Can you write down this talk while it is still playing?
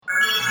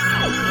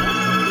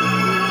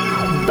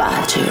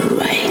Badger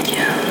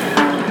Radio.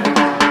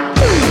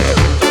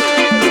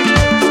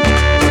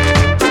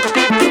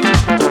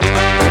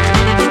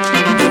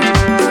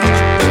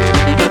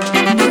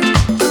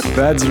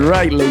 That's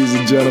right, ladies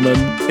and gentlemen,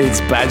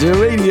 it's Badger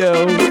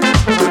Radio.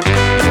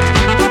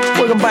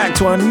 Welcome back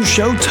to our new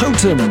show,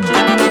 Totem.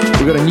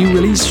 We've got a new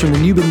release from the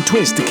Nubian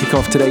Twist to kick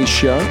off today's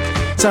show.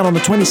 It's out on the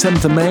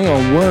 27th of May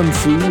on Worm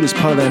Food as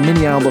part of their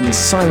mini-album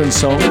Siren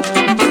Song.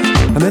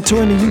 And they're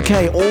touring the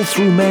UK all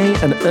through May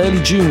and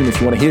early June if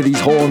you want to hear these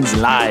horns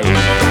live.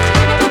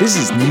 This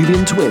is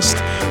Nubian Twist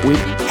with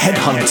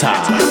Headhunter.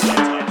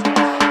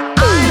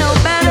 I know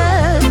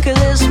better,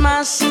 'cause it's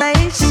my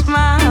stage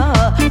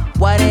smile.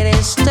 What it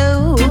is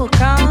to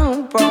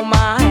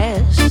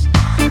compromise.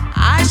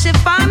 I should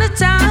find a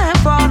time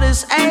for all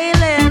this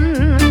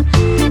alien.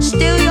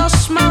 Steal your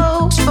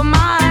smokes for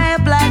my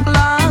black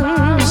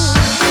lungs.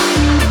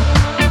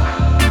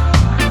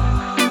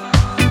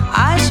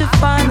 I should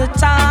find the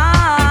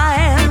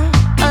time.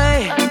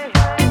 Hey.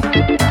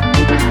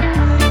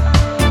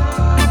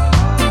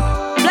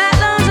 Black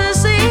lungs and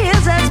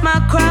seas, that's my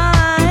crime.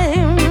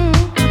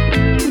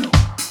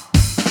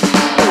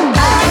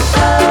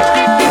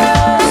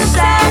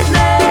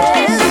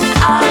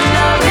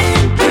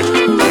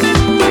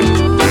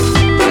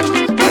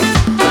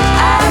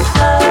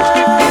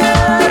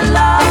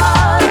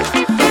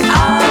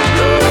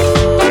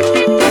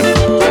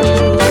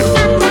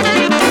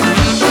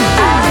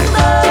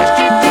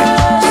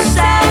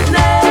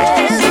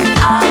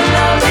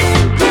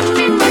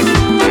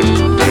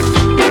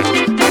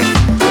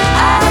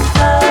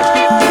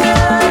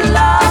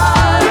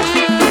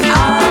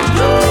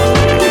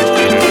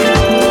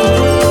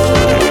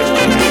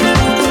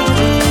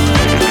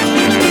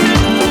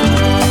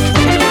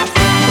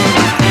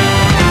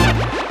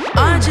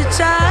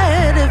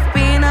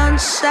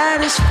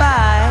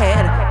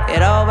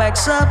 It all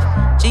backs up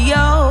to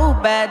your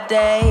bad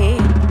day.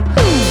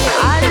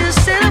 I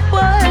just sit at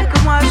work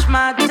and watch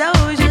my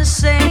doja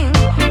sing.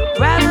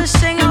 Rather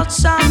sing out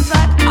songs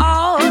like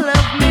all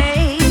of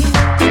me.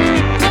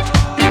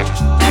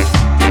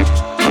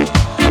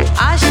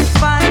 I should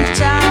find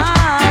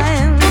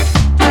time.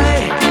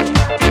 Hey.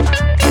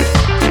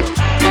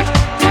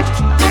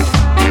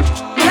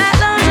 Black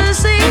lungs and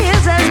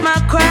seas, that's my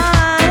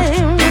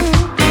crime.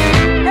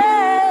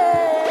 Hey.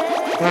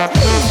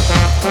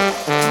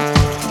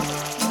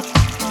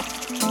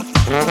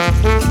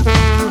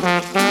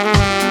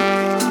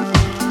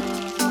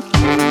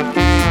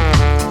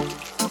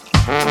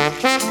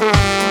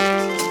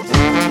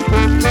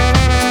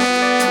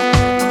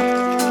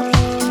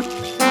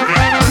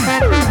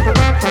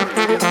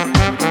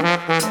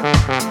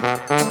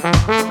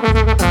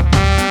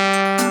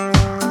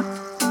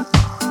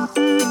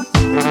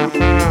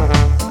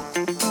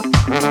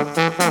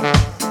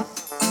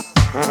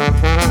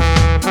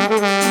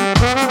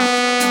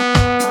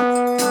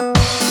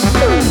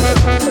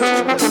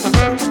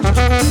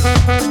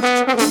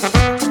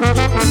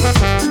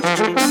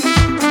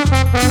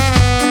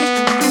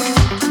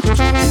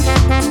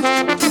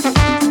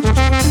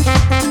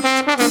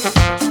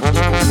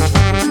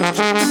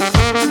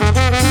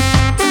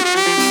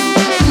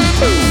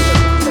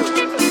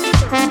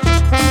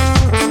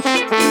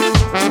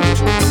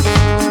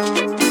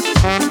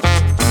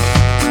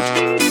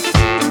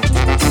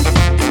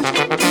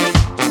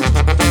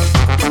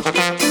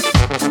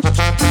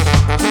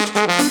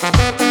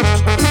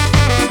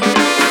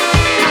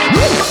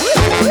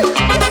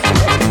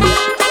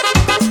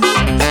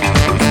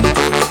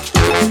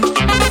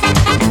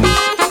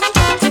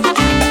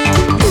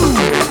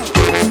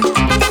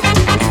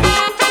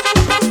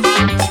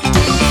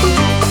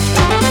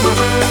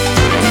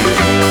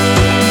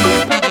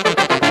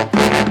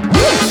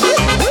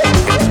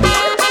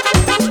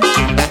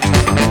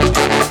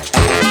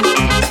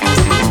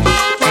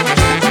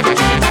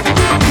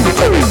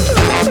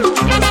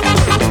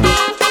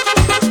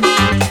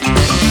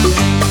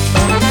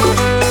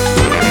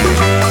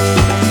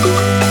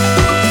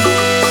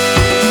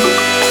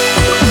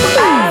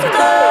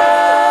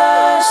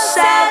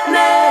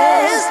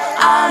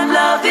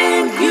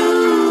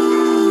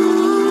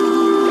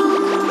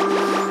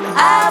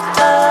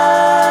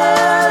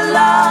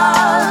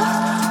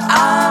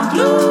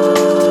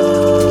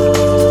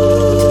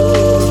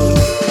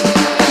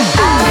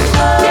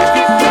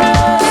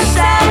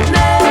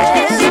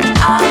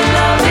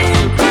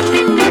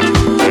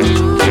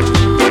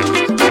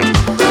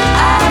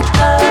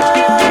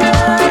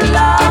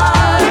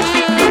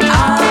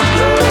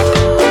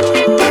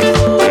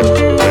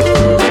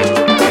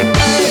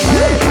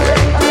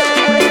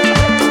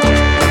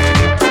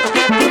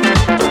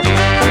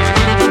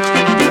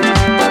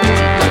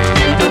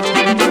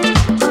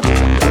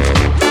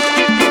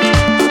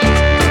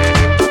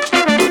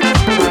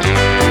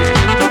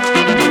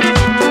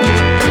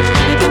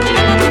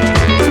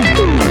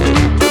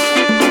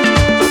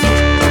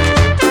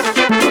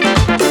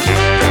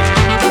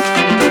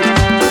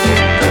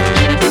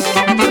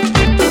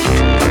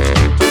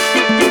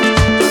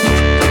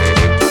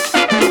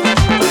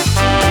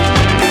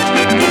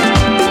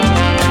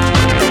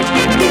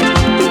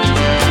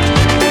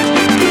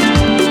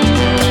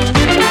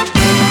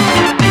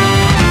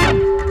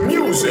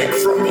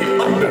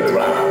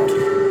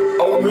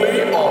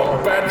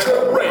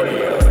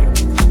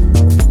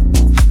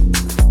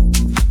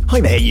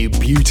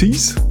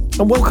 beauties,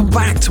 and welcome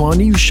back to our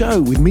new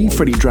show with me,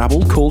 Freddie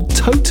Drabble, called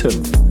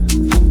Totem.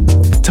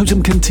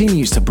 Totem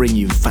continues to bring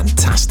you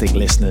fantastic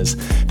listeners,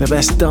 the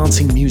best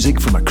dancing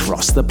music from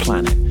across the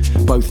planet,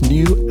 both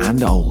new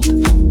and old,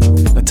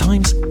 at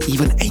times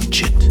even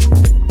ancient.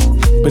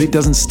 But it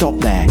doesn't stop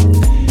there.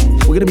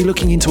 We're going to be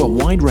looking into a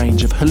wide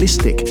range of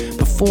holistic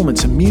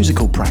performance and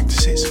musical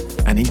practices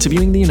and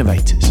interviewing the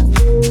innovators.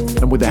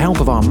 And with the help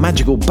of our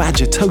magical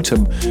badger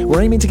Totem,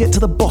 we're aiming to get to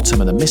the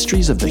bottom of the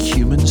mysteries of the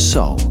human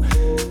soul.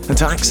 And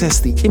to access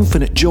the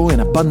infinite joy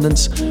and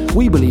abundance,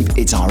 we believe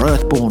it's our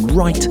earthborn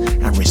right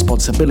and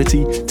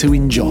responsibility to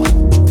enjoy.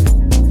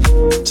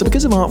 So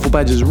because of Artful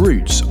Badger's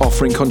roots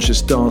offering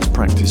conscious dance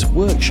practice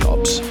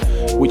workshops,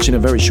 which in a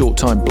very short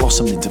time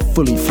blossomed into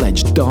fully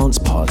fledged dance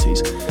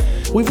parties,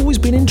 we've always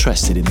been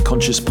interested in the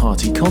conscious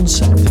party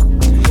concept.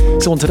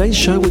 So on today's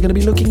show, we're going to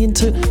be looking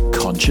into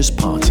conscious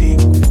partying.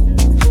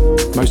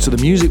 Most of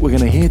the music we're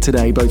going to hear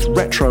today, both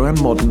retro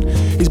and modern,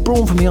 is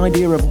born from the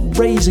idea of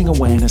raising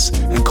awareness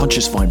and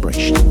conscious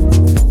vibration.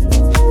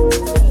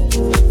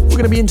 We're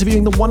going to be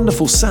interviewing the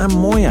wonderful Sam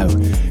Moyo,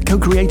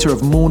 co-creator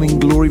of Morning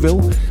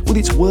Gloryville, with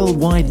its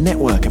worldwide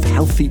network of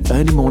healthy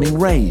early morning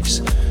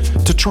raves,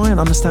 to try and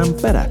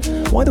understand better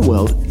why the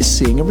world is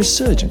seeing a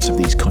resurgence of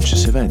these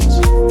conscious events.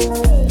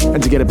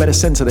 And to get a better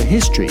sense of the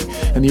history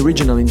and the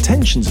original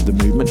intentions of the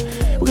movement,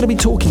 we're going to be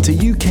talking to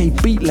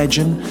UK beat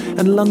legend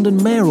and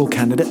London mayoral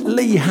candidate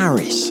Lee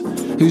Harris,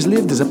 who's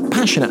lived as a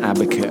passionate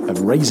advocate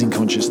of raising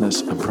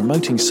consciousness and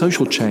promoting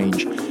social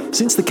change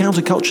since the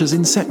counterculture's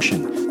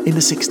inception in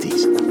the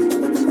 60s.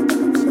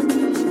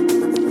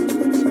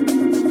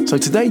 So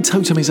today,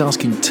 Totem is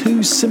asking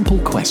two simple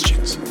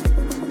questions.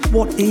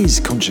 What is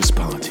conscious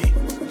party?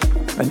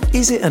 And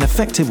is it an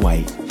effective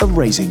way of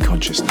raising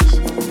consciousness?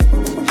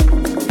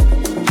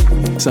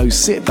 So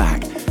sit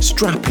back,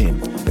 strap in,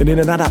 and in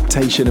an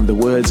adaptation of the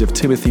words of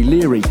Timothy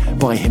Leary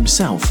by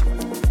himself,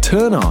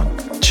 turn on,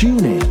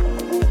 tune in,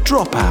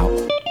 drop out,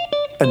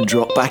 and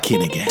drop back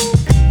in again.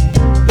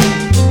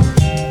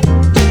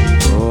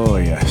 Oh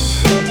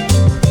yes.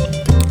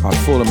 I've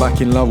fallen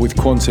back in love with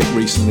Quantic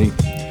recently,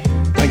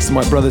 thanks to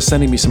my brother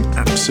sending me some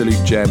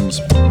absolute gems.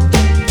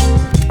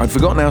 I'd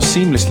forgotten how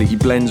seamlessly he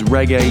blends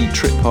reggae,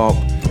 trip-hop,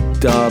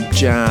 dub,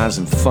 jazz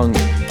and funk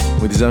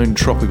with his own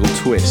tropical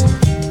twist.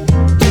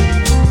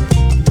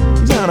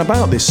 He's out and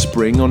about this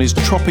spring on his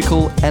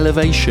Tropical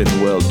Elevation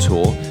World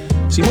Tour,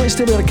 so you might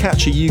still be able to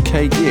catch a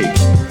UK gig.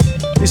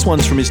 This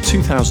one's from his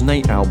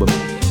 2008 album,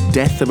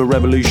 Death of a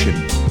Revolution,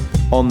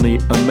 on the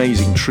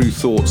amazing True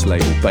Thoughts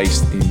label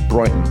based in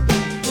Brighton,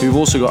 who've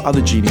also got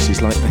other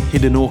geniuses like the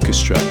Hidden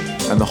Orchestra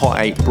and the Hot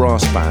 8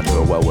 Brass Band who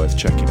are well worth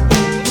checking out.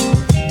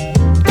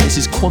 This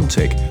is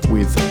Quantic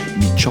with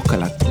Mi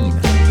Chocolatina.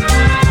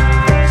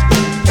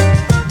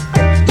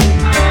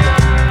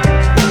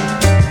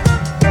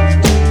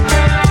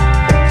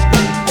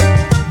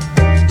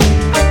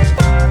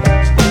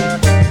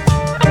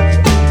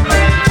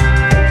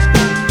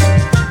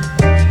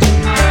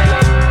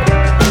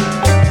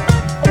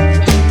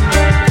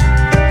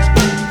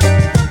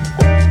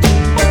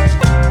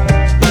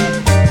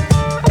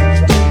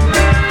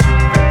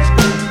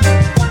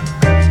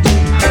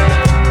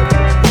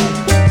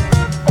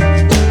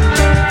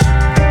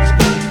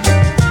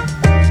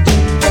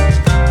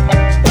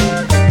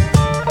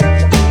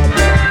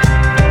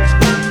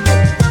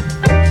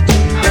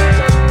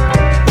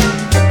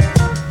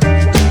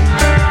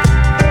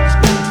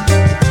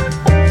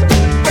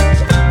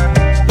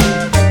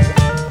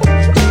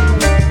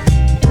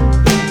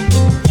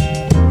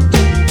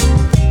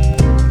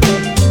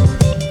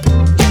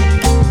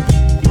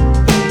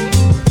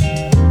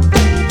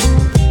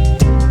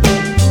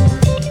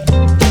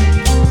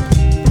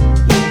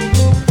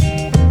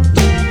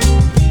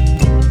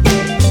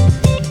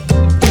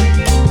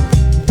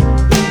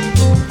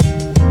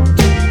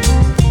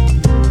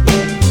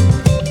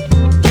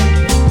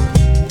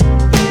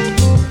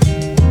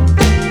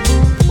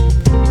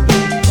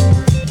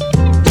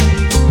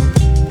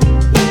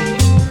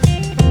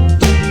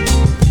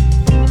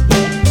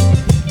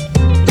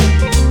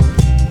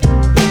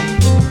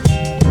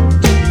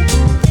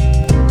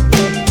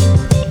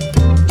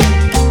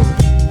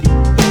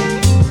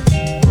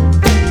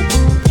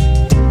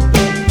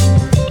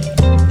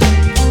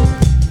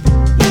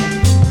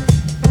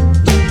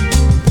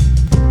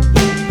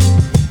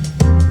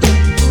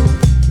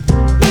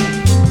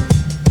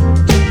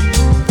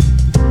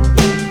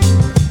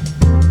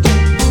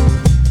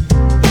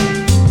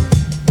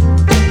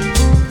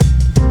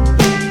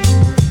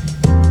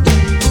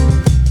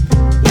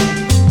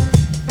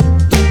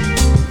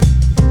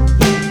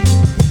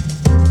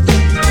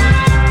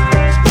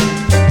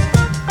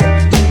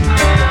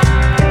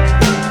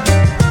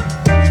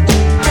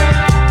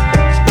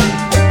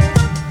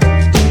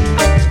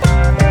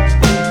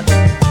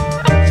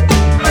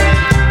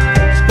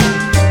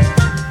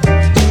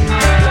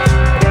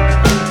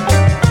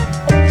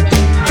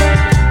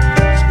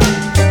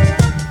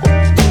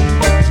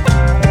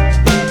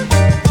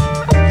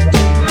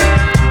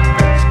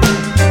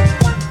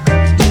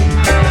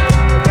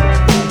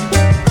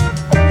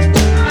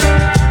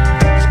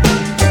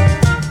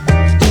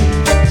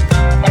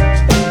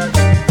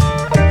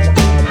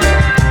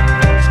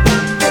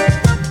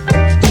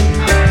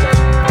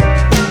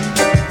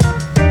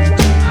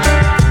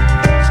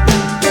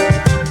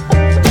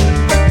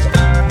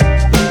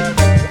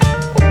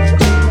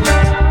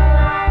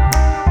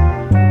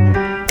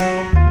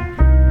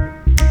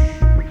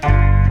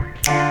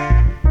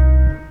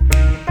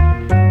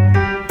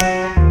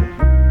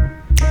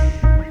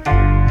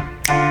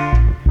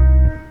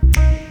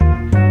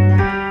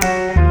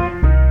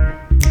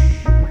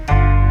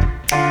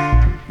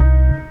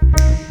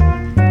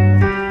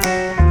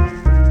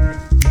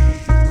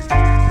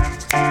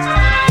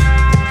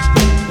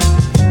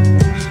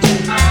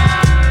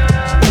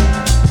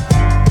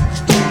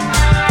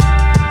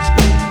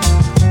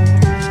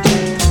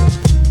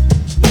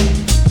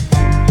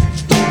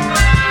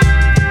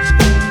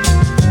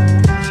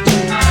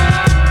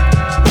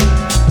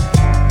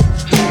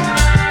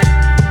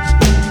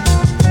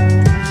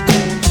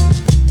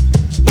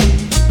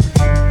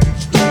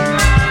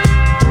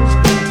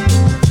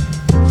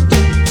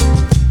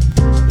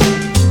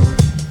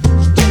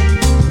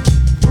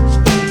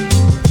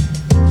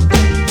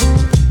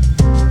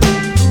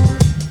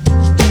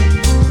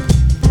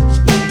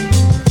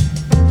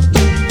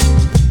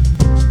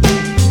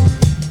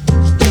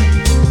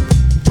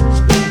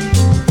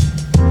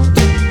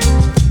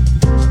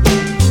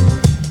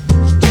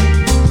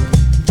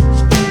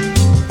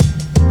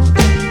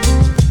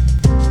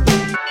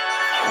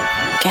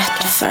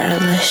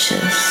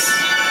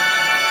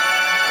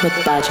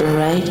 Badger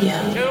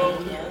Radio. 2,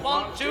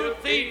 1, 2,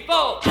 3,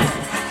 4.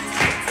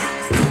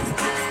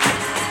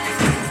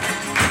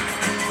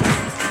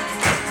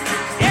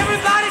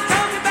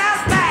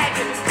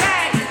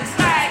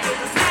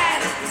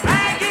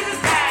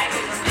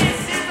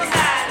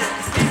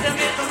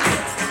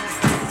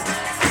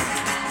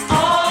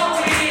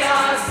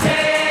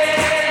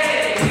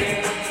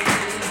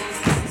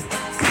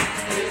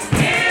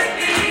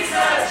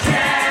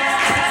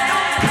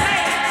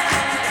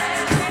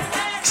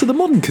 So the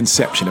modern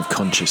conception of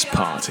conscious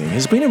partying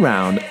has been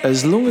around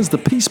as long as the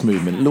peace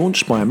movement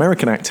launched by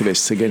American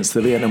activists against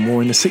the Vietnam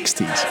War in the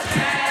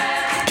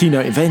 60s.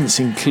 Keynote events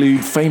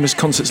include famous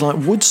concerts like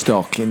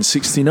Woodstock in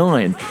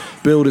 '69,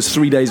 billed as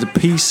 3 days of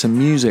peace and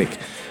music,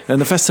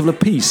 and the Festival of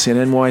Peace in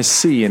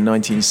NYC in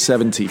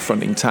 1970,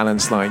 fronting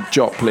talents like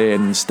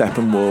Joplin,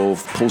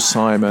 Steppenwolf, Paul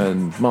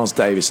Simon, Miles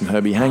Davis and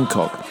Herbie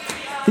Hancock.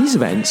 These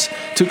events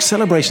took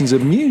celebrations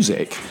of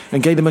music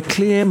and gave them a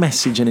clear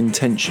message and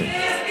intention.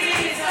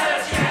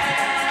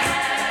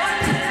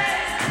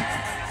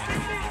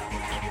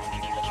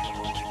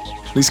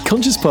 This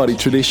conscious party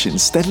tradition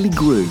steadily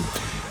grew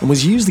and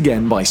was used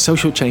again by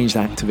social change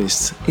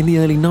activists in the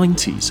early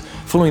 90s,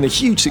 following the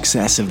huge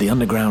success of the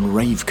underground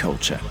rave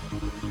culture.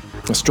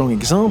 A strong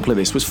example of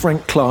this was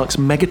Frank Clark's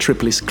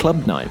Megatripolis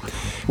Club Night,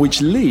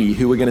 which Lee,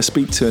 who we're going to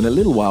speak to in a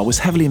little while, was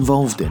heavily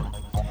involved in.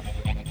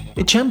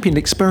 It championed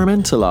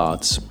experimental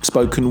arts,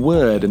 spoken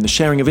word, and the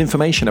sharing of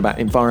information about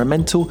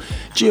environmental,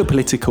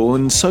 geopolitical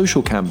and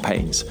social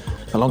campaigns,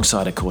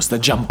 alongside, of course, the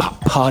jump-up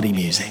party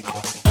music.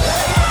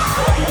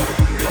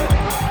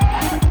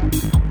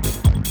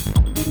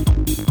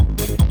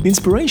 The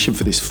inspiration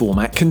for this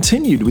format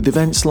continued with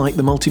events like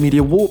the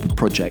Multimedia Warp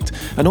project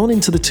and on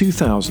into the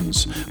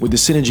 2000s with the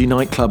Synergy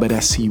nightclub at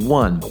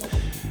SC1.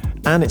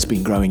 And it's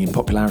been growing in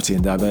popularity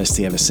and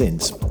diversity ever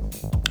since.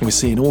 We're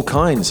seeing all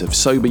kinds of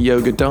sober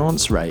yoga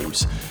dance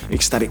raves,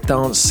 ecstatic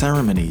dance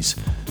ceremonies,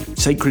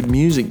 sacred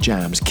music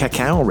jams,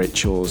 cacao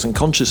rituals and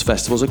conscious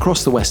festivals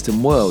across the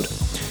Western world.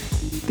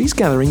 These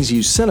gatherings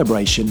use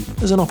celebration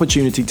as an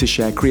opportunity to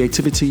share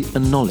creativity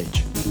and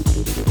knowledge.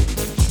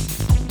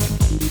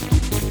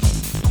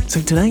 So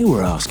today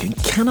we're asking,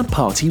 can a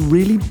party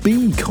really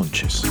be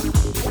conscious?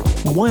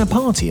 Why a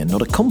party and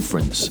not a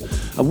conference,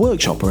 a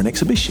workshop or an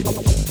exhibition?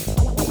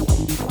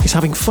 Is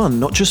having fun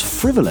not just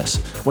frivolous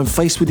when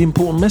faced with the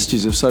important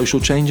messages of social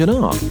change and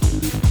art?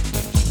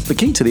 The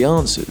key to the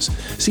answers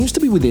seems to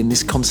be within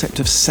this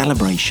concept of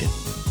celebration,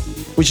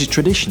 which is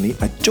traditionally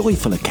a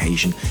joyful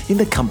occasion in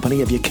the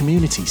company of your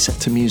community set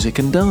to music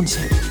and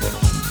dancing.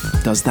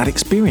 Does that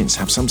experience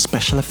have some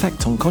special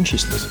effect on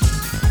consciousness?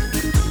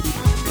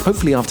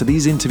 Hopefully after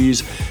these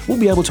interviews, we'll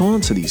be able to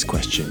answer these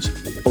questions,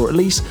 or at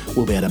least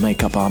we'll be able to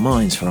make up our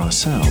minds for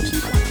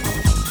ourselves.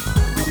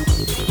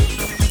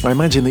 I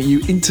imagine that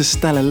you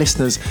interstellar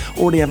listeners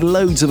already have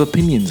loads of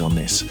opinions on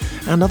this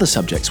and other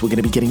subjects we're going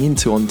to be getting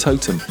into on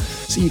Totem,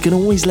 so you can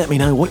always let me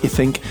know what you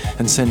think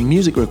and send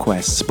music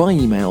requests by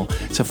email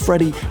to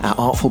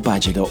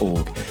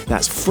freddie@artfulbadger.org.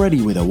 That's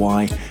Freddie with a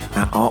Y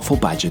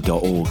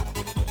 @artfulbadger.org.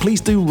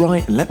 Please do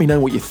write and let me know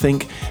what you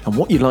think and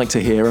what you'd like to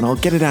hear, and I'll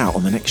get it out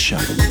on the next show.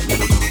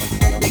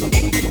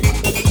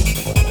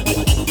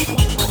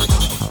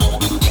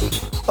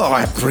 Oh,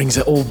 it brings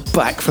it all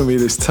back for me,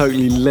 this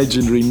totally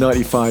legendary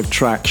 95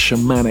 track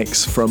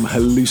Shamanics from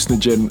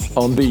Hallucinogen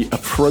on the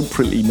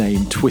appropriately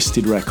named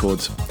Twisted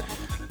Records.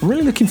 I'm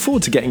really looking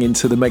forward to getting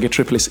into the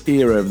Megatripolis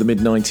era of the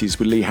mid-90s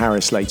with Lee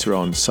Harris later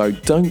on, so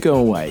don't go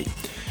away.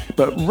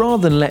 But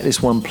rather than let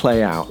this one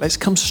play out, let's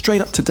come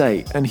straight up to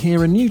date and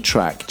hear a new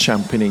track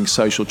championing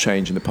social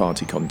change in the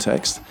party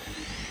context.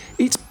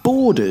 It's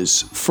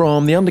Borders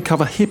from the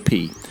Undercover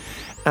Hippie,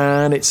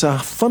 and it's a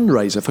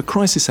fundraiser for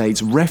Crisis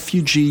Aid's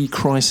Refugee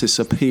Crisis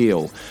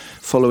Appeal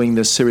following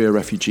the Syria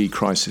refugee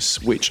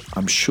crisis, which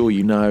I'm sure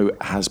you know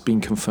has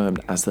been confirmed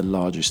as the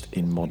largest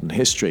in modern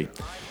history.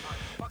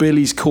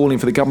 Billy's calling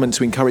for the government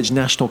to encourage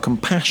national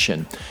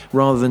compassion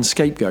rather than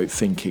scapegoat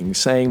thinking,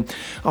 saying,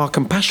 "Our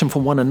compassion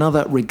for one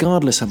another,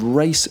 regardless of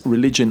race,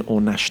 religion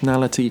or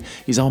nationality,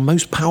 is our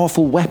most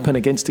powerful weapon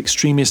against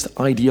extremist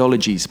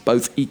ideologies,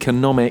 both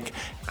economic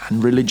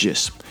and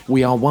religious.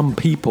 We are one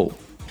people."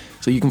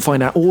 So you can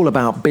find out all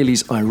about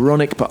Billy's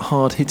ironic but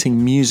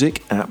hard-hitting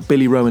music at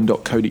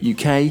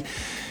billyrowan.co.uk.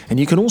 And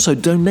you can also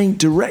donate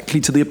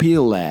directly to the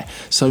appeal there,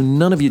 so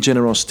none of your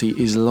generosity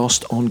is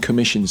lost on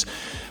commissions.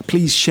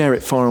 Please share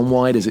it far and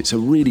wide as it's a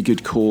really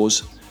good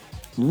cause.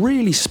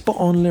 Really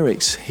spot-on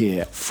lyrics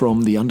here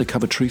from the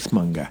Undercover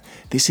Truthmonger.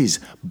 This is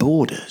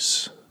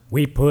Borders.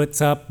 We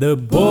put up the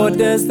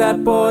borders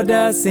that board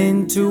us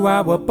into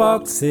our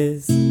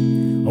boxes.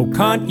 Oh,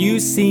 can't you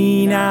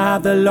see now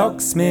the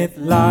locksmith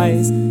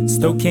lies,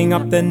 stoking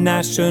up the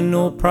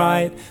national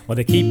pride while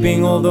they're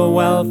keeping all the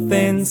wealth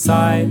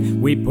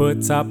inside. We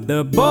put up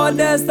the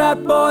borders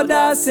that board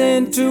us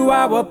into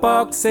our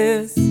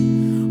boxes.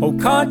 Oh,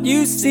 can't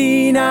you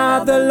see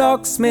now the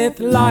locksmith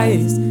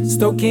lies,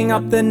 stoking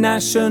up the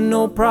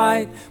national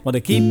pride while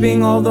they're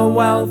keeping all the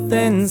wealth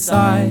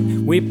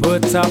inside. We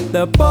put up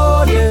the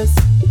borders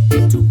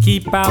to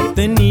keep out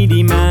the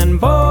needy man.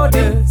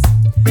 Borders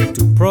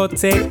to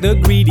protect the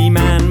greedy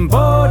man.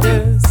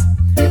 Borders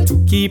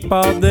to keep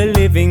all the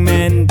living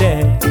men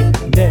dead,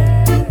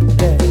 dead,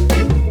 dead.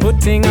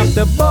 Putting up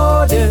the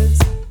borders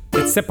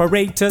that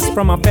separate us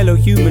from our fellow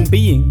human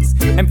beings,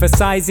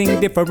 emphasizing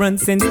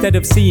difference instead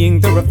of seeing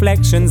the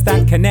reflections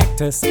that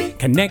connect us,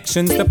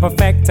 connections that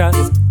perfect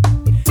us.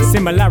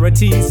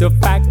 Similarities of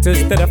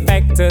factors that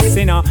affect us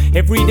in our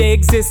everyday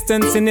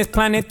existence in this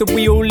planet that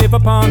we all live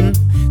upon.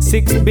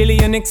 6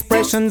 billion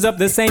expressions of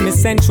the same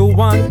essential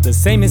one, the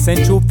same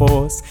essential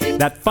force,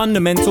 that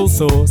fundamental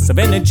source of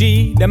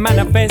energy that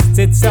manifests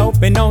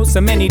itself in oh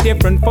so many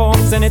different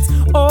forms. And it's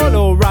all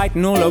alright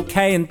and all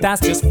okay, and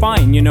that's just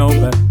fine, you know.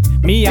 But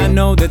me, I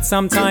know that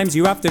sometimes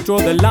you have to draw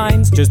the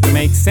lines just to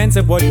make sense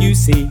of what you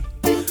see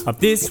of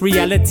this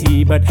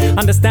reality. But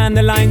understand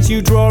the lines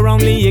you draw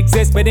only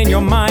exist within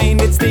your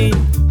mind. It's the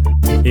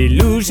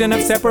illusion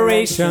of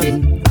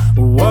separation.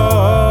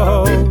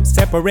 Whoa,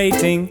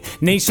 separating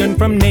nation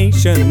from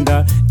nation,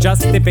 the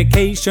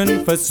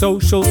justification for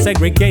social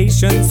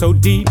segregation, so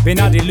deep in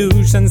our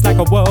delusions, like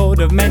a world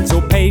of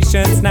mental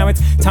patience. Now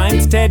it's time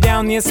to tear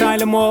down the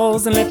asylum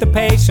walls and let the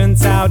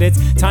patients out. It's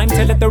time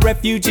to let the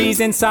refugees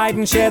inside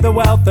and share the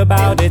wealth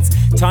about. It's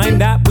time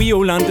that we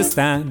all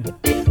understand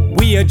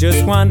we are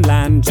just one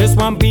land, just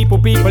one people.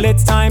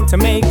 It's time to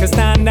make a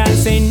stand and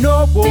say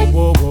no, whoa,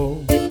 whoa,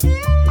 whoa.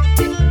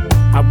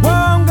 I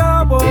won't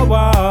go, whoa,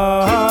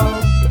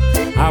 whoa.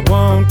 I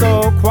won't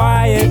go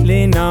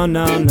quietly, no,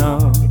 no,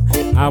 no.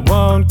 I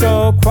won't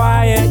go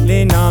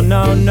quietly, no,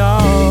 no, no.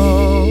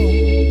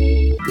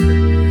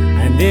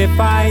 And if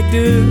I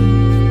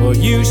do, well,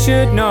 you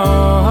should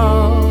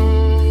know,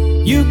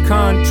 you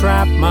can't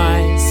trap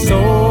my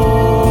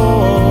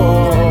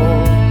soul,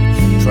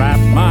 trap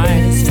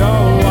my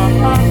soul.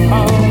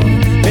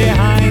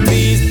 Behind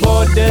these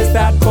borders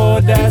that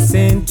board us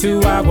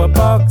into our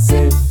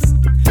boxes.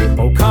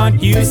 Oh,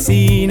 can't you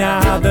see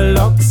now the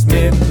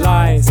locksmith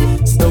lies,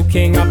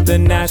 stoking up the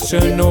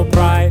national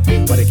pride,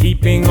 but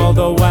keeping all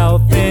the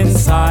wealth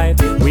inside.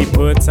 We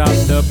put up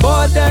the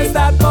borders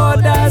that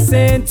board us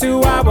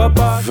into our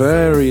boxes.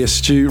 Very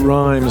astute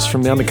rhymes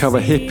from the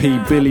undercover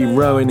hippie Billy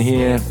Rowan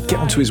here. Get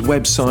onto his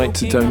website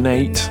to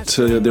donate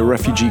to the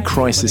Refugee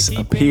Crisis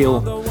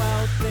Appeal.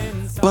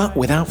 But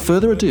without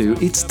further ado,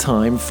 it's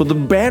time for the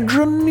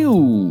Badger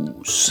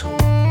News.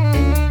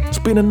 It's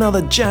been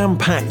another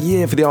jam-packed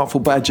year for the Artful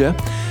Badger.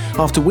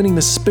 After winning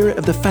the Spirit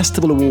of the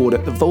Festival Award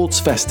at the Vaults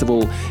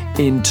Festival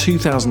in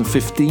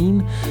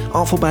 2015,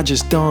 Artful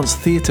Badger's dance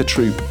theatre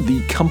troupe,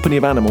 the Company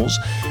of Animals,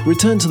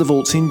 returned to the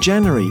Vaults in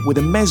January with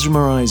a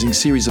mesmerising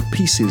series of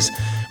pieces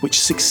which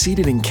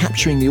succeeded in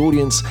capturing the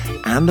audience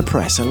and the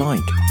press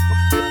alike.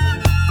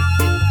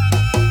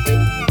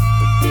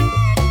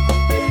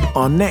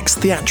 Our next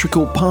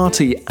theatrical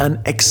party,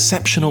 An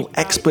Exceptional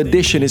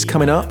Expedition, is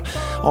coming up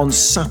on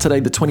Saturday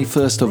the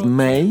 21st of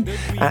May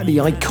at the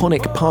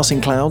iconic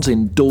Passing Clouds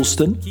in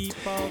Dalston,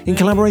 in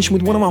collaboration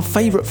with one of our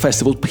favourite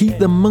festivals, Pete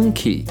the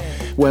Monkey,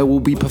 where we'll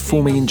be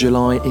performing in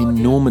July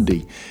in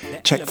Normandy.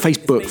 Check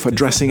Facebook for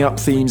dressing up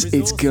themes.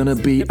 It's gonna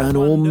be an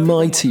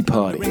almighty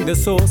party. The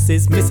source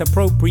is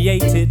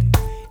misappropriated,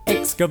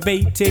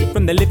 excavated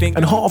from the living.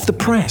 And hot off the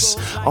press,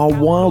 our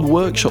Wild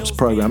Workshops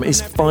programme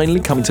is finally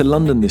coming to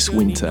London this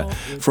winter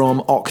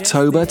from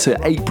October to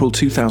April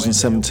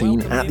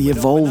 2017 at the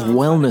Evolve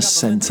Wellness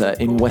Centre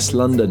in West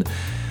London,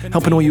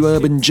 helping all you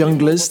urban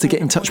junglers to get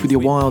in touch with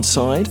your wild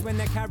side.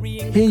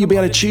 Here you'll be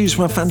able to choose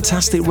from a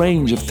fantastic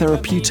range of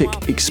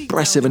therapeutic,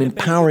 expressive and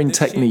empowering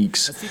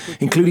techniques,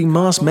 including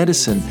mass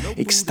medicine,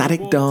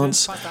 ecstatic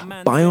dance,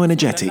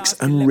 bioenergetics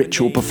and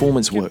ritual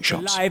performance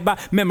workshops.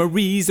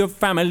 Memories of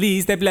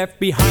families they've left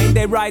behind,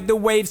 they ride the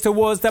waves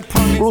towards the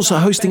promise. We're also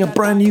hosting a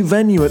brand new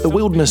venue at the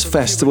Wilderness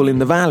Festival in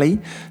the Valley,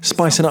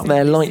 spicing up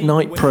their light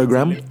night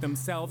programme.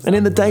 And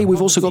in the day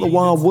we've also got the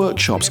Wild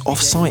Workshops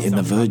off-site in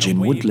the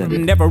Virgin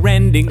Woodland.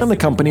 Never-ending. And the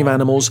Company of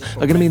Animals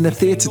are going to be in the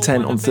theatre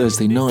tent on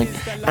Thursday night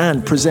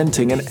and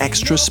presenting an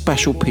extra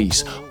special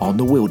piece on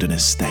the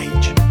Wilderness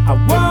stage.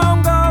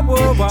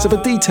 So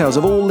for details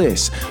of all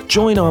this,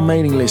 join our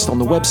mailing list on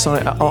the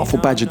website at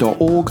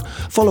artfulbadger.org,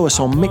 follow us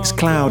on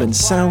Mixcloud and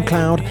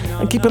Soundcloud,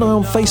 and keep an eye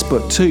on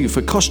Facebook too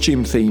for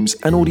costume themes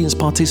and audience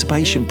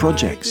participation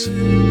projects.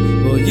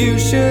 Well, you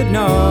should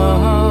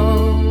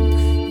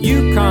know,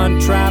 you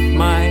can't trap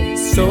my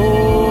soul,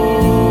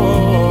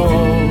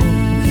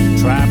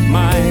 trap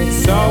my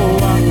soul.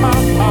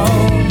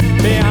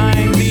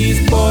 Behind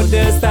these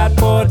borders that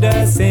board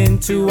us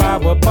into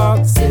our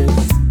boxes.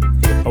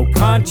 Oh,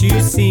 can't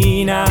you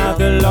see now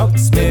the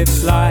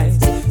locksmith lies,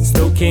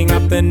 stoking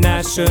up the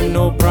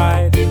national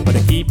pride, but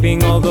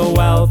keeping all the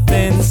wealth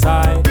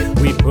inside.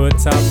 We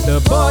put up the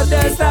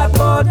borders that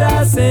board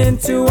us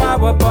into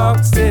our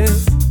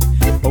boxes.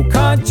 Oh,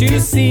 can't you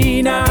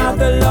see now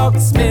the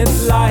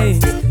locksmith lies,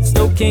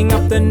 stoking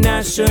up the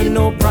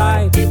national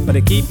pride,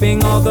 but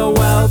keeping all the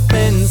wealth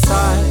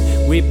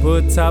inside. We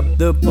put up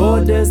the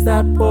borders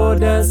that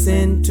board us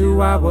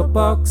into our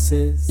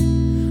boxes.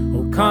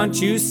 Oh,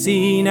 can't you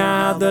see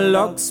now the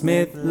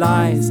locksmith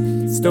lies,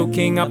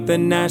 stoking up the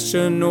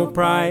national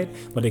pride,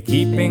 but they're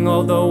keeping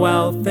all the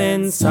wealth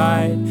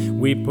inside.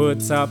 We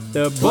put up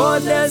the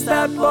borders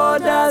that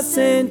board us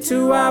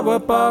into our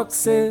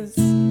boxes.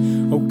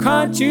 Oh,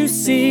 can't you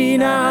see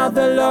now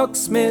the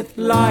locksmith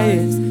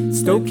lies,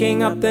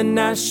 stoking up the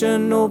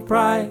national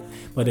pride,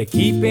 but they're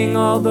keeping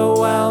all the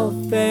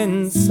wealth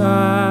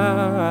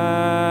inside.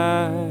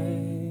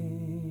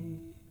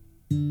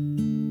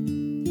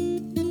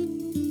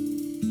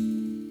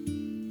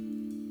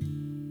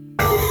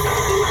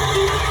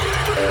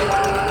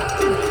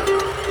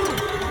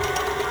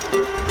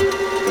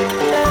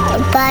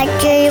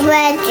 Country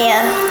Radio.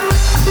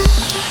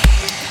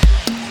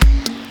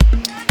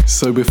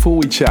 So before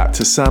we chat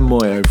to Sam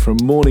Moyo from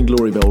Morning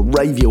Gloryville,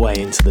 rave your way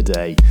into the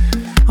day,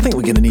 I think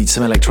we're going to need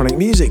some electronic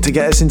music to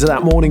get us into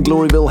that Morning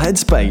Gloryville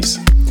headspace.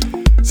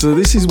 So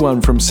this is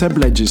one from Seb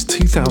Ledger's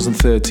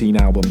 2013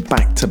 album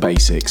Back to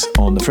Basics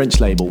on the French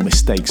label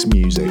Mistakes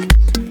Music.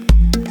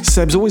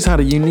 Seb's always had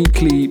a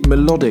uniquely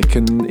melodic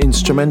and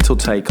instrumental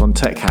take on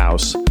tech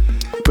house,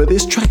 but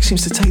this track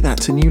seems to take that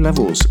to new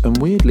levels and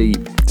weirdly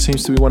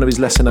seems to be one of his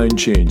lesser known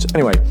tunes.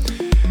 Anyway,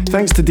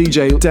 thanks to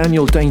DJ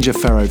Daniel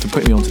Dangerferro for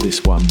putting me onto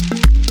this one.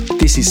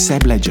 This is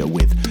Seb Ledger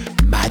with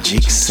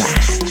Magic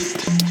Sand.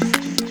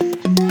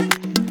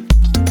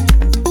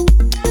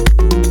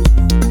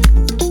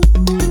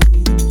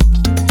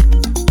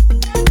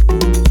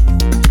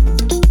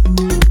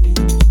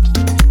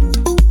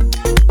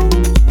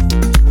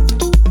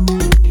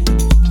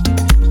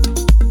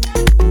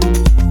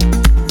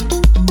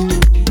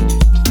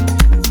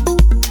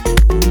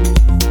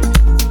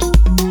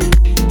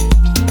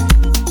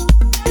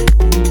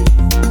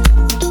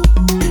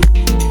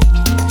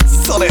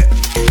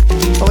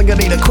 I think I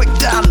need a quick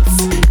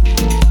dance.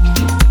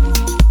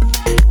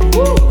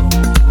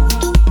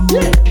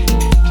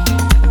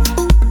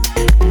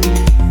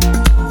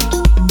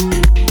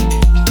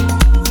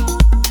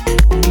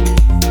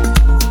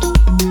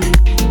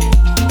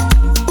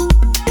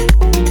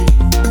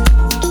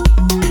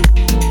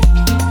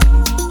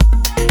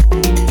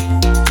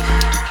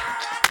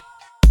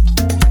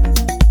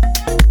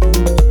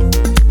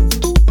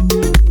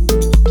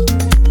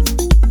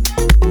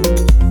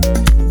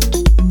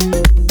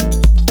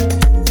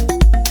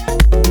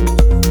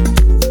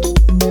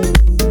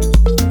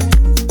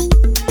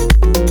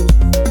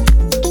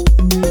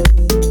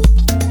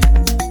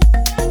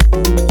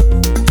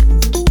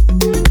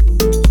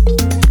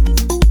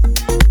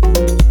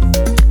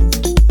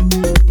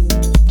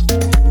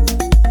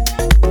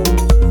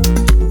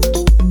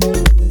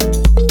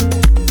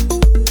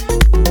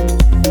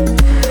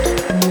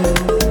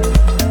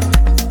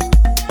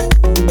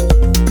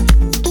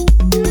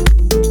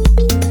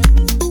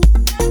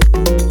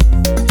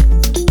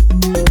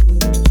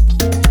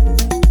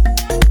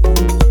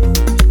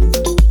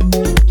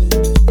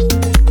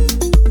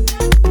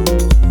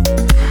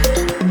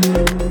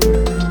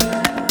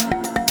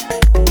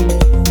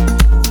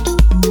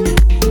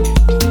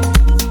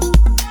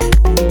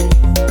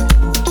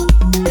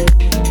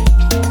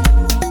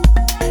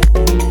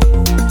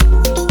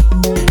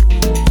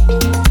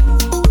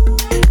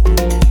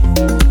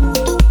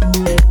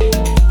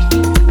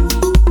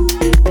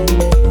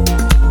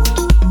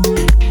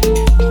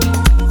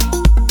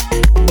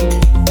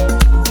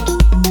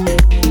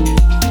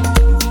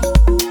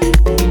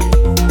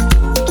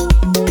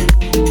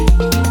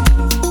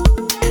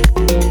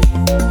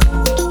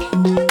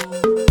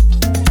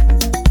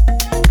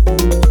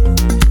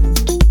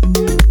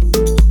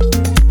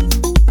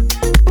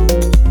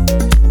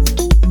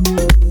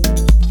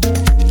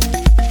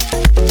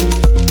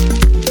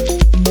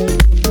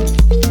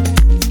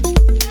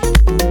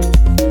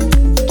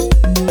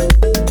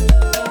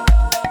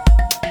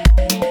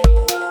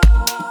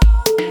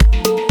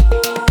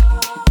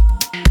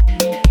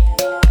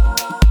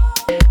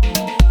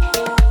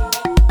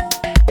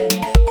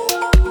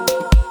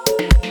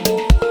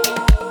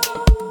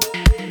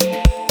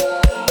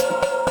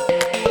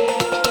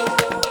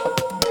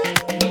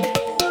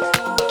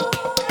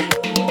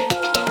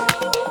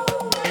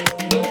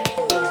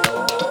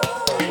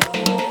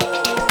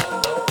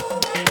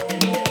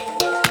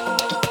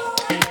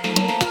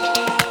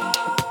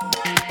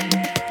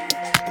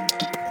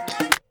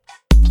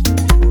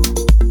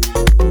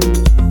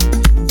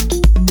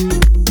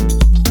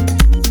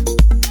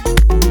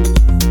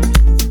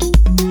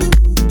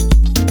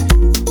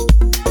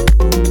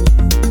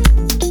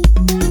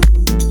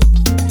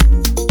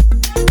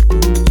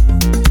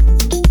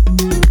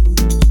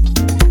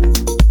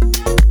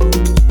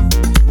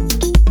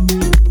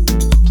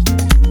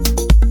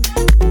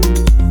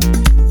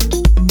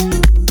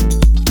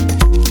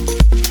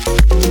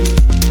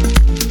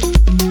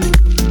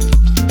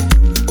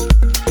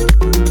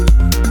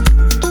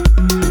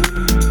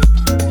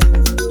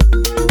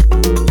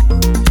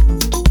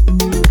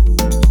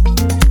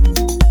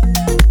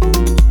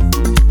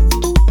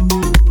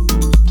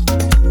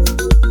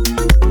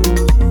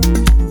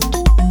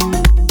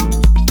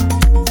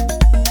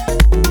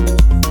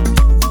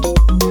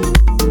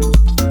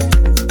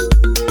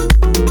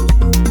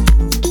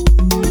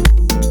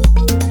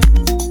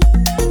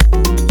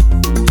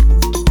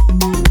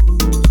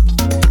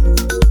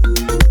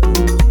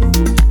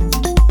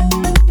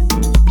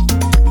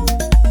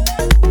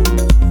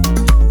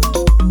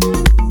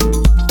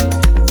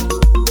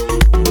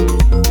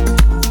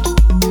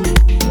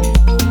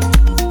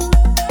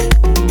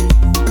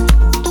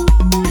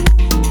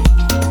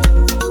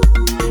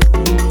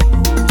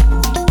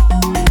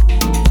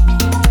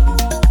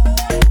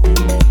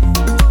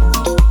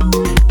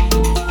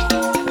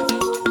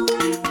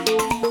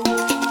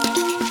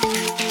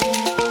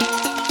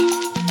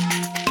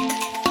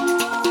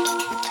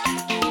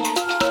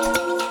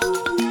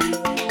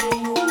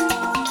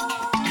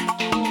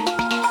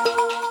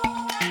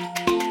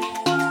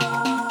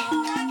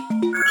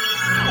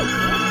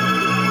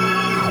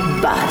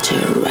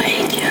 Virgin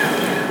Radio.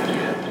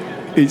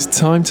 It's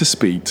time to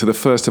speak to the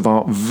first of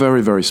our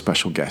very, very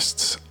special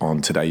guests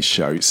on today's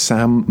show,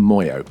 Sam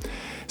Moyo.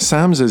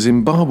 Sam's a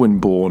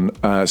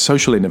Zimbabwean-born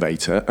social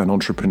innovator and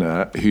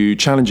entrepreneur who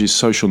challenges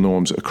social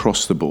norms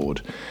across the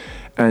board.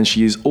 And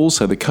she is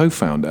also the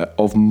co-founder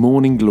of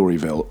Morning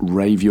Gloryville,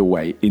 Rave Your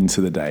Way Into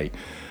the Day.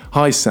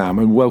 Hi, Sam,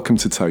 and welcome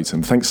to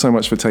Totem. Thanks so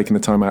much for taking the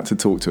time out to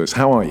talk to us.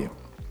 How are you?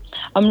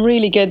 I'm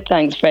really good,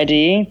 thanks,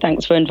 Freddie.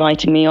 Thanks for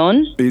inviting me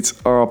on. It's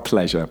our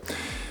pleasure.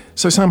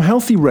 So, Sam,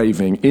 healthy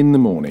raving in the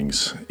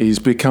mornings is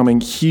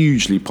becoming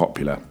hugely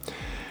popular.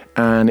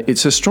 And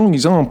it's a strong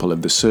example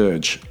of the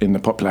surge in the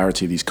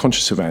popularity of these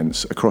conscious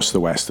events across the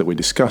West that we're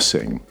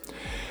discussing.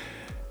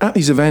 At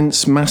these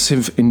events,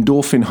 massive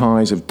endorphin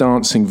highs of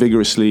dancing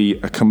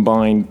vigorously are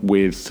combined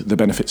with the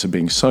benefits of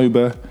being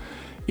sober,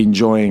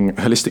 enjoying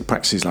holistic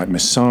practices like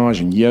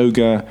massage and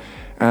yoga,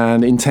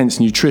 and intense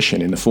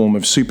nutrition in the form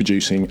of super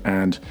juicing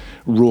and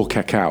raw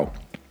cacao.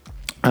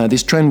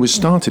 This trend was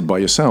started by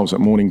yourselves at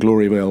Morning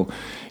Gloryville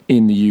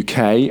in the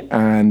UK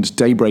and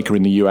Daybreaker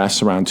in the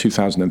US around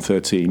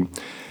 2013,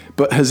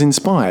 but has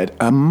inspired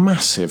a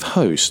massive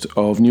host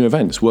of new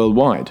events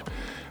worldwide,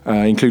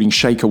 including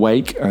Shake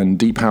Awake and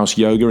Deep House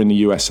Yoga in the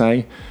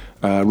USA,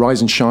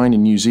 Rise and Shine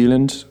in New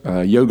Zealand,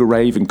 Yoga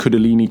Rave and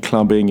Kundalini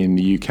Clubbing in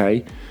the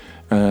UK,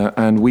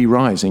 and We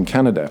Rise in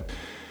Canada.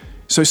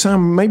 So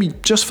Sam, maybe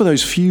just for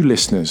those few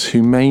listeners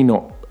who may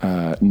not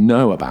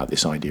know about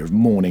this idea of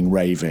morning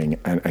raving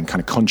and kind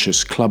of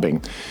conscious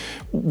clubbing,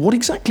 what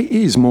exactly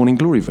is Morning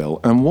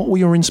Gloryville and what were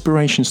your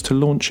inspirations to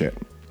launch it?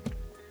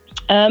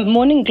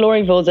 Morning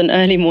Gloryville is an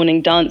early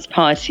morning dance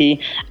party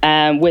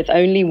with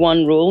only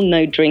one rule: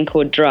 no drink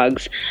or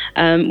drugs.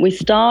 We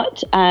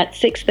start at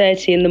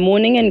 6:30 in the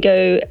morning and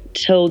go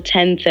till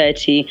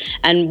 10:30.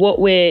 And what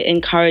we're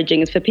encouraging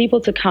is for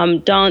people to come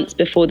dance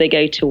before they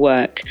go to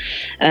work.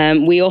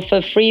 We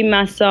offer free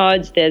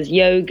massage. There's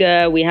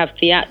yoga. We have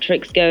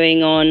theatrics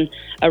going on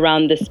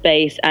around the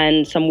space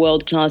and some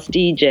world-class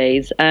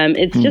DJs.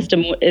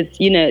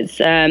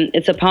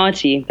 It's a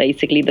party,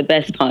 basically the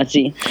best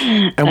party.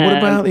 And what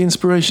about the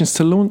inspirations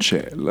to launch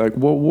it? Like,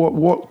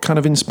 what kind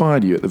of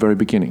inspired you at the very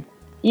beginning?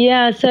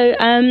 Yeah, so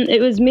it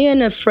was me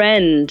and a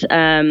friend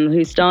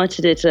who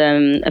started it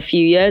a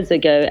few years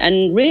ago.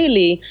 And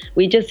really,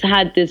 we just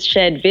had this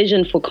shared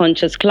vision for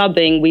conscious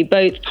clubbing. We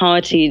both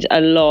partied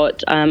a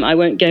lot. I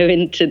won't go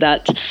into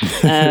that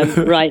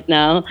right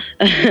now.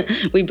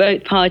 We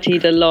both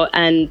partied a lot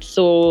and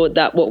saw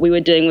that what we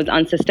were doing was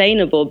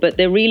unsustainable. But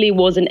there really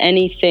wasn't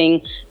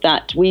anything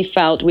that we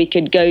felt we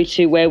could go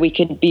to where we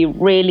could be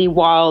really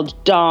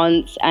wild,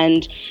 dance,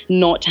 and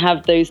not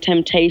have those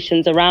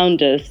temptations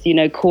around us. You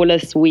know, call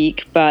us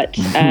week, but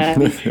we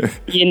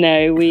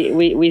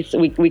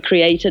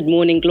created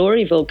Morning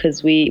Gloryville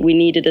because we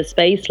needed a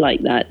space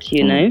like that.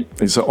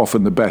 It's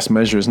often the best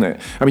measure, isn't it?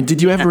 I mean,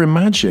 did you ever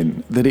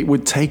imagine that it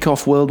would take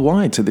off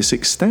worldwide to this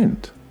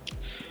extent?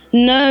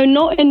 No,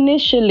 not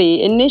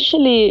initially.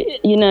 Initially,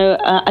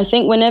 I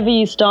think whenever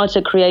you start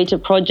a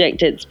creative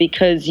project, it's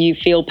because you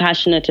feel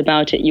passionate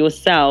about it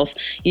yourself.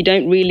 You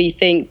don't really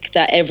think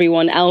that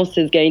everyone else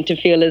is going to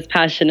feel as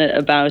passionate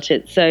about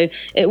it. So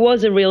it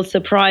was a real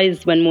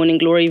surprise when Morning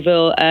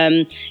Gloryville,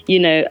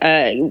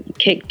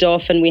 kicked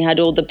off and we had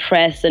all the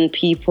press and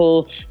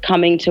people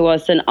coming to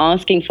us and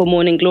asking for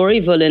Morning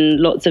Gloryville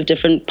in lots of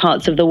different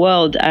parts of the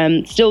world.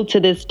 Still to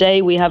this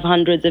day, we have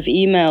hundreds of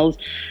emails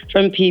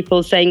from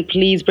people saying,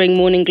 please bring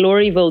Morning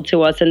Gloryville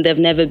to us, and they've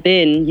never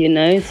been,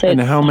 So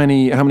and how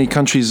many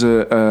countries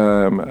have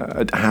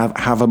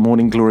a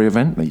Morning Glory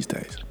event these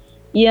days?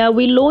 Yeah,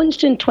 we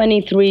launched in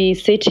 23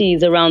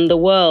 cities around the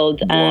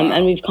world,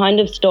 and we've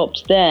kind of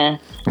stopped there.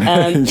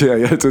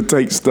 You had to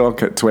take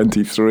stock at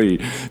 23.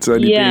 It's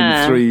only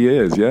been 3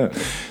 years. Yeah.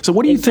 So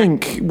what do you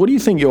think? What do you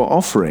think you're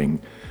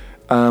offering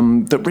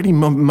that really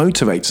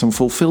motivates and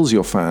fulfills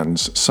your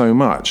fans so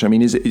much? I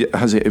mean,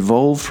 has it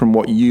evolved from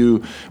what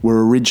you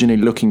were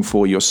originally looking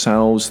for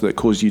yourselves that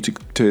caused you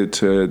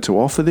to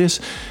offer this?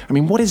 I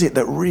mean, what is it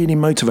that really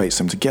motivates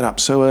them to get up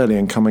so early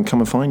and come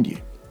and find you?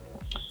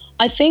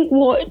 I think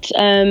what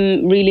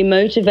really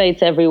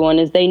motivates everyone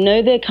is they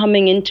know they're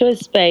coming into a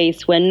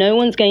space where no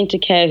one's going to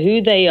care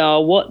who they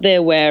are, what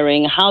they're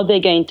wearing, how they're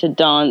going to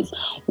dance,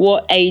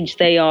 what age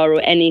they are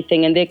or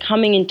anything. And they're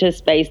coming into a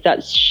space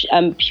that's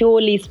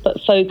purely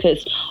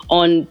focused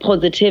on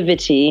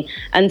positivity.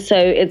 And so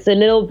it's a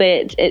little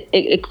bit,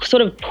 it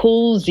sort of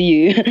pulls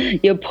you.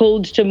 You're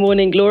pulled to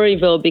Morning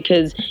Gloryville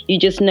because you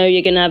just know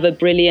you're going to have a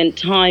brilliant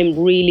time,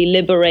 really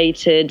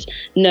liberated.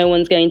 No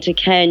one's going to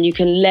care, and you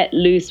can let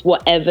loose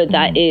whatever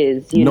that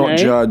is, not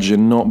judge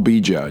and not be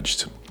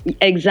judged.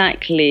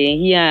 Exactly,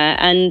 yeah.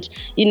 And,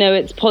 you know,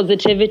 it's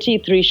positivity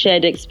through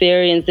shared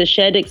experience. The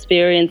shared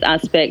experience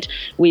aspect,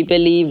 we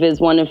believe, is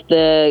one of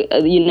the,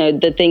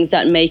 the things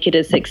that make it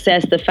a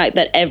success. The fact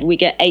that we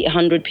get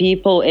 800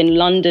 people in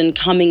London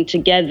coming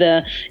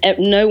together.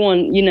 No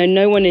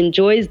one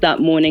enjoys that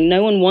morning.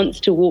 No one wants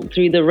to walk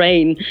through the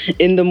rain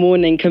in the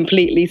morning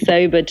completely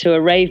sober to a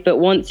rave. But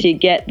once you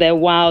get there,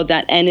 wow,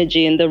 that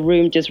energy in the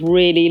room just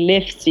really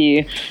lifts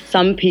you.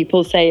 Some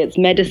people say it's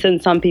medicine.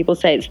 Some people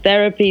say it's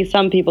therapy.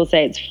 Some people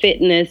say it's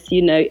fitness.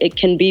 It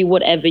can be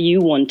whatever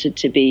you want it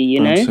to be,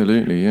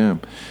 Absolutely, yeah.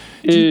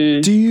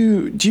 Do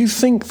you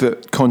think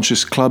that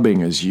conscious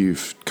clubbing, as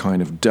you've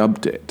kind of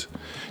dubbed it,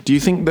 do you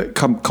think that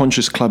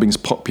conscious clubbing's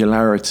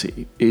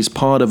popularity is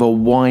part of a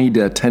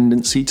wider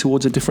tendency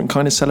towards a different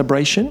kind of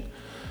celebration?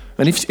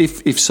 And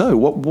if so,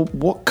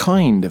 what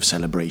kind of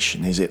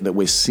celebration is it that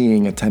we're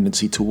seeing a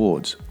tendency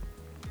towards?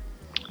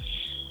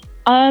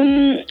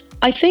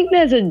 I think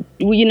we're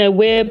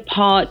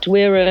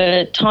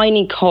a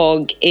tiny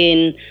cog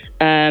in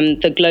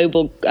the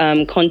global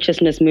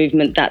consciousness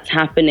movement that's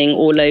happening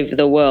all over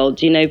the world.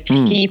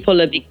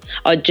 People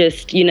are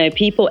just,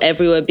 people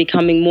everywhere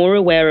becoming more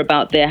aware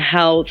about their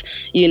health,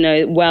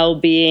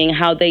 well-being,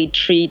 how they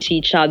treat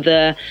each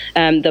other,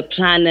 the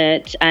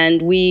planet,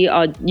 and we're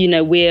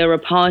a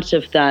part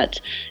of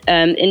that.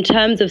 In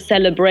terms of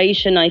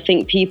celebration, I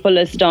think people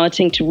are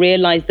starting to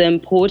realize the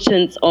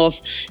importance of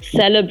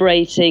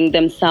celebrating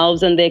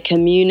themselves and their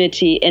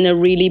community in a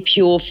really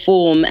pure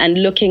form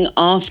and looking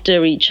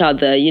after each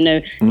other,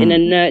 in a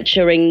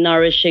nurturing,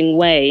 nourishing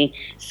way.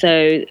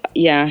 So,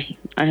 yeah,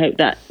 I hope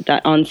that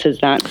answers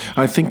that.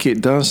 I think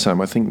it does,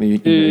 Sam. I think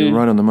you're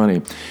right on the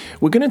money.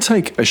 We're going to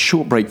take a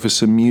short break for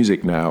some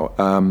music now,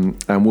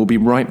 and we'll be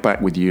right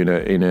back with you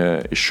in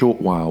a short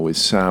while with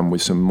Sam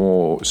with some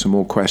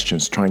more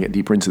questions to try and get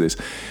deeper into this.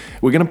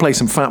 We're going to play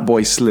some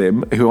Fatboy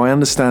Slim, who I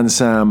understand,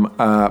 Sam,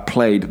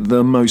 played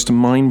the most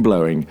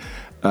mind-blowing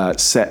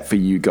set for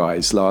you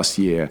guys last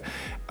year.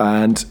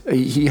 And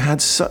he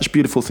had such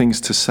beautiful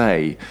things to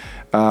say.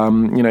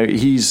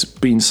 He's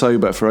been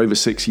sober for over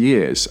 6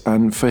 years.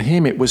 And for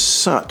him, it was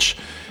such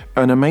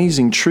an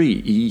amazing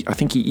treat. I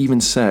think he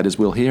even said, as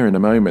we'll hear in a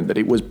moment, that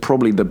it was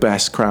probably the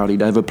best crowd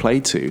he'd ever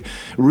played to.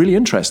 Really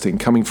interesting,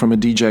 coming from a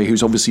DJ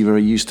who's obviously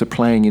very used to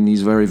playing in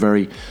these very,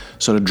 very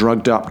sort of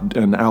drugged up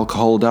and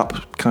alcoholed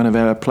up kind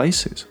of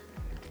places.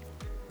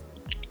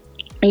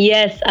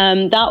 Yes,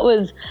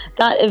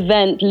 that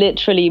event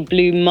literally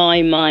blew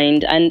my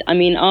mind. And I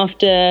mean,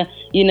 after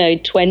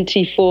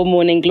 24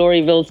 Morning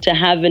Gloryvilles, to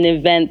have an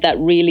event that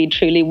really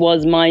truly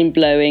was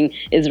mind-blowing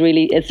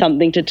is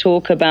something to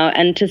talk about.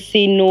 And to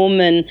see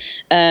Norman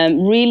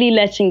really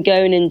letting go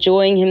and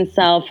enjoying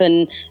himself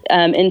and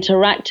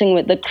interacting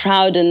with the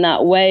crowd in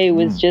that way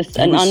was just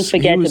an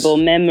unforgettable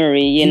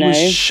memory, He was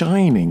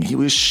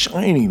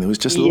shining. There was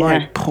just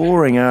light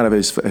pouring out of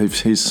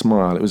his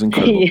smile. It was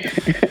incredible.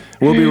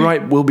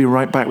 We'll be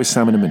right back with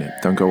Sam in a minute.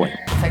 Don't go away.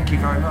 Thank you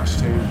very much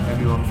to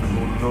everyone from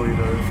Morning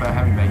Gloryville for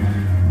having me.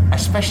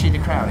 Especially the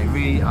crowd. It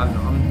really,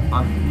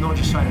 I'm not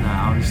just saying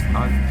that.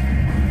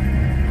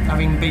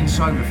 Having been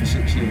sober for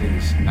 6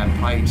 years and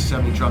played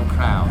so many drunk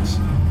crowds,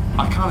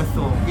 I kind of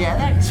thought, yeah,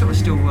 that sort of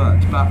still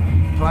worked. But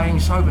playing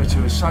sober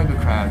to a sober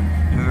crowd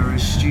who are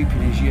as stupid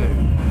as you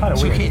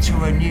took it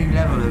to a new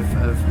level of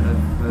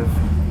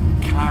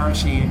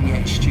clarity and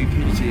yet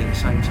stupidity at the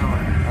same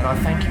time. And I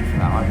thank you for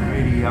that.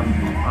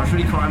 I was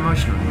really quite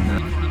emotional with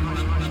that.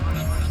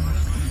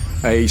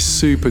 A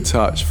super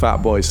touch,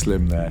 Fatboy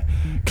Slim there.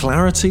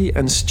 Clarity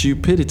and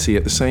stupidity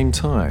at the same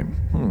time.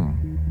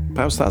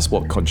 Perhaps that's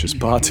what conscious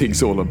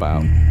partying's all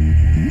about.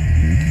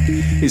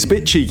 It's a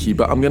bit cheeky,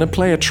 but I'm going to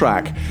play a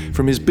track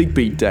from his Big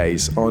Beat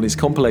days on his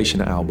compilation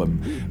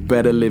album,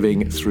 Better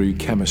Living Through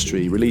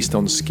Chemistry, released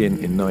on Skin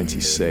in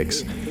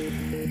 '96,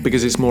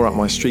 because it's more up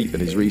my street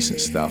than his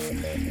recent stuff.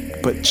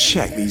 But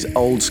check these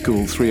old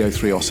school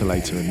 303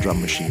 oscillator and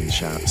drum machine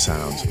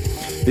sounds.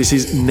 This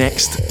is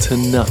Next to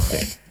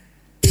Nothing.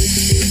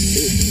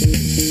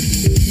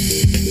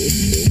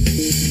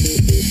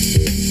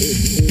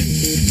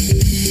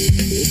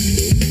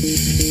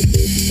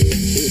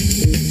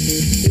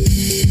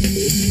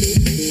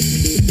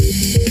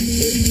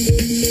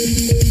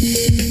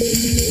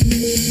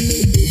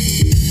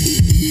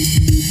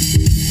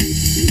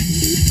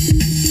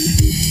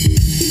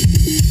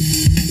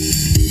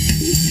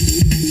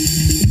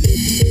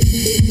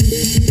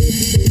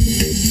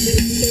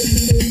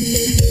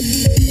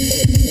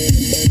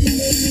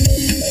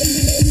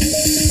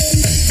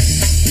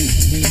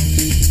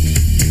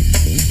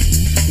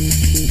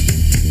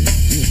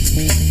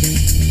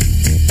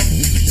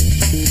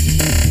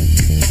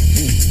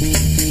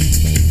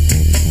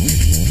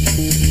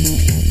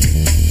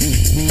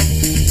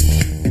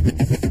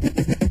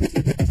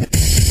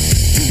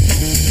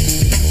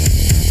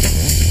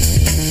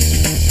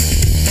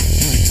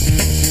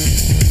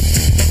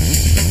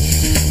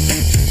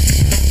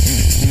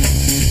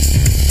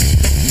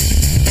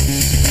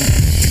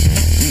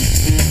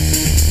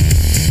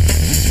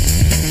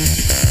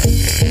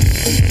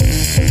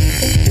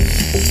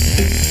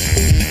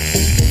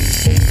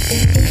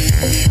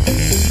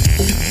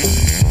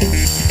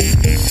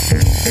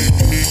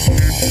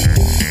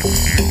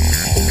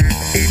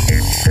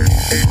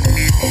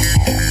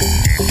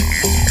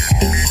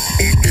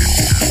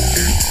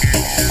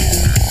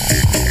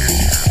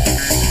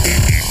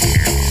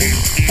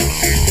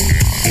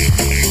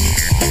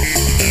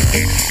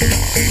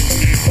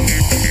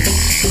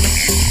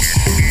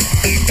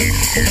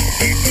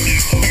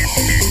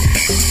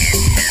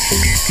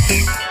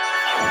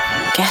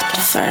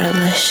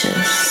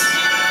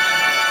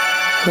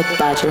 With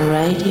Badger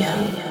Radio.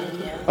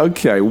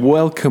 Okay,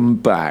 welcome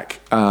back.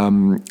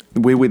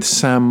 We're with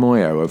Sam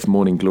Moyo of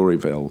Morning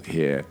Gloryville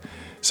here.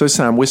 So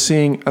Sam, we're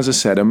seeing, as I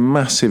said, a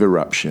massive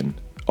eruption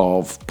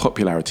of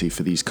popularity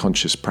for these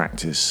conscious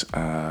practice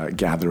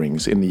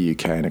gatherings in the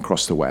UK and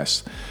across the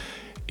West.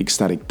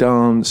 Ecstatic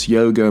dance,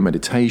 yoga,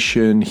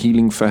 meditation,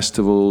 healing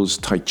festivals,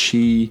 tai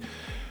chi,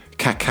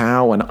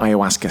 cacao and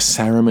ayahuasca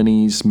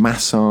ceremonies,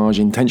 massage,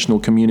 intentional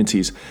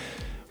communities.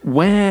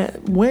 Where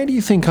do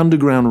you think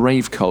underground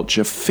rave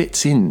culture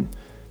fits in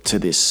to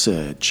this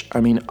surge?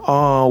 I mean,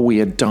 are we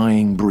a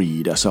dying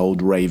breed, us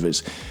old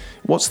ravers?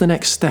 What's the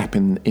next step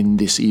in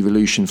this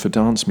evolution for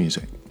dance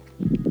music?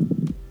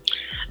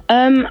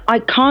 I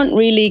can't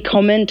really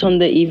comment on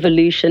the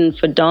evolution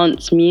for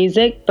dance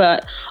music,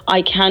 but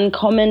I can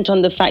comment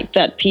on the fact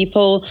that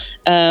people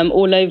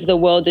all over the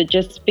world are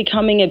just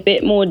becoming a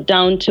bit more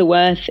down to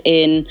earth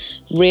in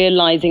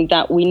realizing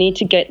that we need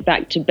to get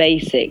back to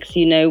basics.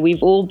 You know,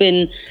 we've all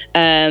been,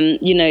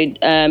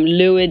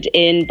 lured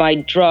in by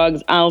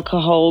drugs,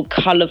 alcohol,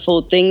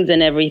 colorful things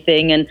and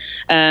everything. And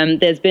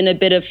there's been a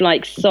bit of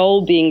like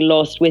soul being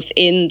lost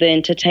within the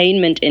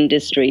entertainment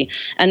industry.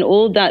 And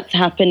all that's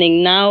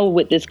happening now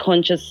with this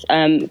conscious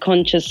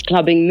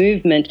clubbing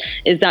movement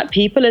is that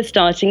people are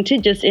starting to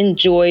just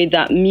enjoy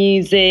that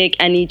music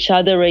and each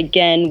other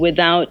again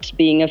without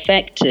being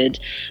affected.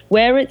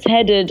 Where it's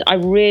headed,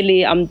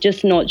 I'm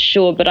just not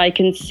sure, but I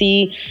can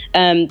see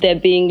there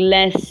being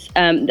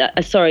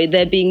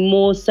there being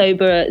more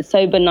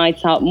sober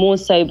nights out, more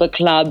sober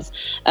clubs,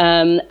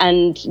 and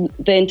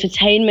the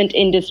entertainment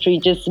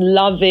industry just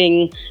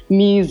loving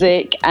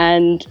music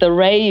and the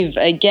rave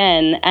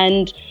again.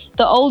 And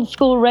the old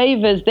school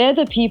ravers, they're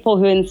the people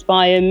who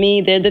inspire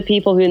me. They're the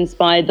people who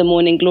inspired the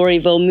Morning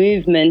Gloryville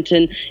movement.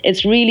 And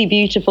it's really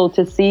beautiful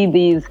to see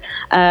these,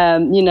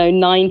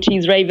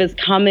 90s ravers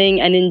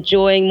coming and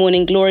enjoying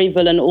Morning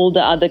Gloryville and all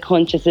the other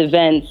conscious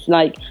events.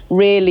 Like,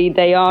 really,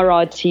 they are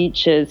our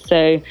teachers.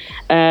 So,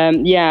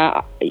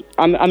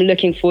 I'm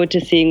looking forward to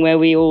seeing where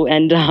we all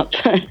end up.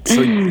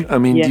 So, I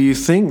mean, Yeah. Do you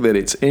think that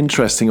it's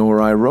interesting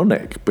or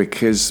ironic?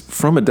 Because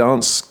from a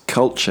dance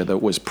culture that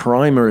was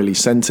primarily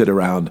centered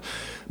around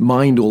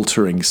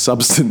mind-altering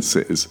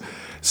substances,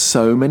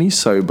 so many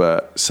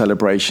sober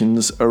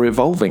celebrations are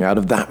evolving out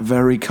of that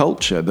very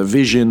culture, the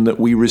vision that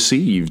we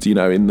received,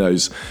 in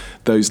those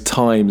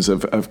times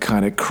of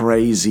kind of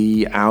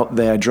crazy, out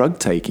there drug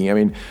taking. I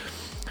mean,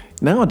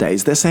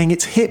 nowadays they're saying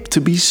it's hip to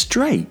be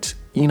straight.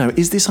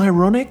 Is this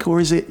ironic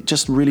or is it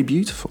just really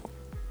beautiful?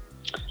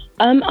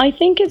 I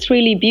think it's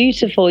really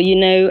beautiful, with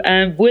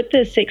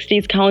the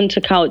 60s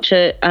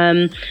counterculture,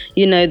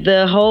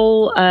 the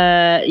whole,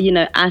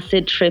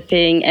 acid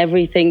tripping,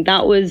 everything,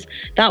 that was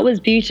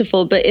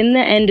beautiful. But in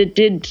the end, it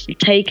did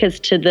take us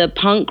to the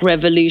punk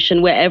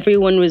revolution where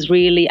everyone was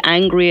really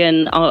angry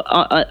and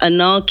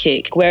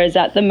anarchic. Whereas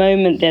at the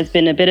moment, there's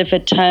been a bit of a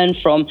turn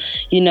from,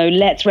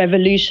 let's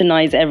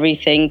revolutionize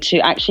everything to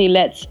actually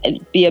let's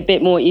be a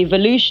bit more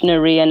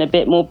evolutionary and a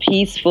bit more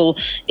peaceful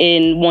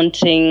in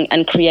wanting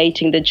and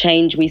creating the change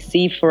we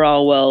see for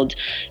our world.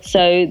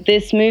 So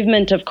this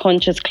movement of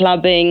conscious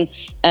clubbing,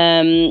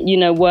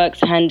 works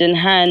hand in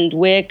hand.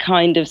 We're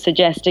kind of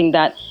suggesting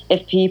that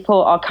if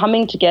people are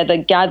coming together,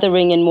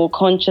 gathering in more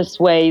conscious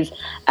ways,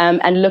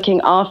 and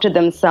looking after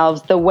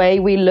themselves, the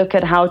way we look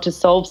at how to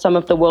solve some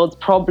of the world's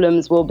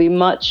problems will be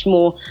much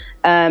more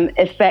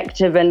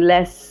effective and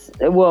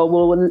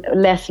will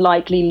less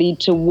likely lead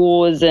to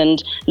wars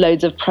and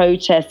loads of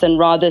protests and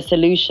rather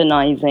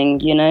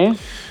solutionizing,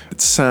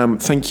 Sam,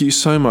 thank you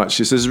so much.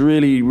 This has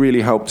really,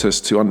 really helped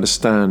us to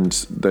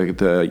understand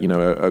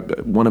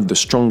one of the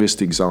strongest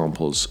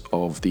examples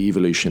of the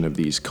evolution of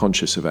these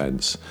conscious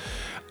events.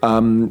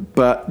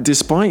 But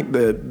despite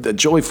the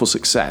joyful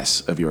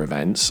success of your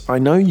events, I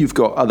know you've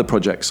got other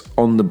projects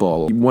on the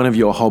ball. One of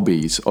your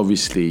hobbies,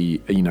 obviously,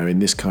 in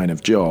this kind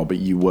of job,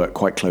 you work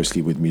quite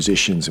closely with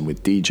musicians and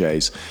with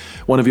DJs.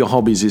 One of your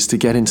hobbies is to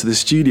get into the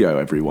studio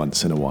every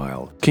once in a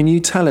while. Can you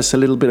tell us a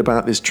little bit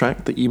about this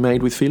track that you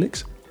made with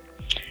Felix?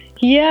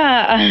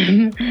 Yeah,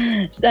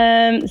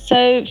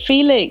 so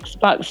Felix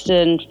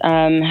Buxton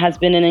has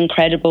been an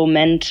incredible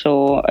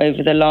mentor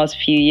over the last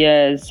few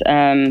years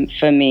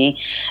for me.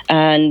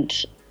 And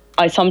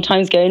I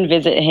sometimes go and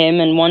visit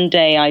him, and one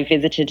day I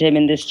visited him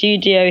in the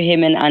studio,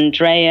 him and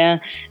Andrea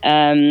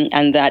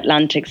and the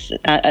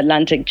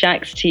Atlantic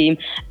Jacks team,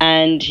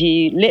 and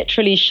he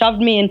literally shoved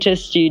me into a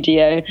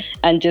studio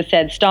and just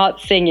said, start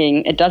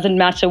singing. It doesn't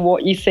matter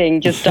what you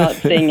sing, just start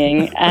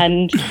singing.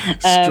 And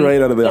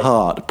straight out of the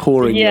heart,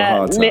 pouring your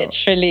heart out.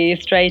 Literally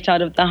straight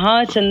out of the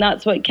heart, and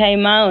that's what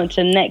came out.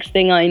 And next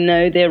thing I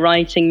know, they're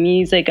writing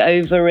music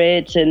over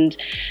it, and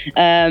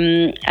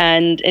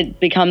it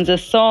becomes a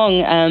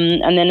song,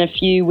 and then a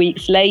few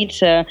weeks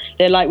later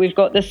they're like, we've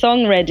got the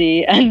song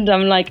ready, and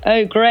I'm like,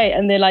 oh great.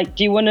 And they're like,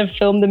 do you want to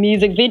film the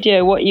music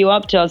video? What are you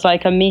up to? I was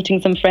like, I'm meeting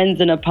some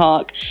friends in a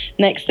park.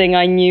 Next thing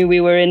I knew, we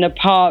were in a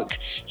park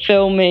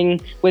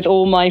filming with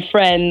all my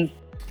friends.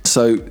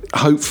 So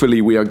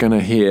hopefully we are going to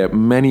hear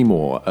many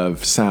more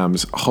of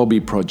Sam's hobby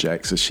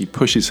projects as she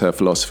pushes her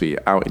philosophy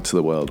out into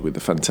the world with the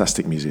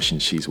fantastic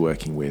musicians she's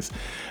working with.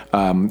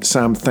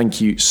 Sam,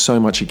 thank you so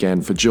much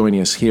again for joining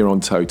us here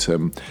on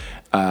Totem.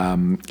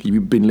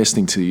 You've been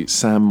listening to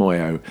Sam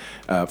Moyo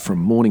from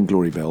Morning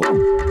Glory Bell.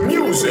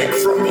 Music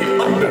from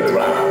the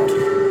underground,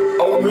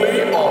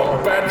 only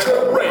on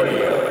Badger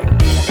Radio.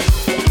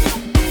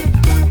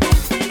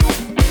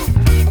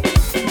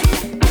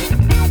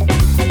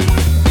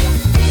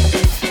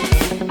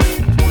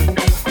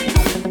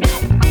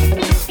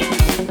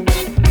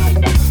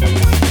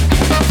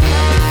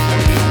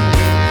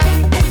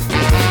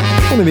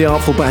 One of the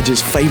Artful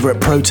Badger's favourite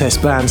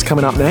protest bands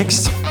coming up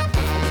next,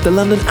 the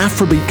London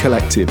Afrobeat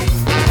Collective.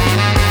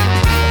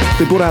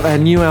 They brought out their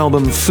new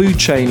album Food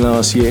Chain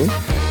last year,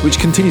 which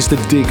continues to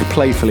dig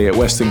playfully at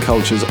Western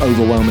culture's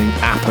overwhelming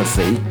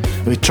apathy,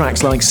 with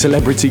tracks like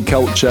Celebrity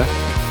Culture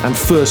and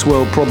First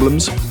World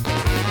Problems.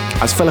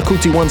 As Fela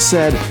Kuti once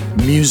said,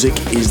 music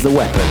is the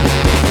weapon.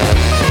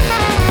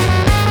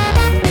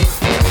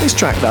 This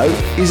track, though,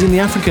 is in the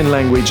African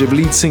language of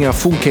lead singer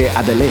Funke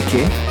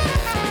Adeleke,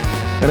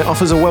 and it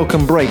offers a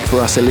welcome break for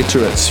us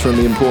illiterates from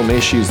the important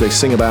issues they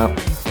sing about.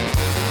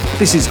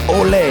 This is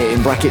Ole,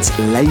 in brackets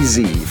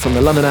Lazy, from the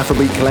London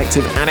Afrobeat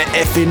Collective, and it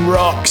effing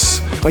rocks!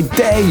 I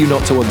dare you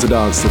not to want to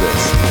dance to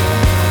this.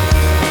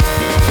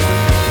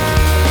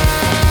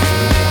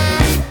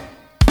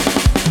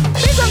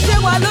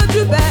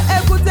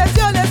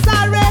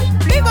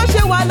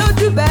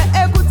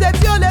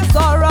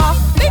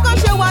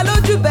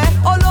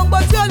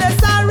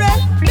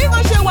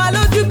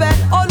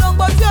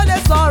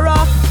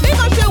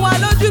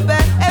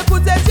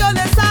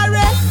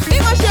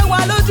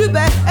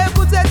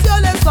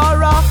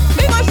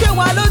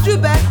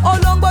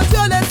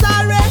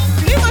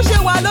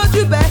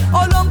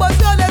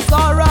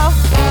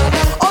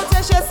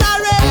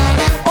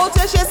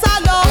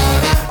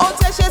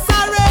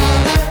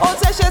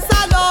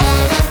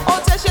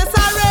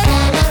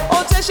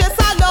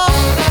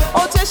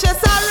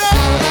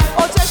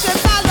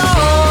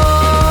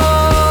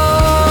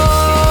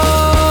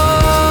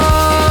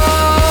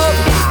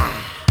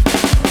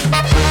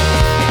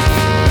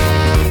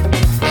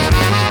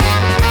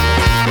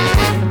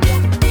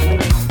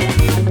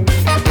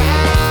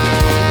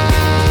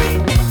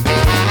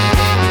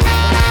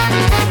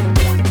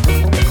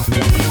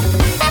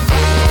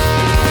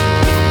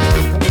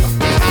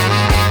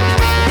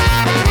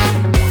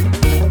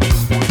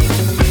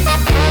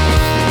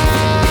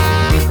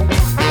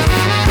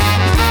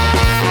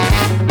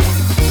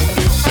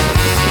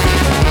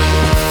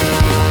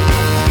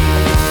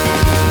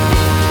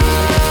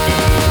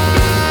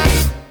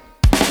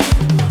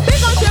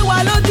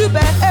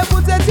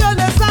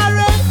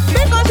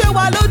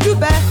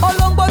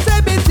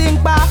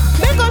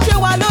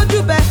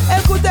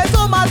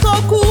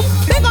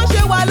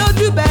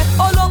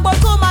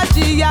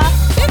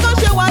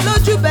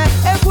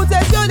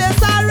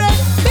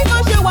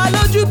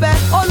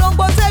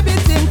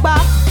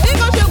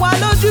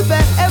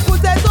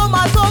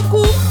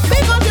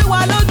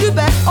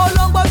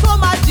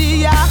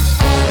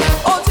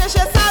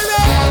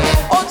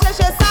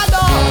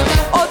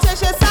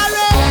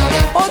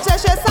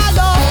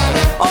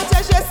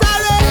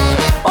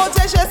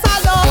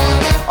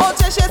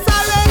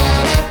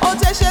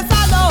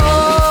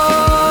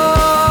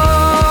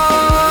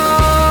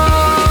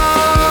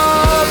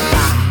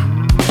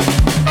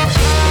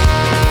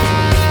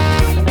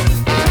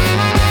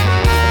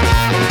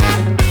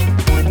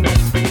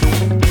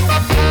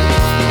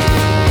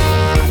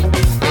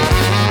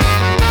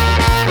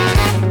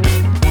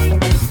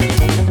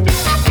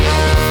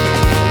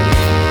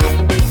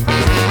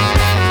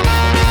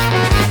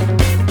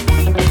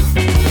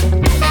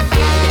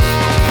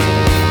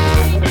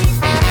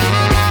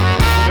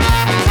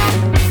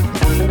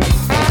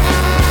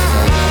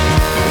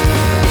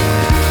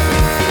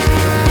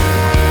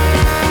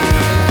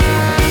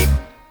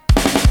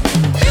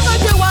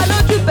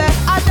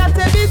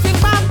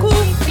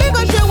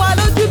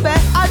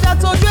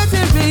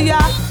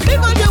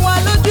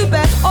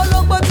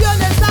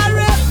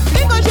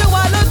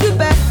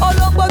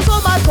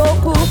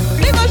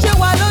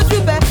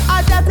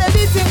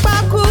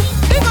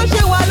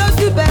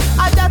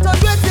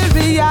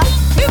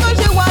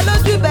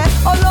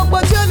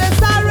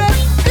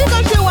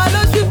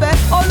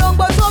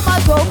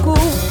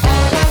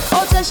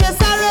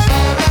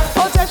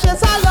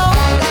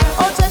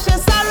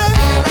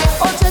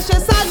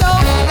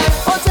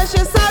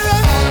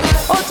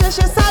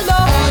 ṣe sá lọ,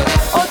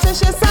 ó ti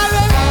ṣe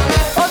sáré,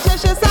 ó ti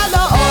ṣe sá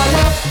lọ.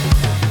 Ọ̀lẹ,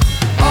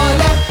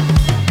 ọ̀lẹ,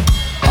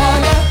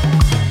 ọ̀lẹ,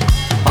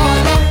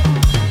 ọ̀lẹ,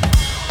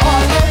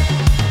 ọ̀lẹ,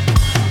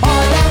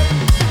 ọ̀lẹ,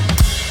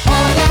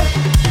 ọ̀lẹ.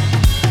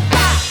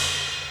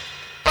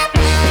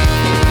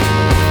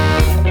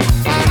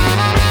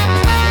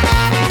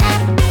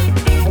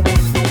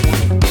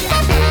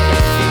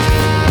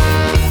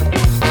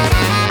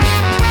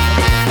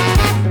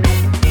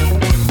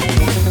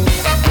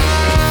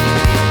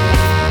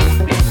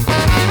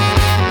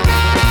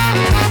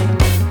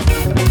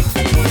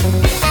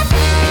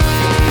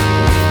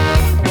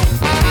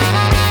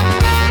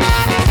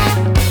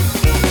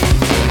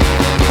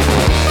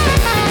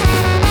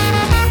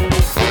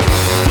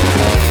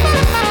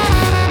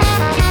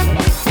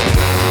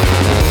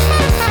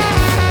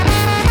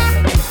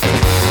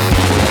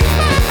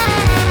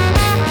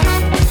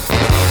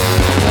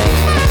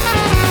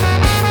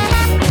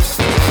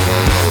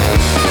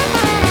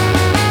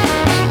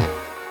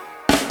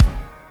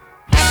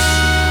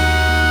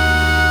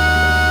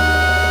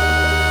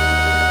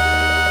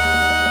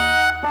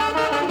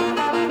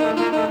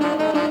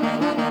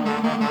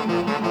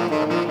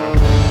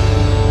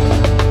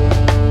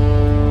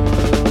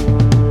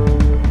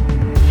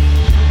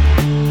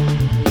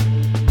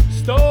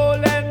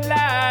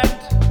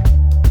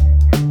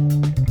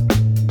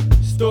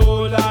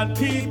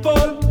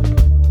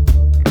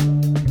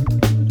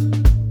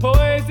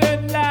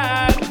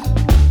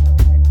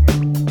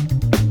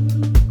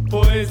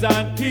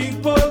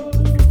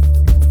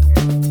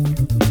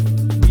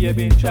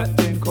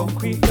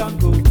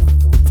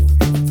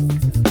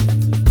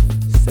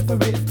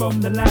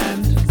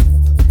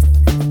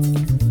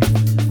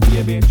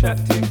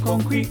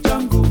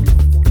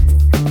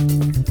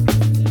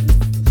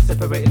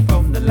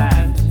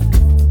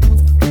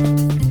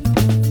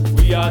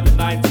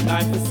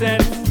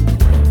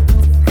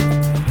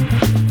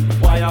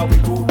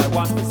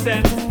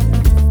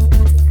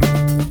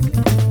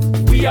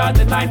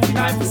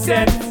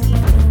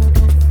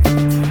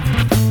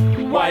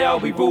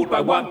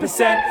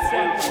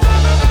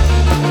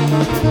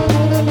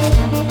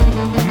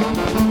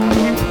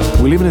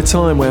 We live in a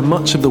time where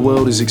much of the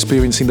world is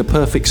experiencing the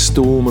perfect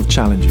storm of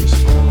challenges.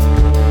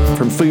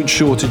 From food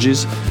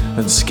shortages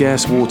and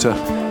scarce water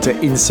to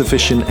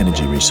insufficient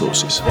energy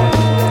resources.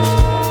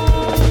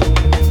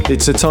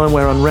 It's a time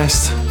where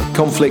unrest,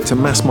 conflict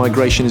and mass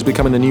migration is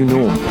becoming the new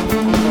norm.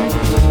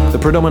 The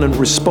predominant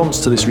response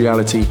to this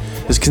reality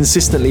has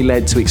consistently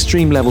led to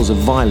extreme levels of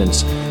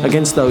violence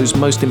against those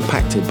most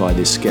impacted by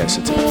this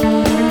scarcity.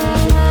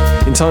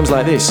 In times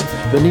like this,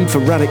 the need for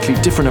radically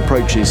different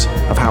approaches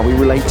of how we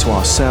relate to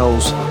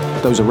ourselves,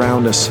 those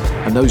around us,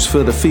 and those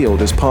further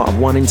afield as part of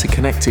one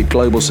interconnected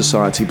global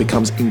society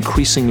becomes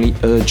increasingly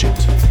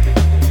urgent.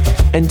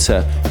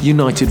 Enter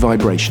United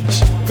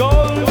Vibrations.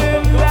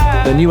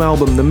 Their new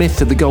album, The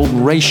Myth of the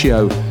Golden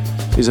Ratio,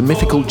 is a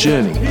mythical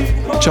journey,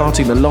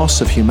 charting the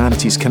loss of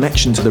humanity's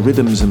connection to the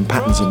rhythms and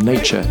patterns of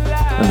nature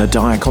and the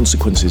dire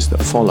consequences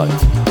that follow.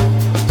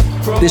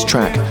 This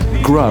track,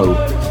 Grow,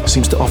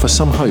 seems to offer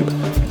some hope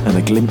and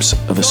a glimpse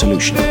of a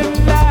solution.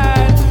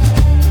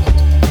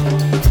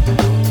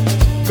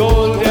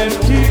 Golden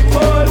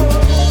people,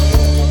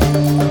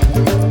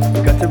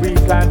 got to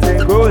replant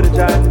and grow the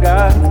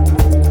jungle.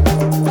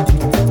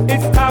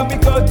 It's time we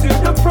go to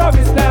the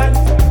promised land.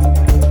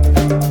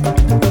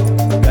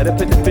 Gotta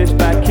put the fish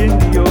back in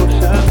the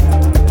ocean.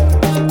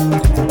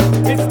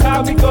 It's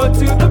time we go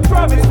to the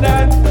promised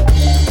land.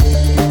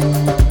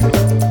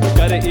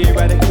 Gotta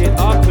eradicate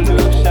our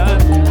pollution.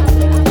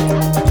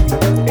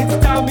 It's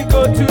time we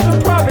go to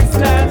the promised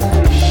land.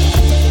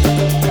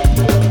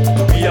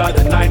 We are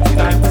the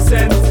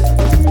 99%.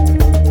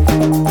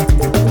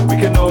 We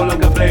can no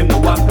longer blame the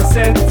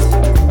 1%.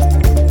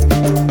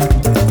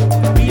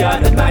 We are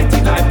the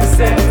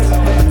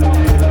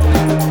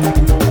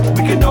 99%.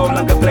 We can no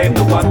longer blame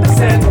the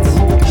 1%.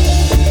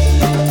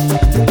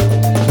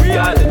 We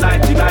are the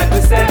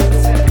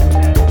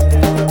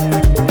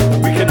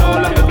 99%. We can no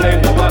longer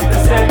blame the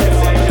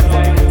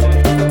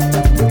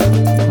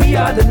 1%. We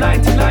are the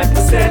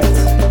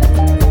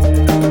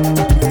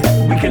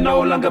 99%. We can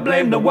no longer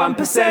blame the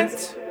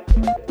 1%.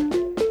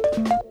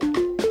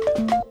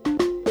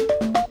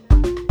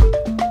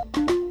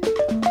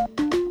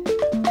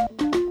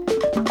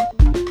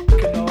 We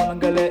can no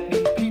longer let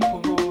these people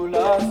rule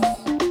us.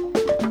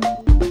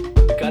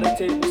 We gotta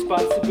take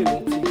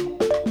responsibility.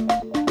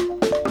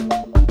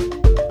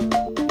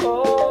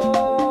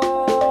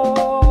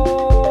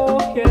 Oh,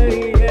 yeah,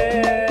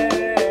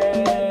 yeah.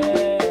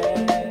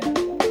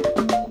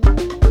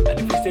 And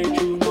if we stay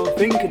true,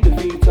 nothing can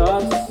defeat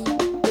us.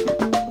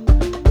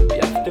 We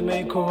have to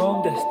make our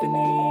own destiny.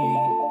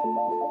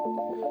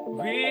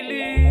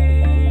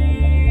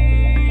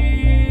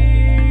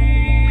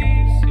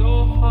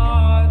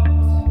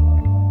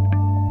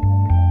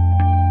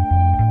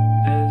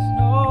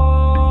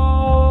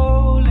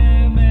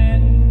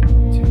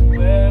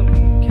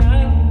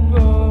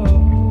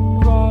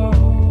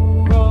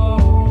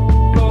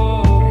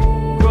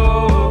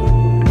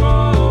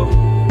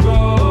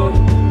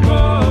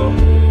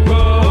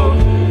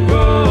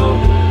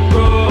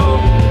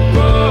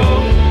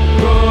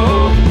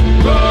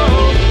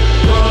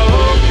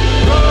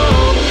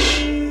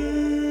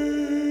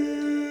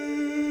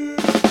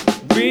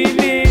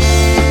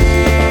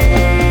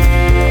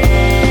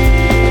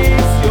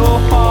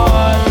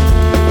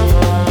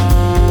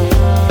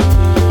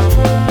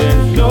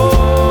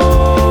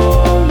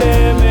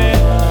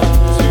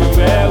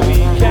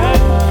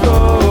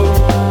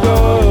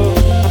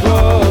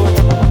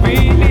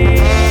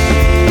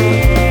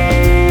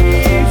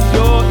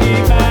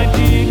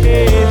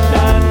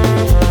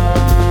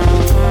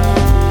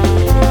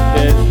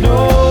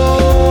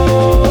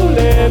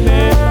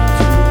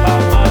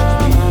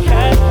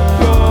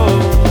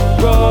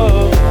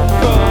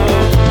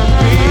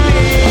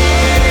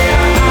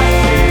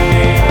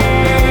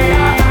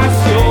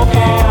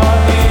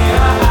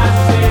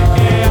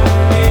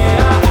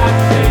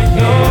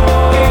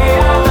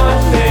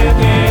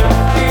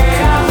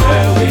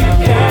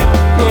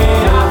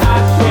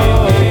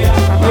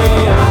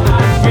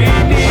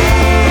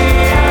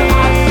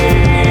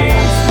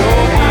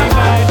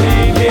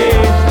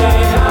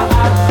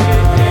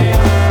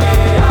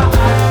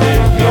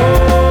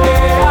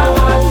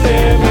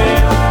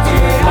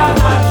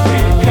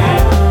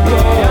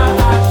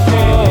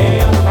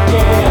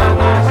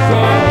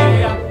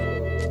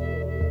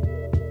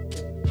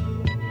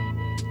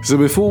 So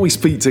before we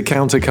speak to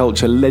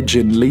counterculture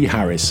legend Lee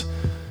Harris,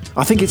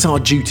 I think it's our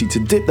duty to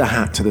dip the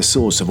hat to the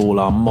source of all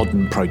our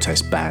modern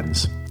protest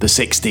bands, the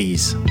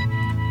 60s.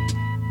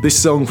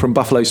 This song from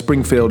Buffalo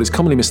Springfield is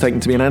commonly mistaken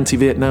to be an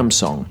anti-Vietnam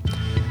song,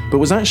 but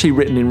was actually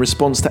written in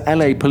response to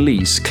LA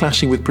police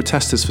clashing with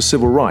protesters for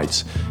civil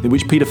rights, in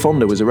which Peter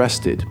Fonda was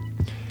arrested.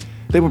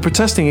 They were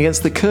protesting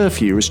against the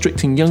curfew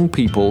restricting young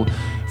people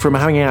from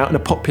hanging out in a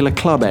popular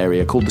club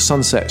area called the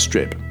Sunset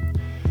Strip.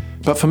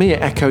 But for me,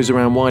 it echoes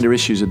around wider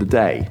issues of the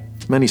day,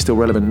 many still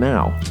relevant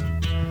now.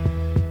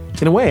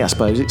 In a way, I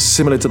suppose, it's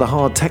similar to the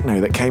hard techno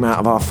that came out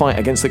of our fight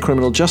against the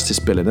criminal justice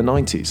bill in the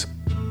 90s.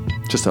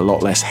 Just a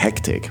lot less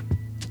hectic.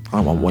 I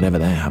want whatever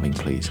they're having,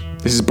 please.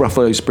 This is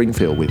Buffalo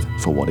Springfield with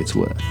For What It's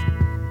Worth.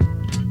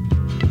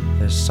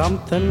 There's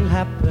something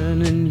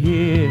happening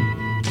here,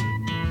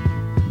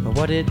 but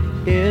what it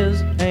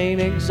is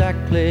ain't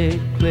exactly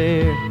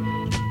clear.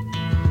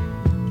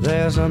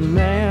 There's a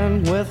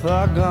man with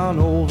a gun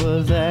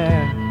over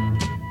there,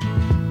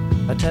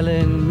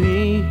 telling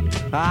me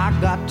I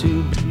got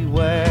to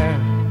beware.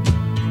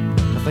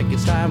 I think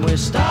it's time we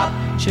stop.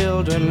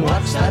 Children,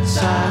 what's that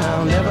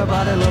sound?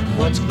 Everybody look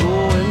what's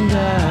going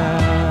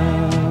down.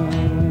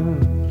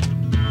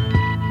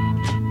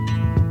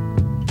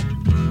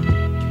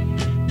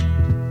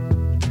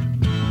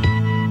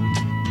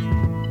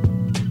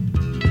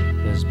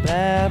 There's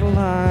battle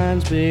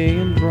lines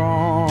being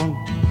drawn.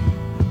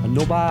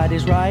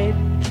 Nobody's right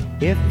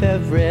if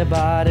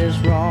everybody's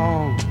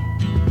wrong.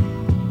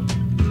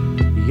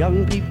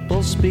 Young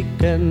people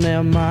speaking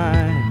their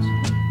minds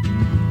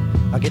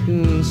are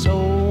getting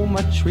so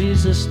much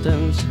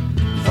resistance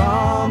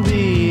from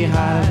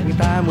behind.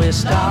 Time we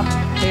stop.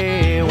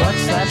 Hey,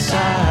 what's that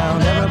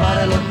sound?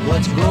 Everybody look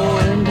what's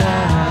going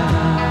down.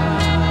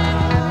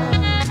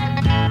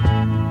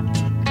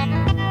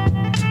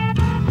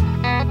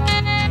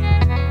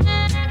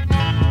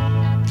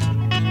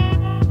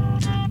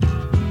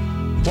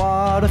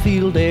 What a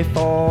field day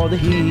for the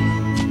heat.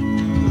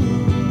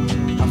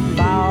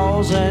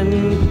 1,000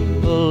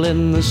 people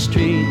in the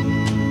street,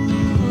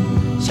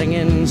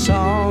 singing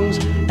songs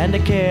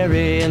and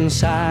carrying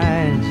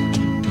signs.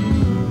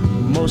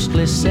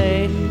 Mostly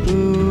say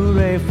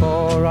hooray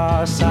for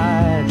our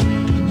side.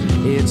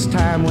 It's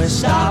time we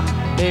stop.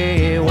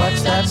 Hey,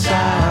 what's that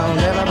sound?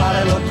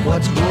 Everybody look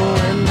what's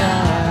going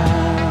down.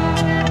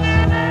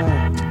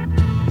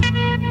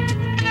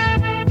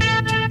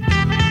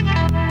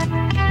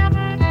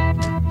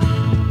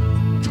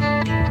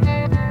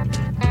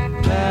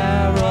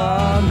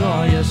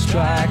 Paranoia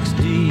strikes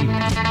deep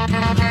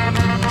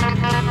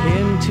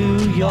into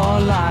your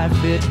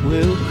life, it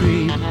will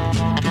creep.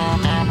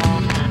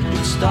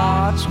 It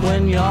starts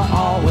when you're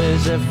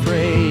always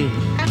afraid.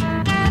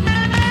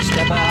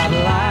 Step out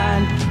of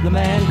line, the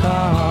man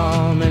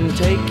come and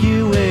take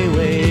you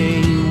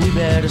away. We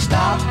better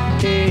stop.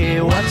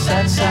 Hey, what's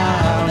that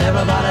sound?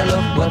 Everybody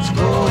look what's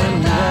going.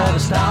 We better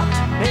stop.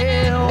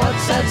 Hey,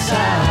 what's that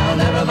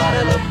sound?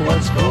 Everybody look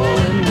what's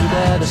going. We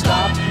better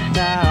stop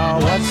now.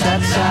 What's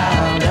that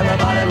sound?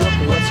 Everybody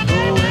look what's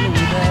going.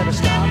 We better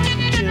stop.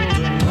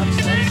 Children, what's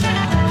that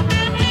sound?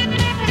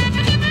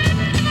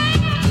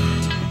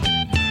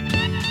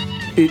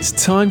 It's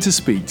time to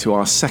speak to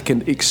our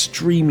second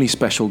extremely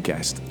special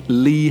guest,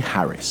 Lee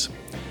Harris.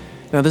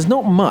 Now, there's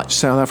not much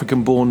South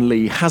African-born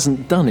Lee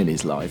hasn't done in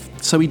his life,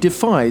 so he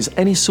defies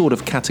any sort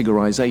of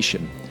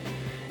categorization.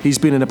 He's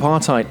been an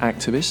apartheid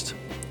activist,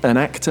 an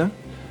actor,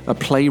 a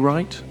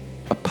playwright,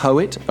 a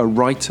poet, a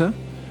writer,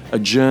 a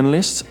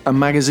journalist, a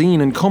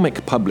magazine and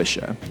comic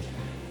publisher,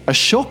 a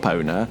shop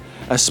owner,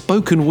 a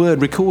spoken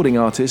word recording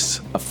artist,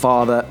 a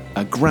father,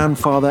 a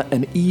grandfather,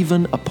 and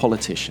even a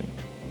politician.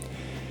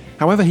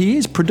 However, he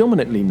is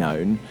predominantly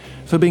known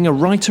for being a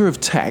writer of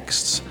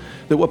texts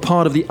that were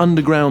part of the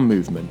underground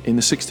movement in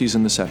the 60s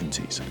and the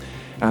 70s,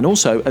 and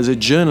also as a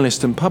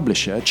journalist and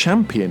publisher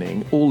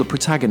championing all the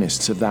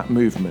protagonists of that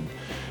movement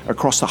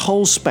across the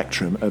whole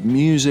spectrum of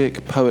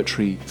music,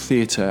 poetry,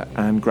 theatre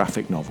and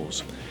graphic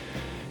novels.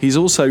 He's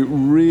also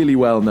really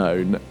well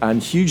known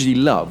and hugely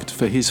loved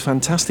for his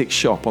fantastic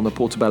shop on the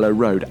Portobello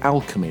Road,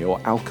 Alchemy, or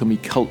Alchemy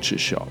Culture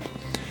Shop,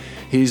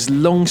 his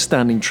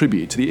long-standing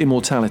tribute to the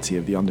immortality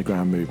of the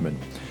underground movement.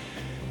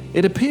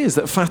 It appears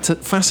that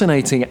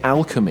fascinating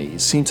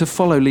alchemies seem to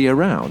follow Lee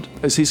around,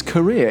 as his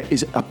career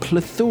is a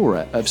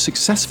plethora of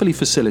successfully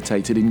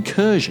facilitated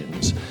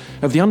incursions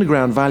of the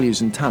underground values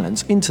and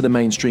talents into the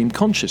mainstream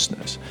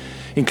consciousness,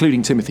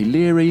 including Timothy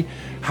Leary,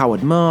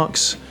 Howard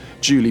Marks,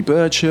 Julie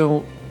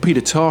Burchill,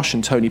 Peter Tosh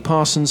and Tony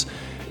Parsons.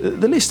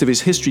 The list of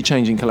his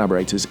history-changing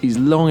collaborators is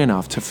long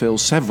enough to fill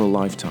several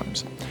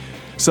lifetimes.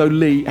 So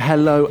Lee,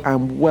 hello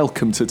and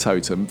welcome to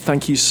Totem.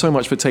 Thank you so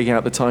much for taking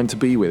out the time to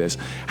be with us.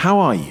 How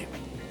are you?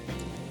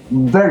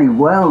 Very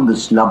well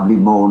this lovely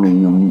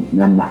morning,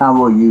 and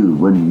how are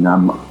you? And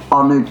I'm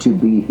honoured to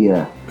be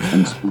here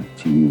and speak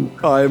to you.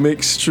 I am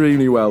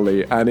extremely well,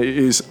 Lee, and it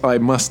is, I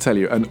must tell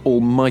you, an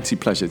almighty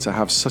pleasure to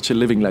have such a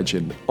living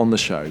legend on the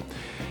show.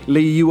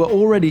 Lee, you were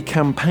already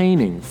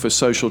campaigning for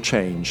social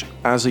change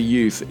as a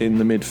youth in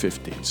the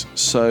mid-50s,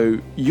 so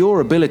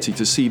your ability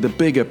to see the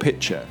bigger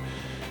picture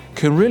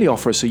can really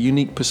offer us a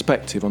unique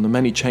perspective on the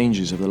many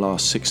changes of the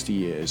last 60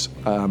 years,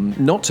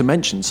 not to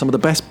mention some of the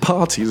best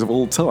parties of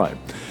all time.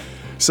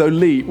 So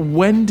Lee,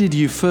 when did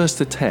you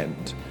first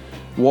attend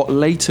what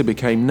later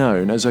became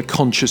known as a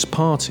conscious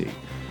party?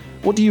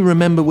 What do you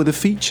remember were the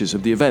features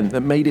of the event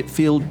that made it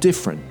feel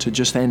different to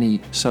just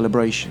any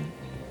celebration?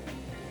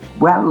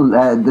 Well,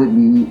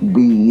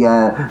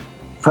 the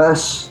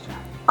first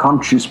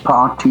conscious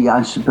party,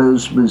 I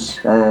suppose, was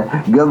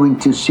going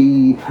to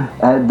see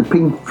the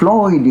Pink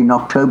Floyd in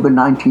October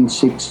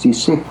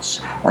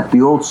 1966 at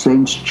the All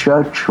Saints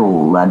Church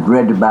Hall. I'd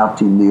read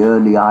about in the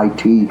early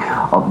IT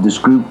of this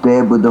group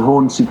there with the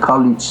Hornsey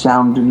College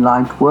Sound and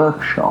Light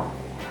Workshop.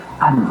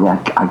 And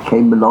I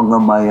came along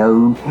on my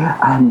own,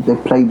 and they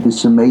played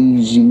this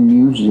amazing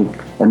music,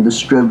 and the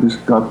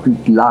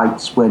stroboscopic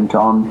lights went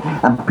on,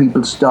 and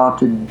people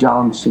started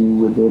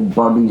dancing with their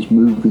bodies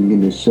moving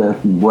in a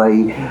certain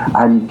way,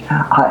 and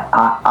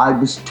I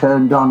was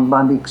turned on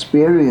by the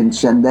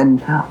experience. And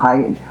then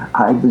I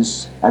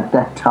was at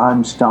that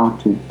time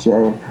started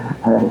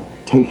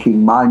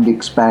taking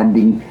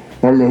mind-expanding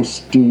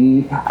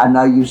LSD, and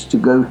I used to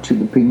go to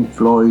the Pink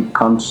Floyd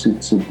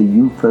concerts at the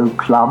UFO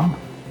Club.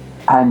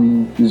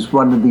 And it was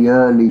one of the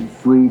early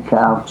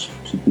freakouts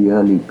to the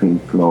early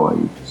Pink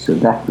Floyd. So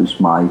that was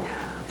my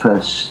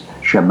first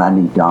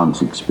shamanic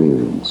dance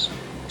experience.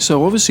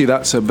 So obviously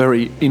that's a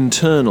very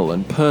internal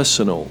and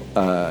personal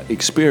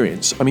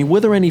experience. I mean,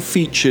 were there any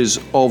features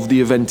of the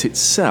event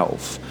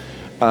itself,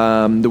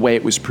 the way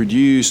it was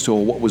produced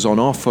or what was on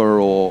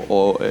offer,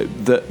 or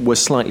that were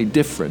slightly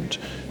different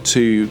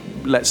to,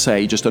 let's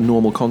say, just a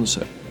normal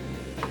concert?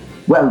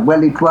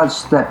 Well, it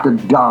was that the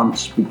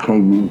dance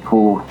became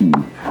important.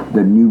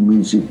 The new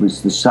music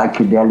was the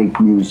psychedelic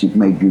music,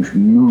 made you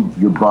move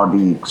your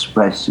body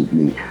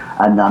expressively.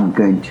 And I'm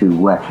going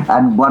to,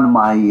 and one of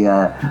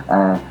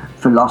my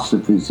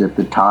philosophers at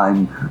the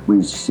time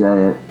was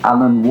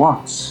Alan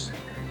Watts,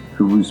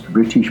 who was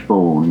British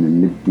born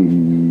and lived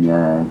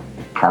in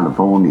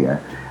California.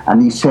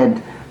 And he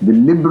said, the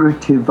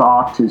liberative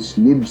artist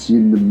lives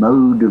in the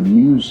mode of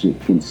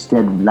music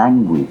instead of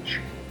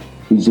language.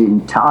 His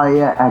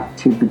entire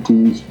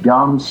activity is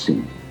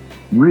dancing,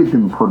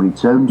 rhythm for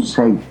its own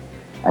sake,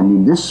 and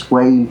in this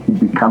way he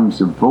becomes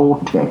a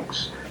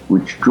vortex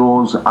which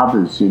draws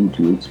others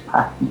into its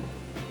pattern.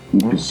 He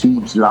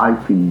perceives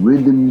life in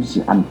rhythms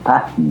and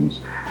patterns,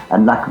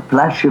 and like a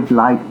flash of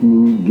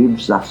lightning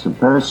gives us a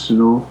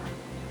personal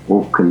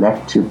or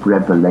collective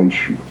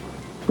revelation.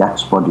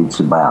 That's what it's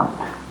about.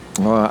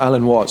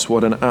 Alan Watts,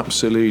 what an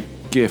absolute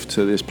gift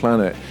to this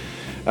planet.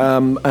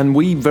 And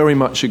we very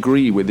much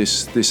agree with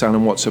this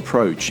Alan Watts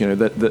approach, you know,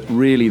 that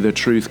really the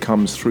truth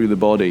comes through the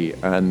body,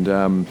 and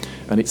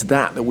it's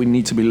that we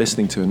need to be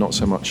listening to and not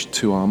so much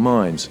to our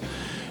minds.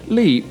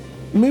 Lee,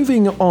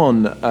 moving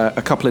on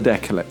a couple of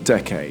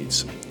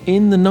decades,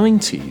 in the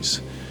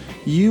 90s,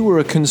 you were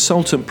a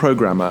consultant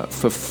programmer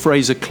for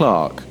Fraser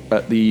Clark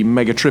at the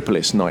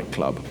Megatripolis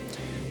nightclub.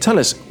 Tell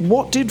us,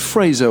 what did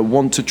Fraser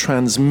want to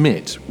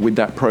transmit with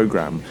that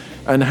program?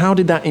 And how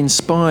did that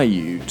inspire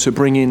you to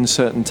bring in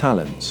certain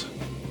talents?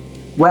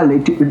 Well,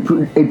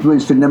 it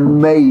was an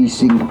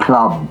amazing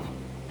club.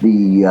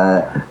 The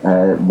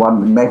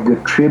one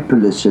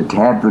Megatripolis at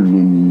Heaven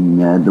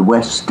in the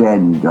West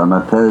End on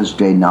a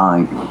Thursday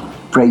night.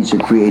 Fraser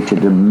created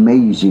an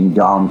amazing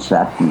dance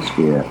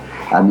atmosphere,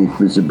 and it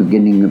was the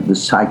beginning of the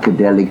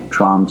psychedelic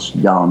trance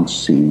dance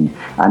scene.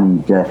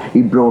 And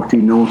he brought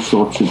in all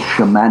sorts of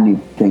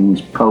shamanic things,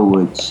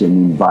 poets,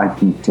 and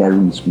inviting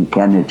Terence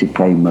McKenna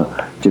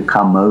to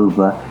come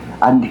over.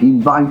 And he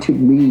invited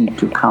me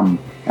to come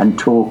and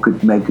talk at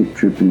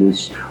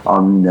Megatripolis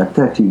on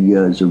 30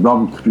 years of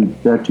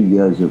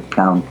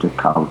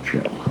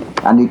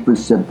counterculture. And it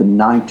was at the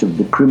night of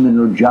the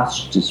Criminal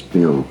Justice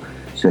Bill.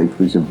 So it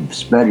was a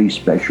very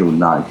special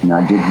night, and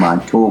I did my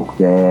talk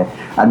there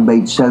and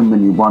made so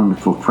many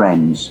wonderful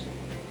friends.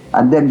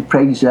 And then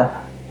Fraser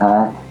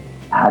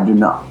had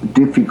a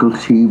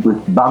difficulty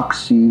with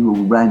Bugsy,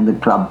 who ran the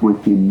club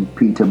with him,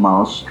 Peter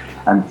Moss,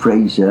 and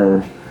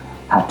Fraser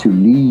had to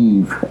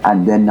leave.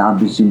 And then I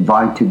was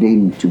invited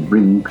in to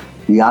bring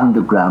the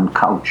underground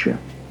culture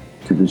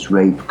to this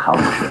rave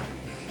culture.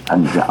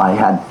 And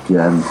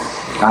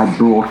I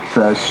brought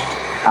first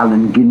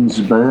Allen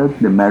Ginsberg,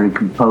 the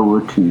American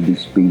poet who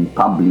has been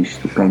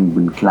published, the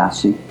Penguin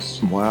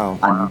Classics. Wow.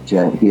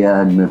 And here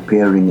I'm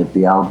appearing at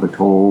the Albert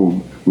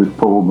Hall with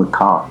Paul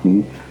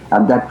McCartney,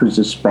 and that was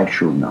a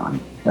special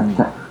night.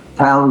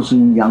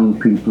 1,000 young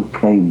people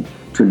came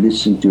to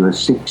listen to a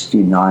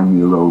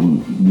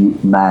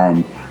 69-year-old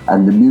man,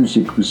 and the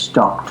music was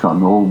stopped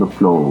on all the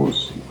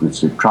floors. It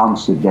was a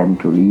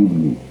transcendental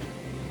evening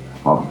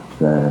of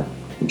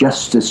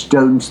just a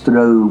stone's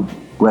throw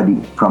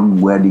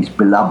from where his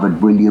beloved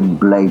William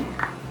Blake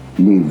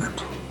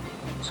lived.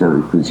 So So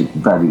it was a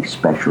very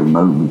special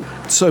moment.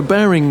 So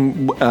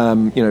bearing,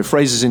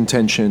 Fraser's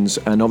intentions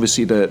and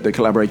obviously the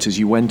collaborators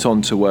you went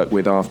on to work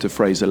with after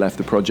Fraser left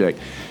the project,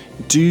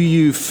 do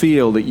you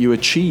feel that you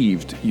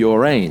achieved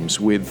your aims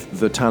with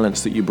the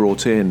talents that you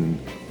brought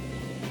in?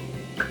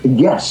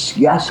 Yes.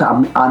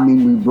 I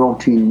mean, we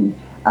brought in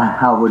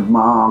Howard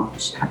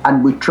Marks,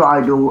 and I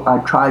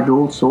tried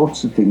all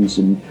sorts of things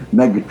in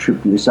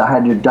Megatripolis. I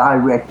had a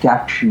direct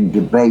action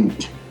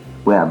debate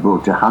where I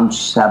brought a Hans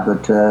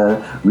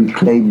Sabater,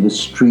 Reclaim the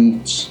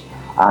Streets,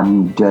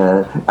 and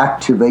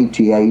Active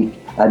 88.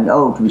 And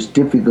it was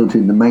difficult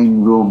in the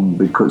main room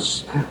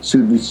because as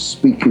soon as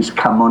speakers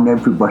come on,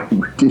 everybody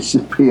would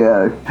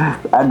disappear.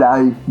 And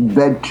I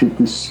invented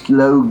the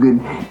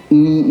slogan,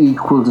 E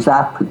equals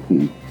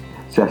apathy.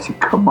 So I said,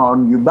 come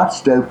on, you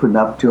must open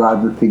up to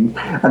other things.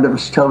 And I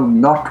was told,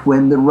 not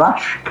when the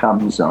rush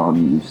comes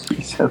on, you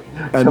see. I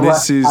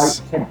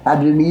had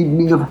an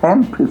evening of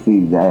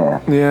empathy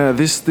there. Yeah,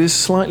 this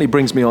slightly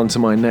brings me on to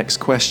my next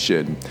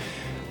question.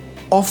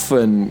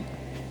 Often,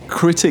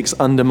 critics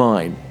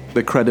undermine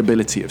the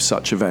credibility of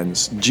such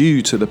events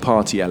due to the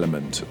party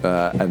element.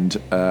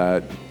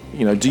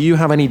 Do you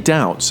have any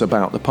doubts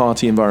about the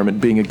party environment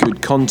being a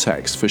good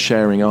context for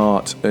sharing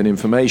art and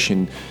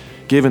information,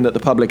 given that the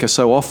public are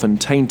so often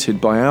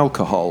tainted by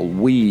alcohol,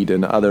 weed,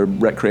 and other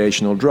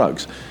recreational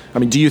drugs? I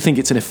mean, do you think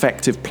it's an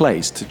effective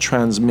place to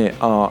transmit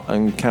art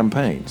and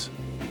campaigns?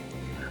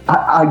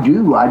 I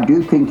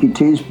do think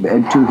it is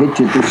to hit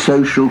at the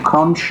social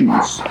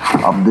conscience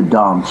of the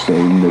dance,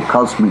 in the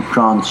cosmic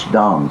trance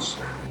dance.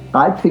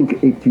 I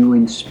think if you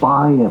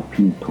inspire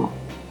people,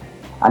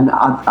 and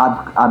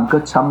I've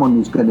got someone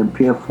who's going to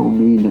appear for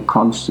me in a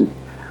concert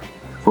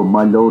for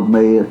my Lord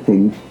Mayor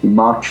thing in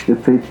March the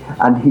 5th,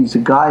 and he's a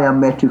guy I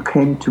met who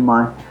came to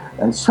my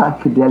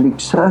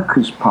psychedelic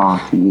circus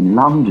party in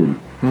London.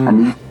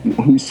 And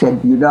he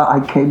said, I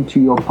came to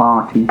your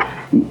party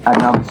and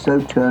I was so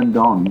turned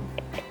on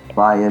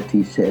by it,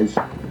 he said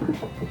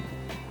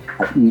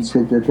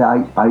that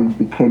I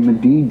became a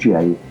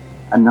DJ,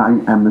 and I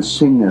am a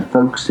singer,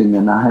 folk singer,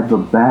 and I have a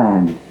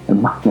band,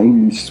 and my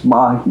name is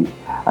Smiley.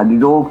 And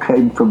it all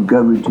came from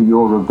going to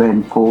your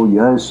event 4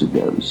 years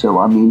ago. So,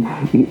 I mean,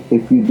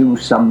 if you do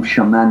some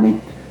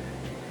shamanic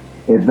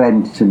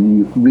events and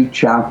you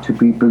reach out to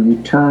people, you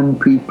turn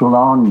people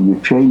on, you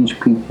change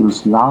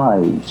people's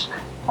lives.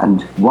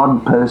 And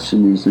one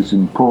person is as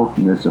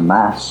important as a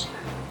mass.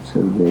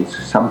 So there's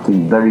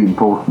something very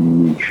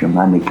important in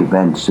shamanic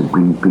events that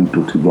bring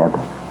people together.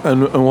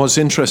 And what's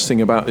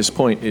interesting about this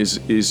point is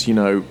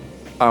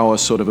our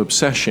sort of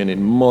obsession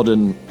in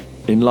modern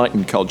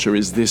enlightened culture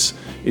is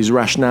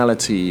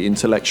rationality,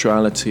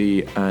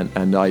 intellectuality,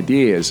 and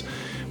ideas.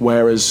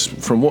 Whereas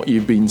from what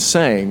you've been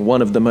saying,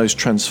 one of the most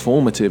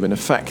transformative and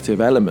effective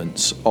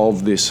elements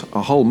of this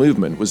whole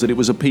movement was that it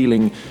was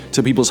appealing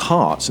to people's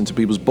hearts and to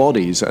people's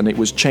bodies, and it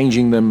was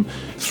changing them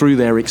through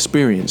their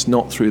experience,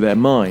 not through their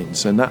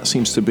minds. And that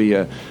seems to be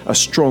a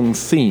strong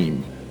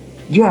theme.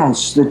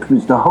 Yes, it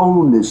was the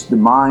wholeness, the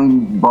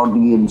mind,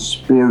 body, and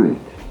spirit.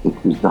 It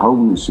was the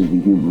wholeness of the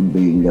human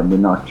being, and we're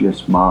not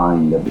just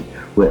mind.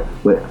 We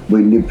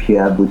live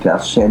here with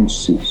our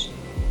senses,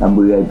 and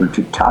we're able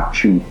to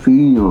touch and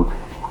feel.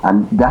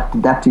 And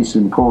that is the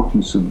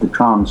importance of the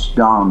trance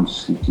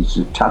dance. It is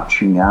a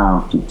touching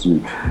out, it's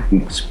an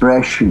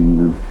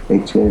expression,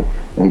 it's a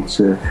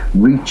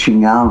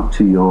reaching out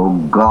to your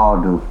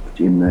God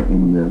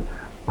in the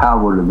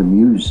power of the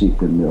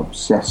music and the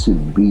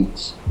obsessive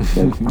beats.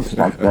 It's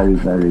like very,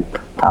 very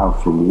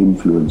powerful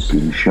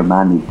influences,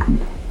 shamanic and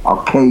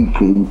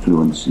archaic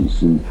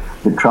influences, and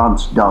the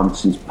trance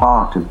dance is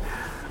part of,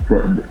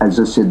 as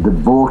I said, the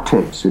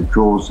vortex that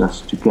draws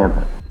us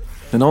together.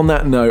 And on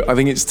that note, I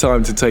think it's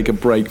time to take a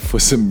break for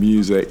some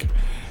music.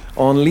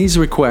 On Lee's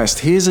request,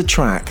 here's a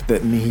track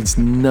that needs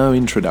no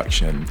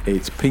introduction.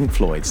 It's Pink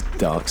Floyd's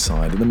Dark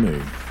Side of the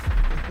Moon.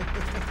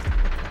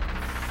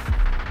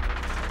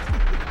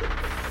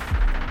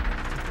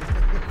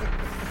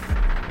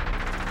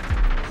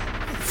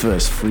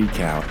 First freak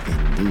out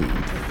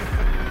indeed.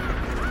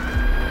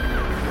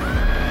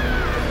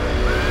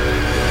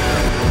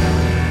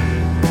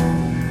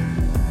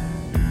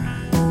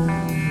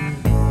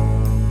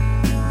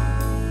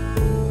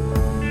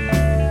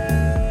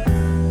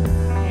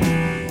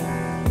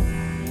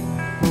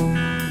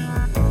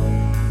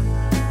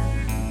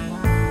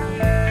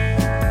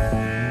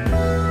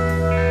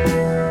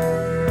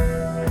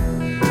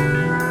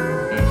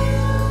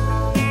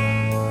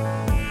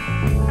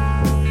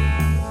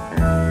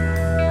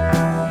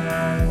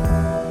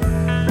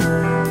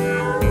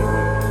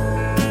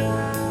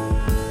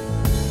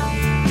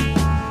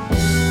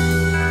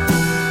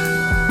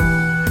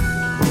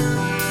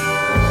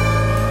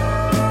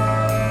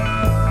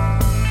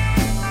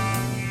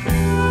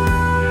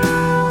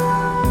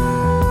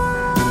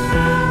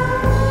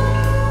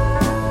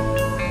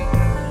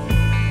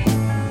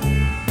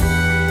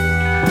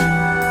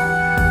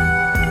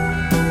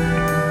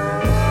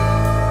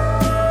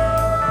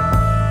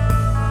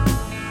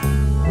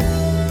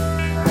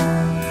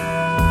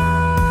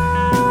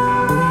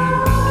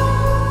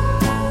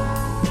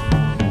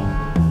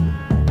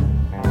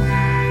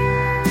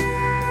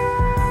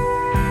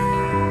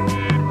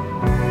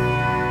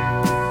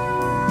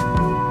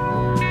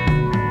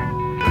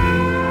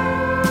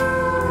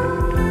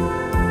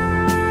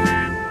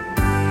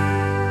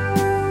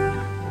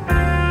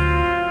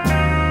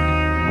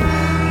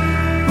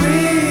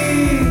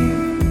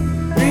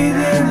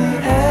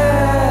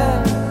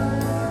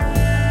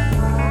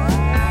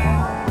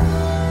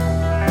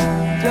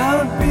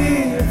 Don't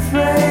be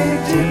afraid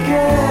to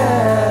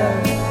care.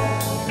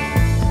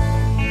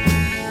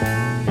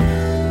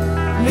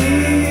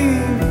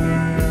 Leave,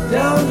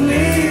 don't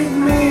leave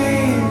me.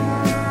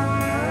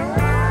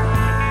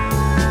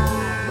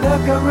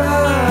 Look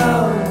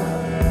around,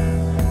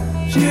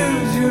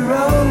 choose your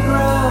own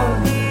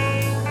ground.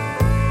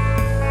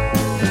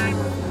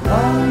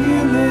 How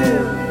you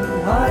live,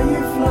 how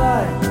you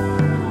fly,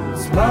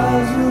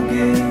 smiles you'll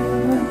give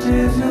and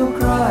tears you'll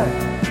cry.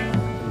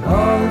 And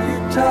all you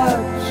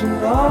touch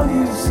and all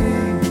you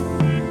see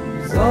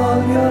is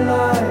all your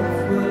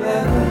life will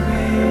ever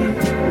be.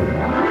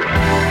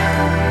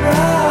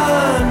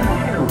 Run,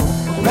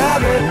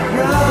 rabbit,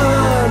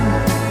 run.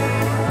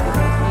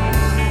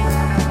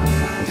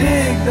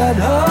 Dig that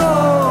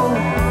hole,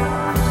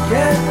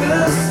 get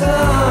the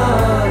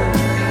sun.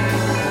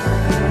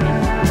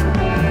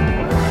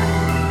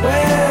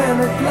 When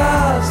at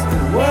last the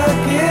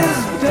work is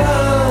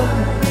done,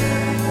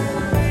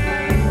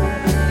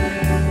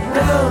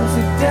 don't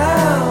sit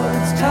down,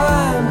 it's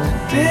time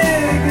to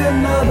dig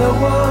another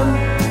one.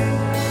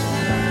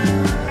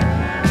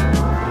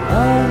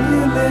 How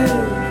you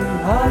live and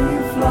how you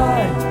fly,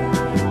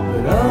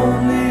 but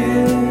only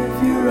if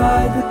you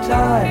ride the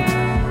tide.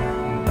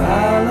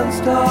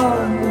 Balanced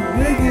on the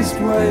biggest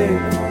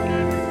wave,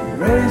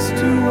 race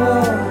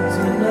towards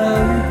an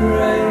early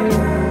grave.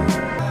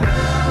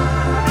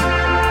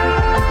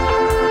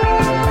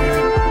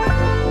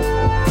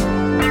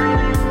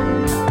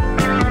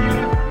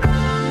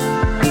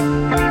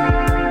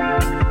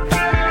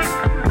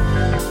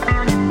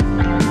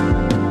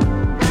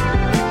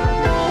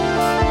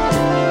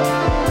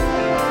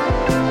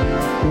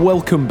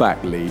 Welcome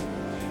back, Lee.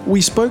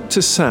 We spoke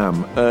to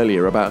Sam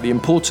earlier about the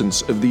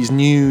importance of these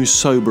new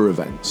sober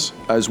events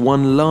as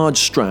one large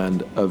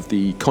strand of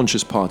the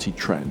Conscious Party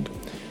trend.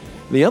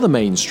 The other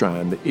main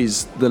strand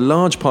is the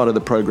large part of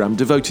the programme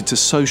devoted to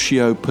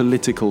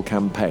socio-political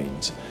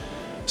campaigns.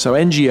 So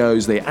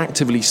NGOs, they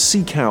actively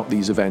seek out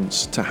these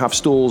events to have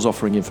stalls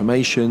offering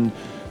information,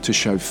 to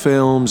show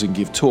films and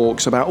give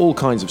talks about all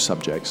kinds of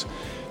subjects.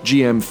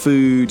 GM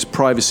foods,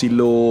 privacy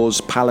laws,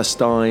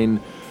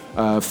 Palestine,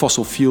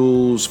 fossil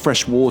fuels,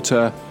 fresh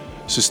water,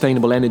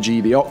 sustainable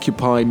energy, the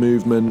Occupy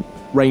movement,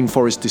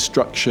 rainforest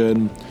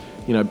destruction,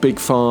 big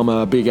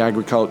pharma, big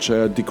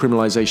agriculture,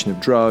 decriminalisation of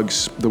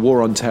drugs, the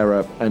war on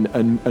terror,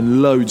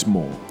 and loads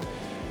more.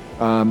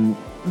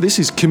 This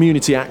is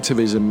community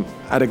activism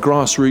at a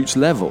grassroots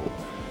level.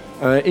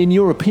 In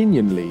your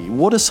opinion, Lee,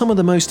 what are some of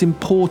the most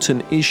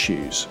important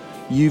issues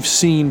you've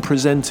seen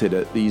presented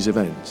at these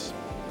events?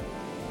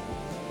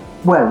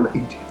 Well,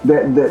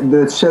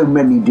 there are so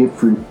many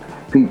different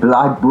people.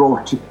 I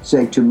brought,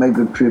 say, to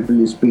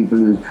Megatripolis people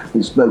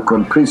who spoke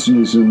on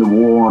prisoners and the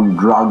war on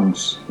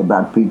drugs,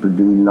 about people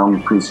doing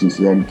long prison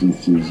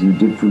sentences in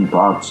different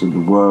parts of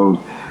the world,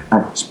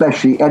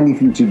 especially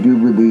anything to do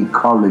with the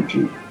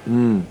ecology,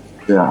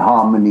 the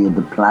harmony of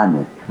the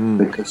planet.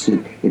 Because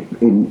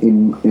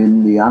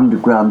in the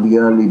underground, the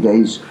early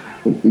days,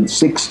 in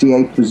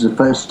 '68 was the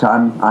first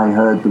time I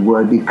heard the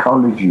word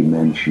ecology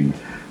mentioned.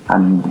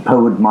 And the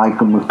poet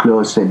Michael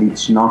McClure said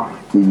it's not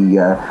the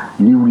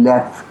new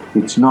left,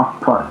 it's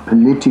not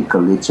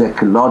political, it's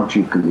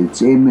ecological,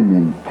 it's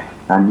immanent,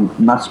 and it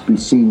must be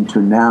seen to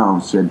now.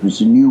 So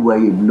there's a new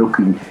way of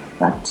looking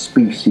at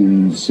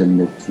species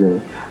and at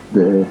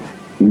the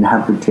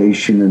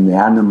inhabitation and the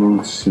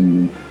animals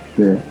and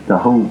the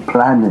whole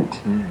planet.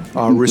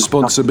 Our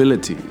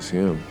responsibilities,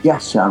 yeah.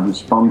 Yes, our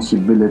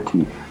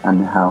responsibility,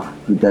 and how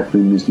that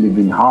we must live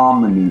in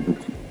harmony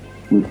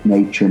with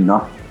nature,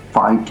 not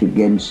fight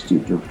against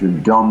it or to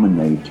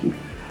dominate it,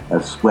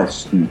 as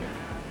Western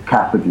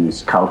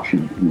capitalist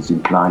culture is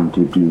inclined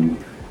to do.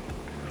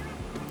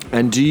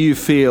 And do you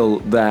feel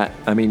that,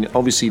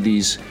 obviously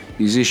these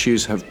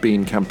issues have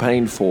been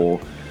campaigned for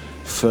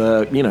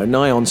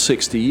nigh on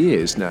 60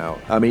 years now.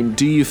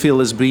 Do you feel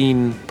there's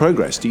been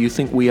progress? Do you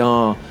think we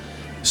are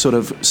sort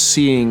of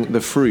seeing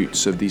the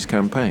fruits of these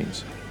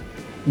campaigns?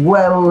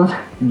 Well,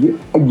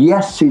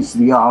 yes is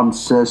the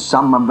answer.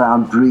 Some of our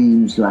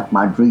dreams, like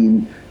my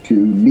dream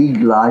to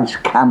legalize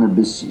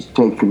cannabis, has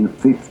taken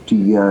 50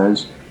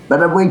 years.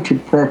 But I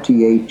waited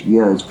 38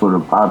 years for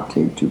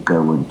apartheid to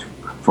go and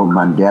for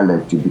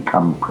Mandela to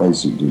become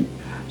president.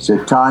 So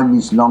time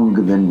is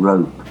longer than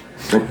rope.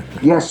 But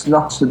yes,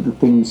 lots of the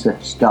things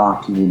that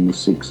started in the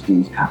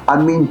 60s.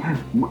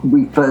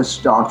 We first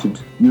started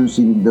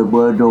using the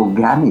word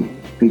organic.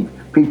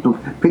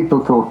 People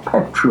thought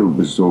petrol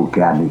was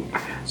organic.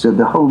 So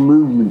the whole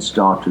movement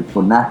started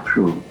for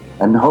natural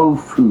and whole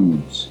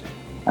foods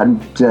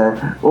and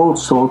all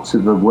sorts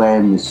of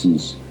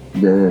awarenesses.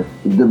 The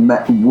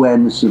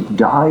awareness of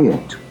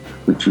diet,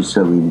 which is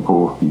so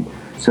important.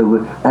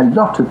 So a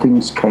lot of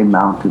things came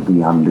out of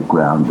the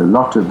underground, a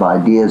lot of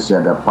ideas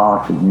that are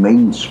part of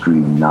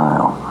mainstream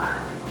now,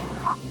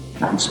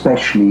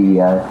 especially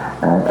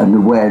an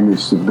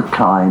awareness of the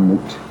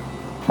climate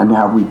and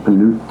how we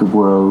pollute the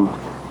world.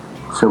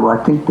 So I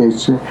think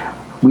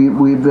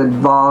we've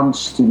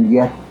advanced, and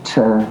yet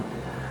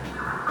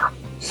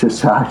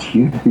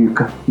society,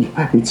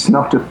 it's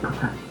not a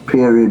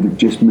period of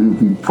just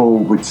moving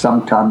forward.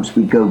 Sometimes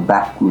we go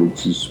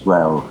backwards as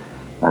well,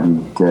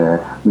 and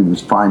we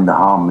must find the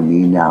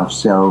harmony in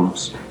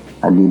ourselves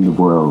and in the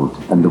world.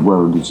 And the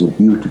world is a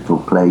beautiful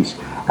place,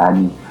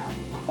 and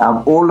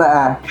all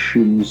our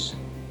actions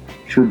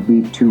should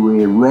be to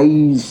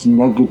erase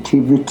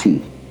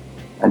negativity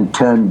and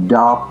turn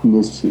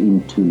darkness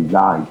into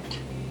light.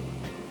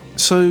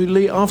 So,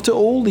 Lee, after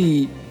all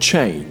the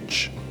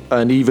change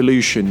and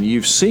evolution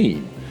you've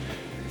seen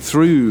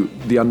through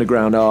the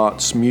underground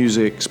arts,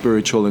 music,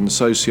 spiritual and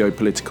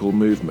socio-political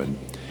movement,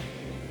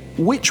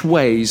 which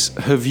ways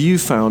have you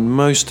found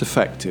most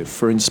effective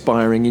for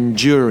inspiring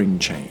enduring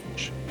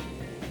change?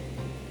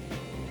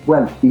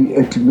 Well,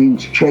 it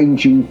means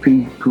changing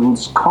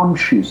people's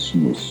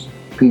consciousness,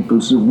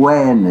 people's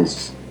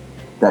awareness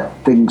that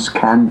things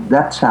can,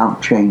 that's how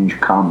change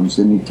comes,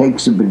 and it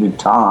takes a bit of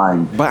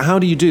time. But how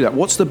do you do that?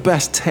 What's the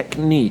best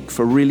technique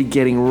for really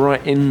getting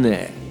right in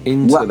there,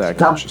 into their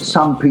consciousness?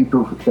 Some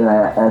people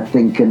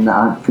think, and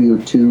I feel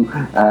too,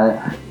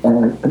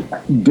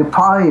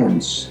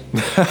 defiance,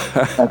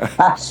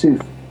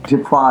 passive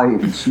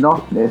defiance,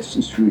 not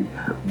necessarily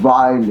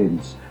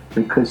violence.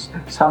 Because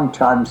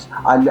sometimes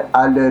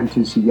I learned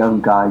as a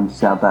young guy in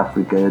South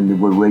Africa, and there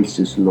were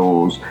racist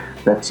laws,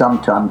 that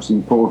sometimes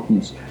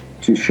important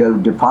to show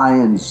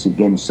defiance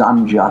against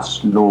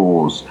unjust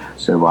laws.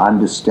 So I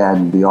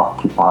understand the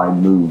Occupy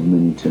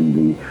movement,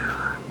 and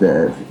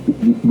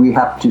we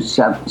have to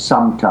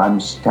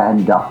sometimes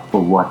stand up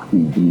for what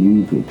we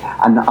believe in.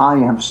 And I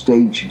have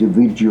staged a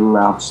vigil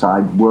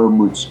outside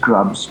Wormwood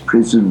Scrubs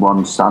prison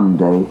one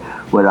Sunday,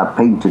 where I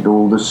painted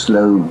all the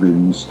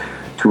slogans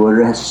to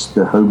arrest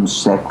the Home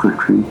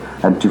Secretary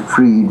and to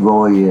free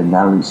Roy and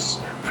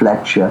Alice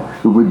Fletcher,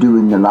 who were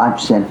doing a life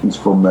sentence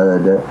for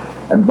murder.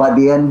 And by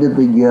the end of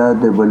the year,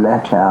 they were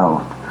let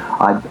out.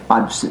 I've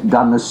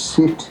done a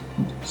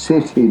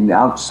sit-in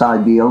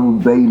outside the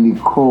Old Bailey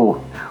Court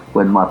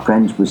when my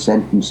friends were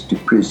sentenced to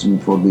prison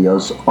for the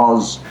Oz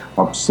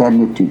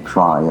obscenity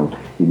trial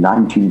in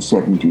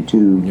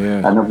 1972.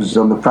 Yeah. And I was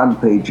on the front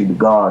page of The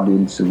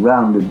Guardian,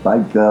 surrounded by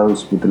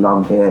girls with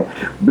long hair,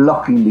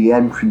 blocking the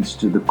entrance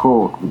to the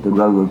court with a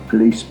row of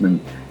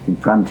policemen in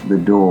front of the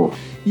door.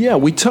 Yeah,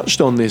 we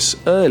touched on this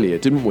earlier,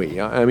 didn't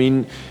we? I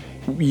mean,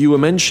 you were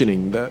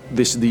mentioning that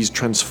these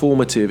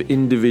transformative,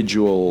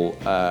 individual,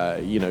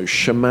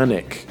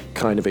 shamanic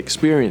kind of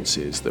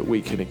experiences that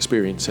we can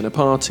experience in a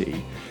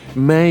party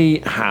may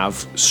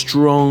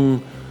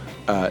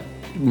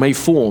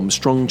form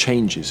strong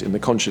changes in the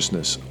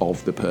consciousness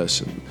of the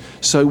person.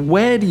 So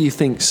where do you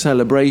think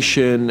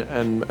celebration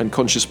and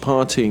conscious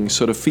partying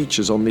sort of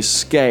features on this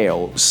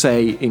scale,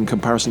 say, in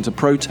comparison to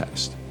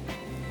protest?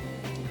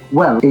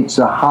 Well, it's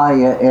a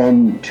higher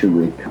end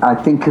to it. I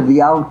think of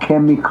the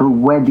alchemical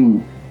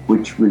wedding,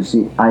 which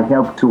I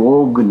helped to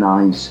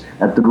organise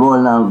at the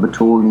Royal Albert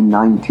Hall in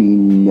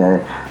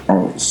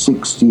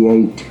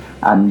 1968.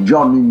 And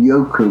John and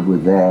Yoko were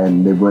there,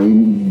 and they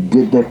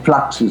did their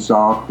Fluxus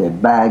art, their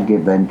bag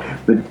event.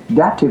 But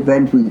that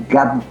event, we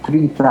gathered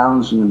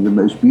 3,000 of the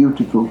most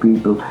beautiful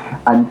people,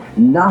 and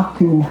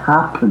nothing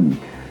happened.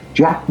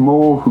 Jack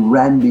Moore, who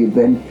ran the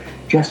event,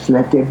 just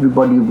let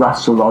everybody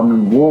rustle on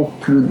and walk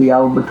through the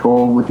Albert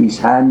Hall with his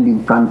hand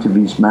in front of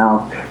his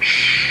mouth,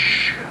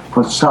 shh,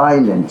 for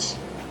silence.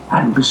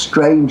 And it was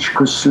strange,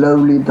 because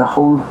slowly the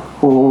whole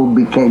hall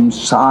became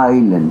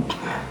silent.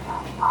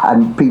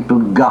 And people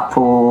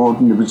guffawed,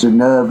 and it was a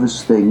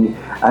nervous thing.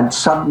 And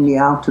suddenly,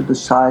 out of the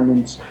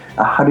silence,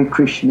 a Hare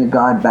Krishna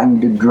guy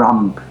banged a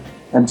drum,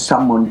 and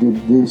someone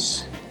did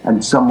this,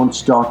 and someone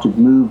started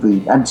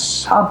moving. And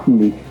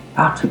suddenly,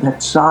 out of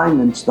that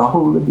silence, the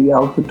whole of the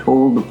Albert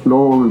Hall, the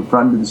floor in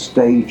front of the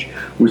stage,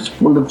 was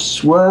full of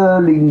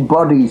swirling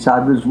bodies. I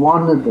was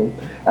one of them.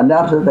 And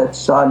out of that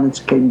silence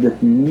came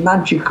that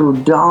magical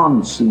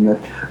dance and that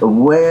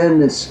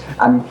awareness.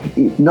 And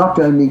it not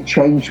only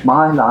changed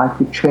my life,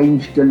 it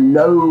changed a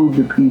load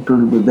of people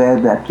who were there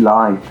that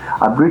life.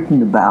 I've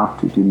written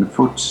about it in The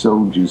Foot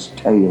Soldier's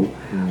Tale.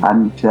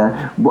 And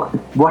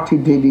what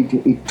it did,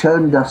 it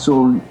turned us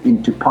all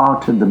into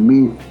part of the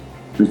myth,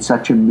 with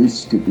such a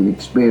mystical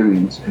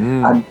experience.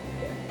 And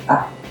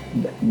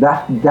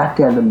that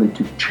element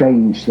of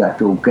change,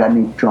 that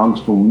organic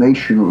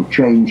transformational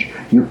change,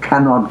 you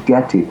cannot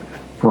get it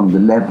from the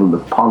level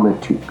of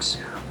politics,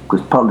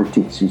 because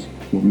politics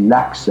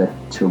lacks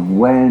that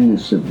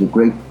awareness of the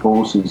great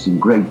forces and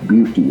great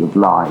beauty of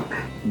life.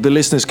 The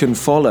listeners can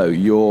follow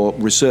your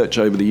research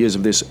over the years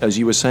of this, as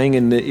you were saying,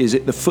 is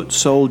it The Foot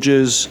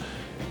Soldiers?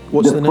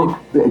 What's the name?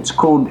 It's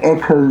called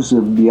Echoes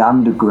of the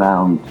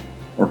Underground,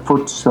 A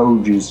Foot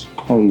Soldier's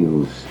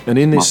Tales. And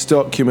in this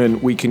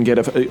document, we can get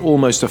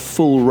almost a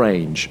full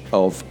range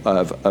of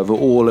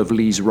all of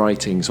Lee's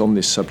writings on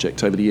this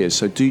subject over the years.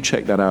 So do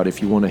check that out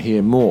if you want to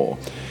hear more.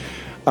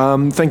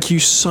 Thank you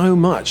so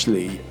much,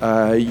 Lee.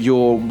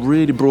 Your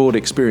really broad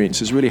experience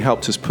has really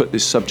helped us put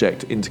this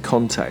subject into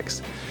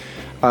context.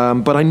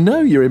 But I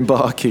know you're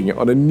embarking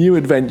on a new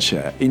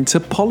adventure into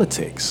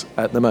politics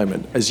at the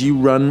moment as you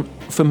run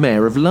for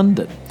Mayor of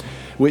London.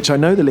 which I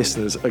know the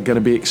listeners are going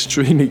to be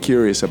extremely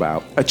curious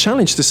about. A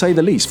challenge, to say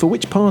the least. For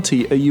which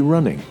party are you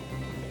running?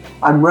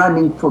 I'm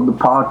running for the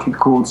party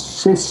called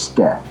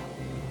Sister.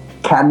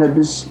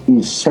 Cannabis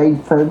is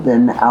safer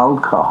than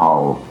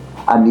alcohol.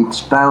 And it's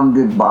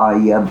founded by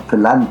a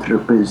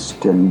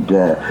philanthropist and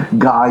a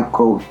guy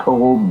called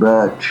Paul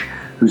Birch,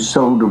 who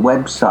sold a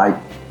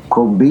website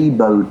called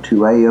Bebo to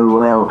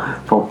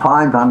AOL for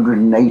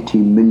 £580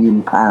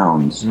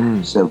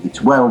 million. So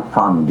it's well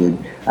funded,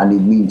 and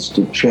it means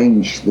to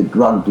change the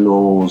drug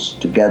laws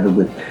together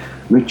with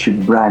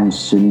Richard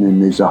Branson,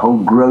 and there's a whole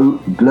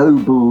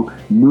global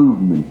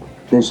movement.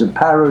 There's a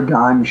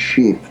paradigm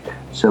shift,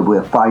 so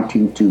we're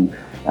fighting to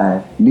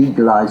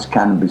legalize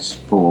cannabis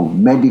for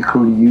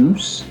medical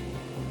use.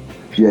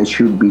 There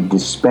should be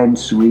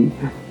dispensary,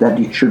 that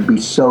it should be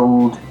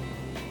sold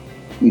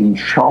in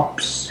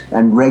shops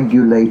and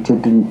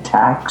regulated and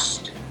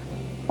taxed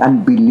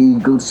and be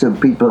legal, so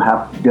people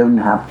don't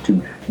have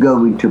to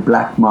go into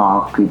black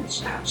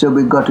markets. So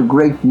we've got a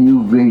great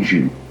new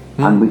vision,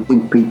 and we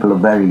think people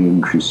are very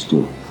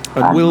interested.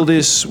 And will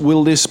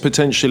this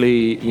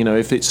potentially,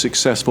 if it's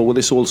successful, will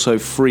this also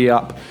free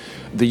up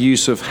the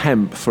use of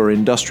hemp for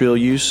industrial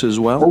use as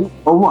well?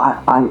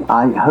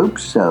 I hope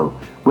so.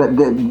 Well,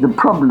 the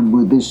problem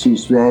with this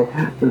is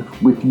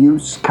with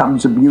use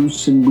comes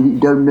abuse, and we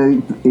don't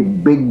know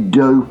if big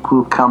dope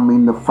will come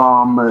in the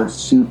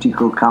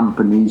pharmaceutical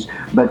companies,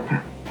 but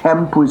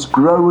hemp was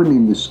grown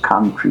in this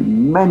country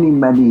many,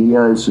 many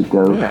years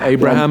ago. Yeah,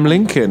 Abraham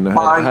Lincoln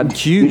had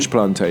huge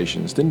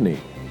plantations, didn't he?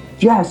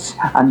 Yes,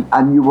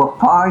 and you were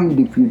fined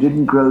if you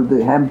didn't grow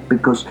the hemp,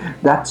 because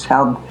that's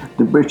how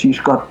the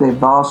British got their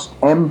vast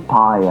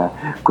empire,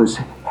 because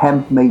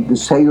hemp made the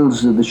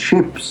sails of the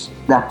ships.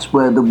 That's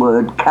where the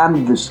word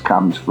canvas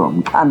comes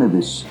from,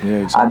 cannabis.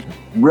 Yeah, exactly.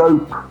 And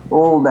rope,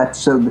 all that.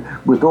 So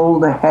with all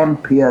the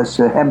hemp here,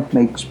 so hemp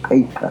makes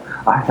paper.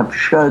 I have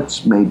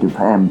shirts made of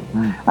hemp.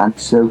 And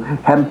so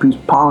hemp is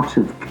part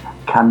of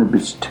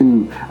cannabis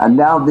too. And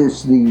now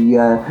there's the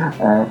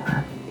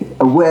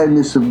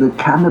awareness of the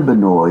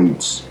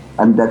cannabinoids,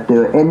 and that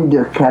there are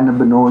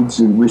endocannabinoids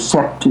and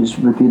receptors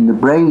within the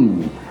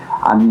brain,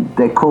 and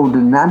they're called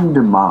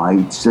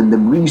anandamides, and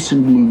they've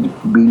recently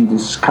been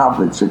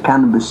discovered. So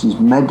cannabis is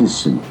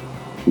medicine.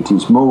 It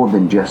is more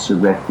than just a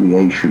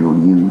recreational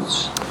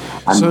use.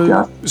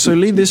 So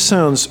Lee, this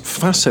sounds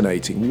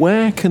fascinating.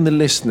 Where can the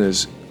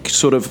listeners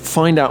sort of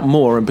find out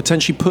more and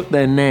potentially put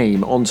their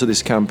name onto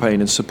this campaign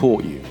and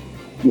support you?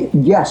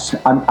 Yes,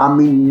 I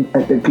mean,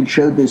 they can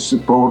show their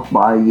support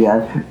by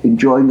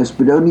enjoying us,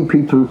 but only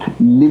people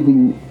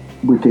living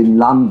within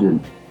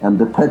London and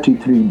the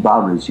 33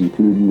 boroughs,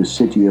 including the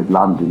City of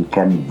London,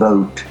 can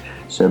vote.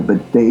 So,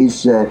 but there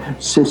is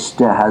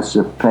Sister has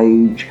a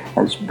page,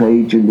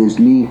 and there's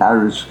Lee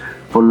Harris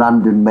for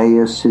London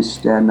Mayor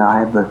Sister, and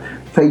I have a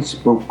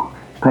Facebook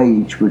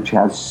page which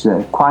has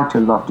quite a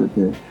lot of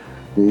the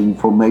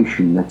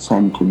information that's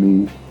sent to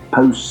me.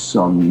 Posts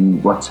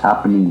on what's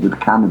happening with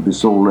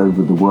cannabis all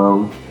over the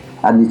world,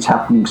 and it's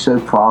happening so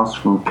fast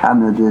from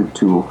Canada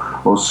to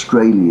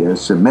Australia.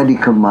 So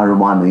medical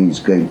marijuana is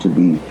going to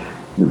be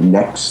the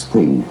next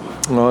thing.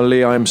 Well,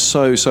 Lee, I'm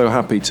so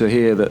happy to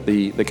hear that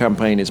the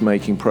campaign is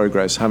making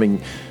progress,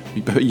 having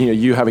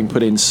you having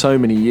put in so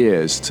many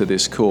years to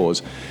this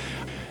cause.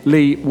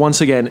 Lee,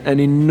 once again, an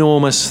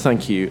enormous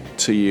thank you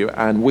to you,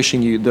 and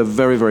wishing you the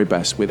very, very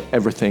best with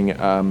everything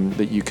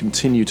that you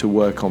continue to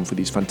work on for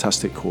these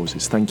fantastic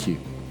causes. Thank you.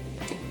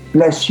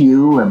 Bless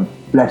you and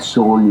bless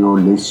all your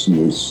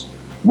listeners.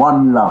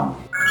 One love.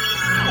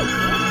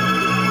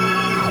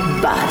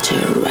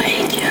 Badger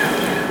Radio.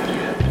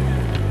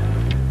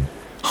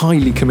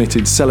 Highly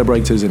committed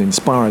celebrators and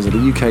inspirers of the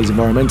UK's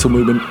environmental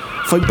movement,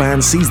 folk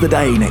band Seize the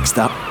Day next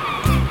up.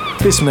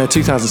 This from their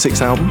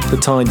 2006 album, The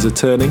Tides Are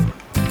Turning.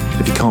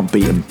 If you can't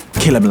beat them,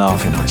 kill them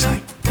laughing, I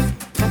say.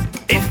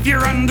 If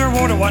you're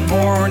underwater one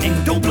morning,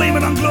 don't blame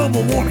it on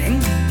global warming.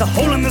 The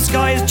hole in the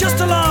sky is just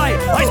a lie.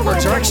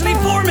 Icebergs are actually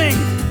forming.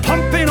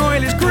 Pumping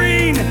oil is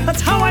green,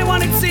 that's how I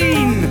want it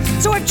seen.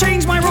 So I've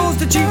changed my roles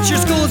to teach your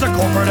schools a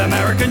corporate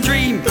American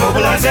dream.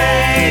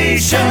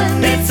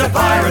 Globalization, it's a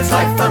pirate's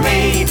life for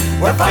me.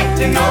 We're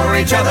fighting over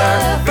each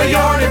other for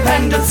your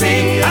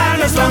dependency.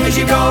 And as long as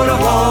you go to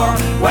war,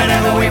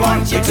 whenever we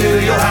want you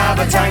to, you'll have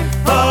a tank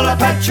full of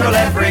petrol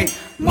every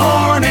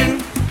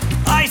morning.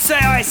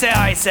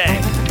 I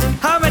say,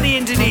 how many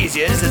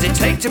Indonesias does it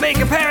take to make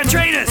a pair of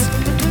trainers?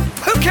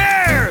 Who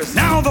cares?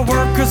 Now the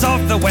workers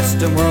of the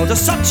Western world are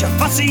such a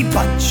fussy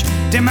bunch,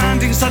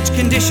 demanding such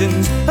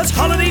conditions as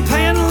holiday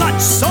pay and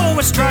lunch. So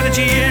a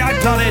strategy I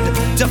plotted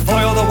to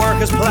foil the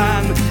workers'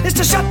 plan is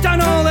to shut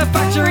down all their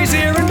factories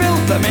here and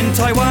build them in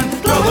Taiwan.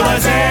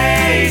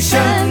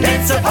 Globalization,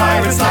 it's a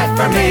pirate's life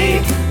for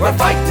me. We're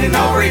fighting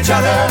over each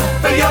other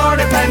for your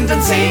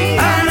dependency.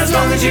 And as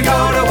long as you go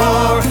to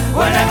war,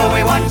 whenever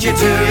we want you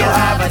to, you'll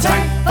have a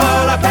tank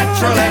full of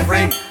petrol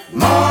every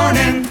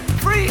morning.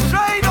 Free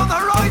trade on the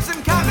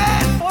horizon,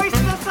 Captain! Hoist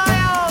the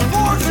sail!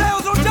 For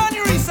sales or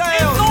January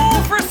sales! It's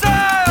all for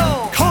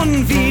sale!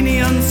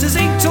 Convenience is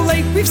 8 till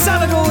 8, we've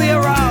salad all year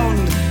round.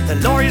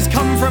 The lorries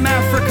come from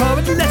Africa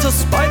with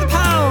lettuce by the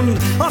pound.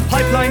 Our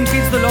pipeline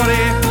feeds the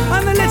lorry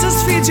and the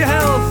lettuce feeds your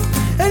health.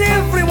 And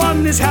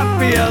everyone is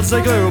happy as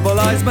I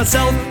globalise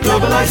myself.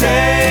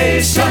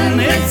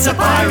 Globalisation, it's a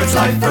pirate's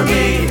life for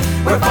me.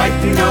 We're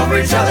fighting over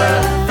each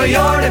other for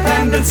your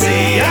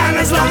dependency. And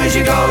as long as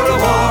you go to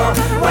war,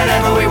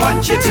 whenever we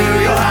want you to,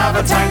 you'll have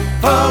a tank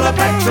full of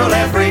petrol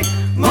every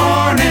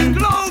morning.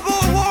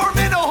 Global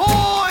warming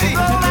ahoy!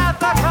 Roll out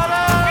the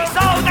colour! We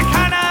sold the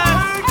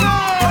cannon!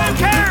 Who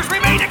cares? We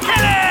made a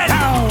killing!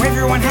 Now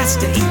everyone has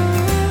to eat,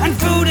 and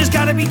food has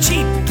got to be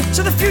cheap.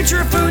 So the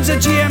future of food's a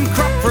GM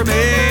crop for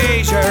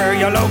me. Sure,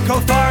 your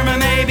local farmer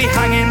may be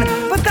hanging,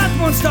 but that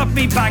won't stop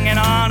me banging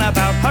on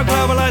about how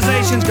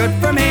globalization's good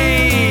for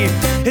me.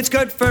 It's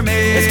good for me.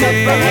 It's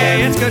good for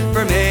him. It's good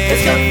for me.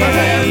 It's good for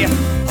him.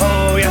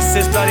 Oh yes,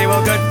 it's bloody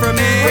well good for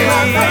me. We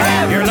want for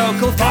him. Your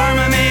local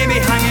farmer may be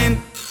hanging,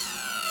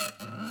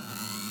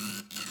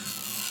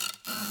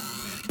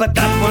 but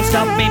that won't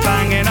stop me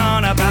banging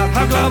on about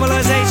how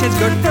globalization's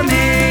good for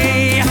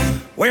me.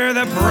 We're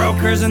the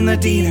brokers and the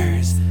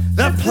dealers,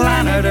 the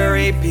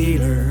planetary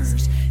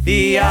peelers,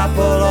 the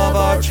apple of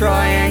our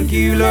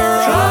triangular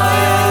eye.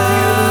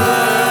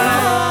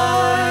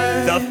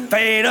 The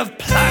fate of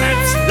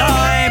planets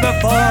lie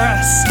before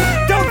us.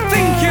 Don't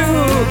think you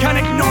can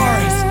ignore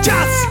us.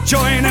 Just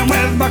join in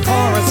with my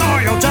chorus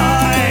or you'll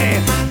die.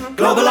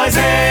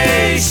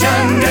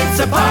 Globalization, it's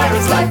a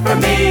pirate's life for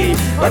me.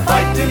 We're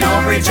fighting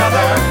over each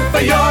other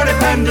for your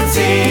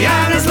dependency.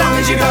 And as long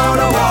as you go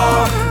to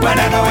war,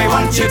 whenever we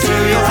want you to,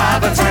 you'll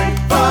have a tank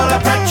full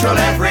of petrol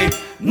every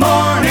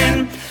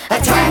morning. A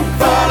tank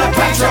full of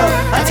petrol,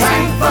 a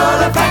tank full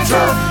of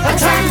petrol, a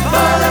tank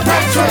full of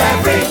petrol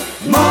every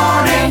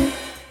morning.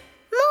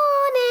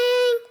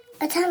 Morning!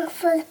 A tank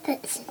full of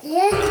petrol,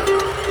 yeah?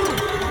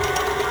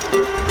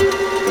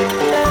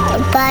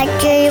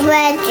 Badger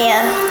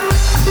Radio.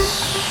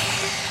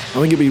 I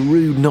think it'd be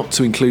rude not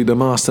to include the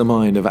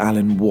mastermind of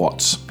Alan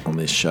Watts on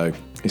this show,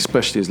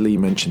 especially as Lee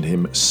mentioned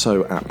him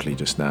so aptly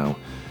just now.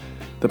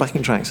 The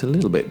backing track's a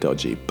little bit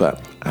dodgy,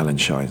 but Alan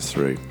shines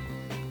through.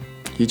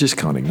 You just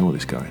can't ignore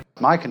this guy.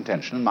 My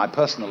contention, my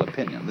personal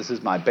opinion, this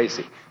is my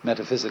basic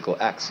metaphysical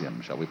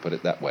axiom, shall we put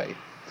it that way,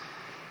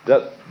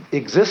 that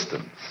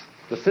existence,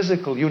 the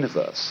physical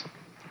universe,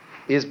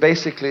 is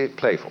basically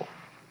playful.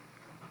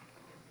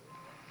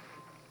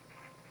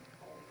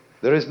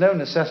 There is no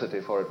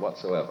necessity for it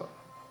whatsoever.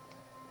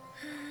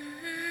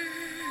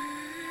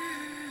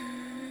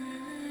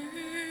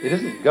 It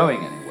isn't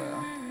going anywhere.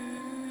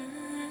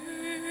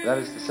 That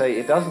is to say,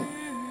 it doesn't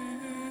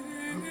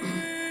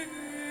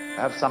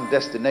have some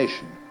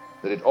destination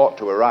that it ought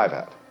to arrive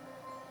at.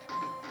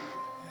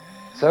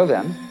 So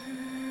then,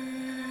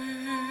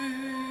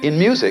 in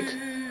music,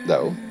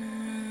 though,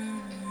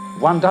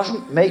 one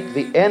doesn't make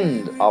the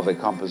end of a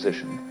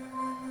composition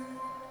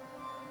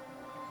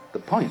the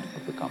point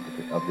of the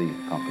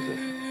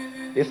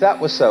composition. If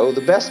that were so,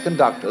 the best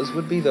conductors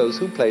would be those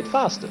who played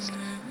fastest.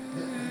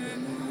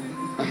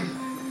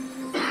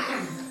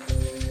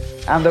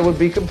 And there would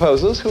be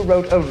composers who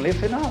wrote only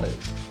finales.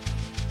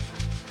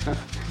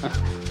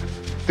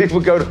 People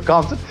go to a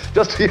concert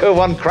just to hear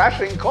one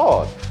crashing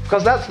chord,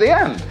 because that's the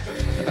end.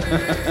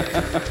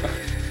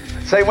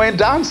 Same way in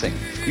dancing.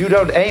 You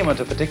don't aim at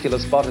a particular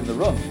spot in the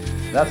room.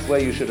 That's where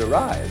you should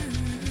arrive.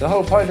 The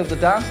whole point of the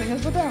dancing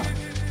is the dance.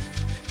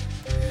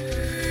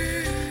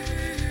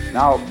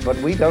 Now, but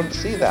we don't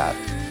see that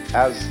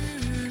as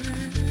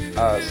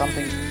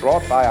something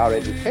brought by our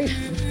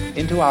education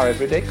into our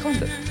everyday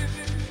conduct.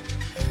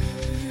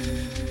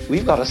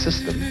 We've got a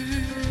system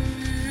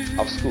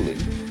of schooling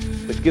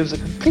which gives a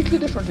completely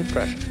different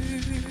impression.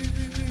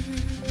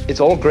 It's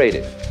all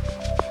graded.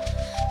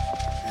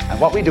 And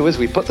what we do is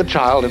we put the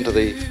child into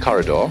the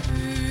corridor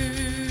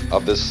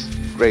of this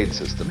grade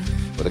system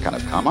with a kind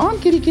of, come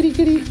on, kitty, kitty,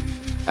 kitty.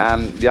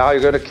 And yeah,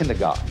 you go to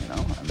kindergarten, you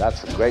know, and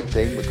that's a great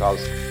thing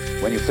because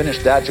when you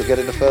finish that, you'll get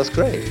into first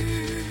grade.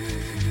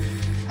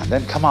 And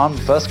then come on,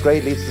 first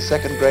grade leads to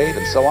second grade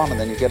and so on, and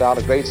then you get out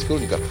of grade school,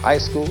 you go to high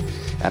school,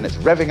 and it's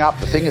revving up,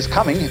 the thing is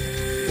coming.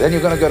 Then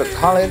you're going to go to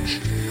college,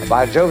 and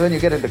by Jove, then you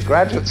get into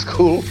graduate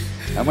school,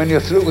 and when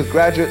you're through with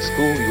graduate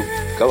school, you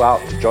go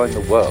out to join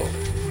the world.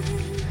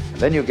 And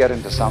then you get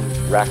into some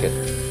racket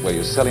where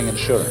you're selling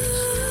insurance,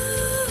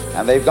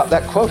 and they've got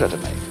that quota to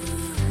make,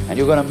 and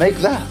you're going to make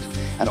that.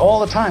 And all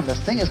the time, this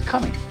thing is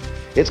coming.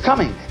 It's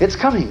coming,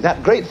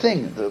 that great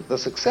thing, the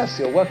success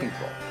you're working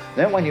for.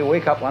 Then when you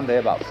wake up one day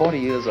about 40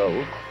 years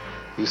old,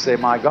 you say,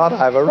 my God,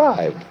 I've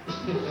arrived.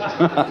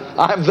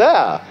 I'm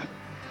there.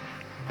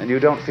 And you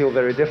don't feel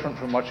very different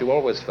from what you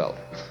always felt.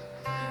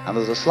 And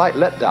there's a slight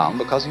letdown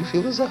because you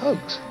feel there's a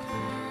hoax.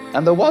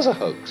 And there was a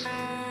hoax,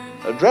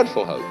 a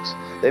dreadful hoax.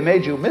 They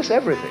made you miss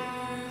everything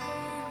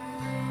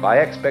by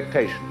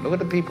expectation. Look at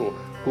the people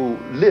who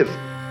live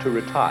to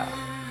retire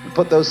and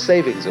put those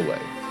savings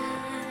away.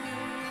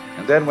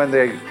 And then when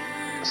they're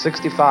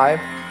 65,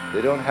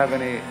 they don't have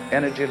any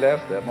energy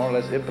left, they're more or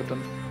less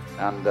impotent,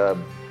 and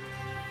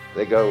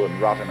they go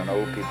and rot in an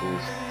old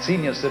people's,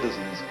 senior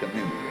citizens'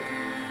 community.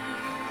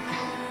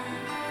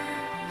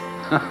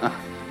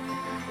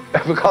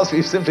 because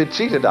we've simply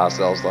cheated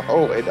ourselves the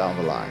whole way down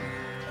the line.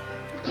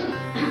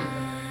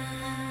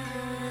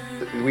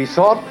 We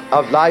thought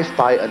of life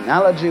by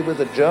analogy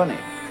with a journey,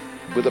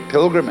 with a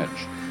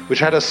pilgrimage, which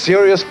had a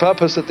serious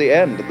purpose at the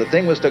end. The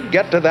thing was to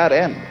get to that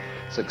end,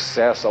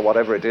 success or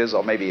whatever it is,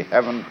 or maybe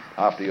heaven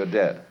after you're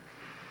dead.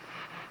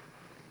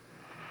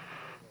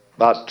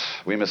 But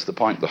we missed the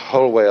point the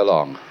whole way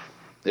along.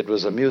 It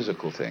was a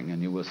musical thing,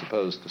 and you were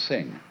supposed to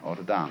sing or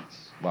to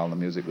dance while the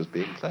music was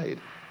being played.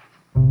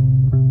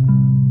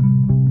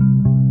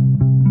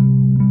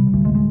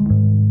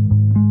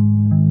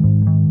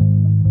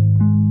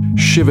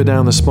 Shiver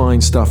down the spine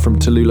stuff from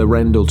Tallulah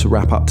Rendell to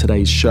wrap up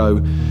today's show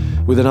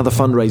with another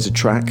fundraiser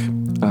track,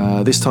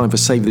 this time for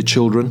Save the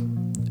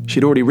Children.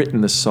 She'd already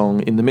written this song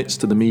in the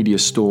midst of the media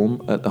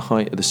storm at the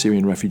height of the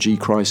Syrian refugee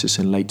crisis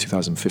in late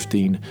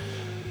 2015,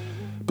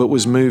 but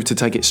was moved to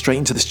take it straight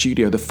into the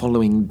studio the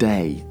following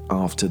day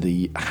after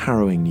the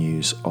harrowing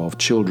news of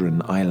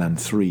children Aylan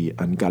 3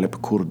 and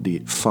Galip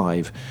Kurdi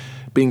 5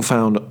 being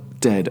found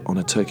dead on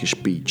a Turkish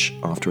beach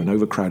after an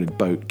overcrowded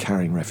boat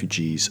carrying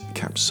refugees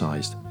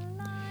capsized.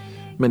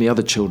 Many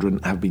other children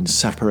have been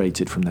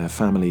separated from their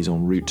families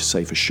en route to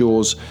safer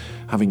shores,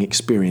 having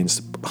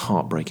experienced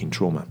heartbreaking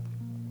trauma.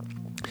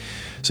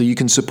 So you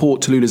can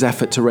support Tallulah's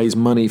effort to raise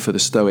money for the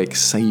Stoic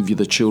Save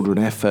the Children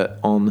effort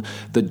on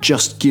the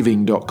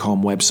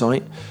justgiving.com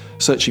website,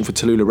 searching for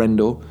Tallulah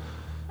Rendell.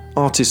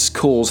 Artists'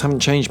 calls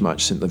haven't changed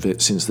much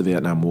since the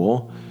Vietnam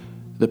War.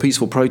 The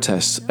peaceful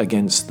protests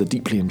against the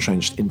deeply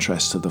entrenched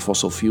interests of the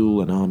fossil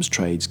fuel and arms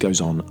trades goes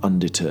on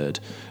undeterred.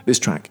 This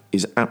track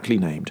is aptly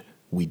named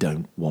We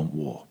Don't Want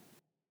War.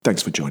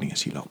 Thanks for joining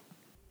us, you lot.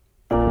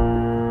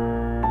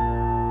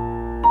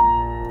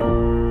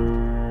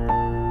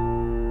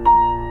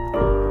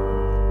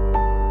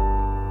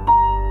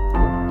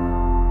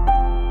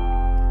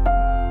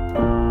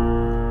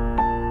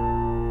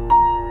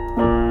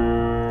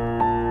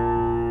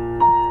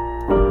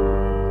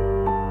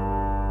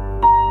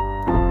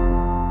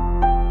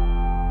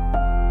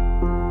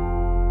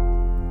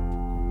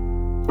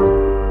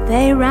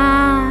 They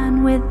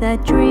ran with their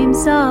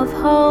dreams of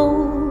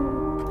hope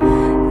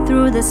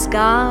through the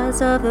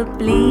scars of a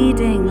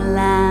bleeding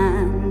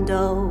land,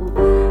 oh,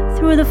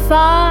 through the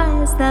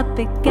fires that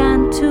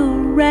began to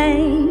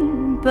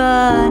rain,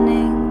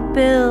 burning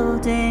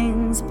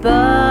buildings,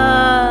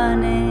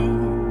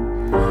 burning,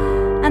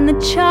 and the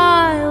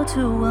child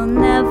who will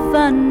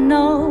never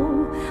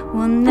know,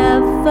 will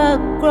never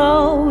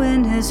grow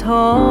in his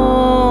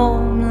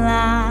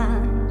homeland.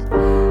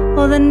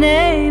 Or the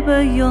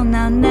neighbor you'll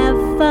now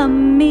never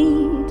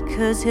meet,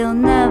 'cause he'll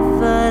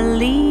never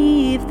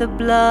leave the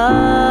bloodline.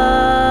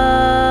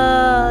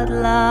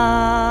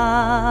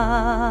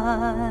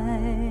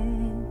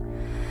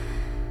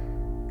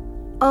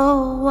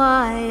 Oh,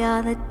 why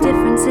are the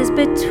differences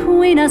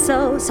between us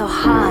so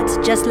hard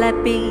to just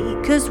let be?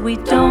 'Cause we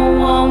don't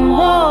want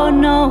war,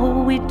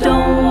 no, we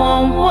don't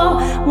want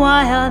war.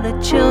 Why are the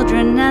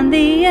children and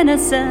the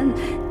innocent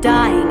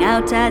dying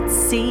out at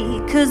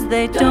sea? 'Cause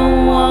they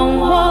don't want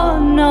war,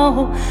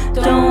 no,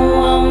 don't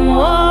want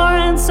war.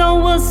 And so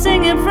we'll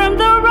sing it from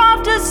the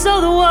rafters so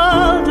the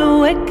world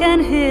can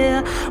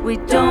hear. We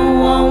don't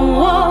want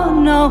war,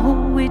 no,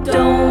 we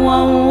don't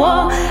want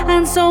war.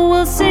 And so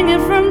we'll sing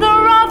it from the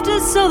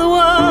rafters so the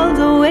world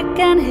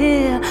can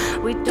hear.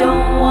 We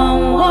don't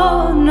want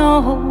war,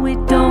 no, we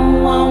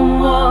don't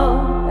want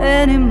war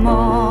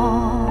anymore.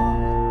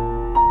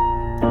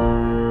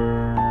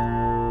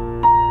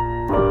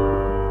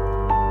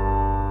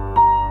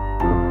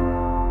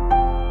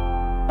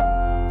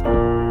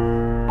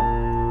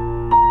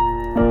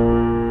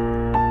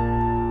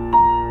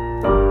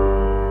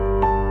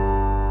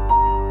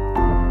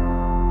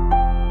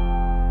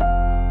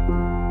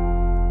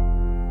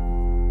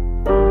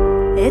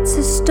 It's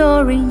a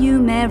story you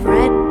may have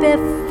read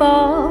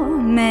before,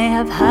 may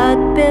have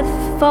heard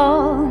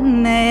before,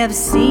 may have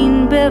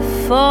seen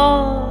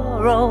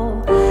before.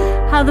 Oh,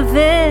 how the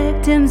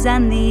victims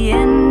and the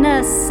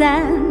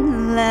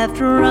innocent left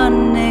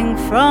running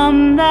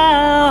from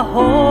their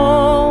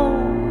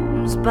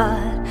homes. But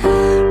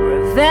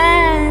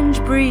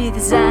revenge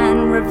breathes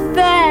and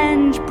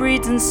revenge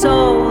breeds, and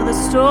so the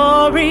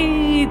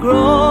story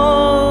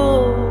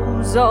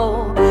grows.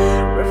 Oh,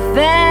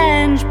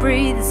 revenge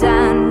breathes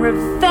and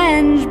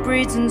revenge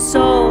breeds, and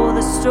so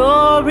the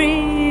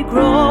story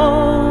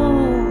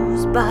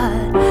grows.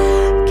 But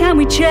can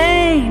we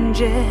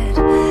change it?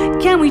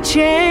 Can we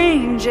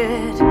change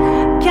it?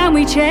 Can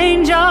we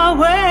change our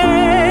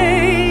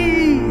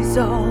ways?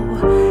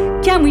 Oh,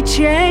 can we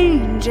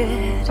change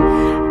it?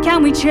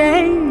 Can we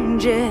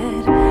change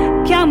it?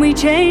 Can we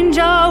change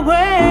our ways?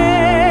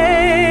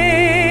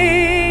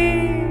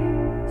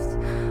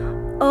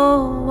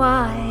 Oh,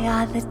 why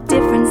are the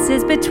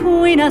differences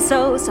between us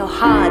so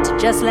hard to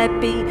just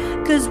let be?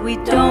 'Cause we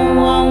don't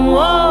want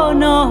war,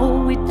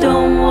 no, we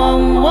don't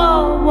want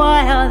war.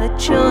 Why are the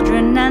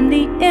children and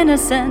the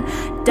innocent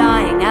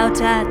dying out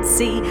at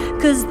sea?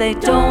 'Cause they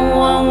don't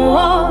want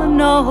war,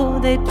 no,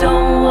 they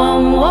don't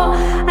want war.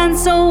 And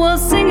so we'll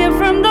sing it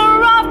from the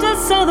rafters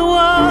rafter so the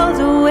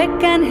world we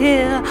can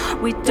hear.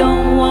 We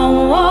don't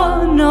want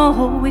war,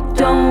 no, we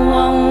don't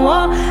want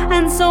war.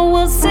 And so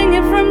we'll sing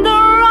it from the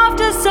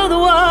rafters so the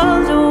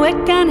world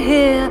we can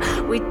hear.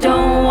 We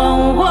don't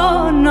want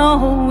war,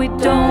 no, we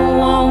don't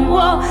want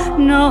war.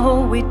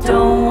 No, we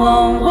don't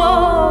want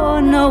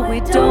war, no, we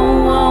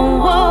don't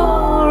want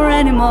war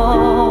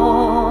anymore.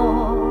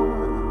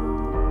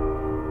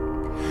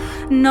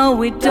 No,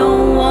 we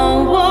don't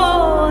want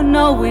war,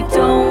 no, we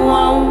don't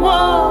want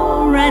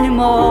war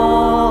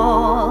anymore.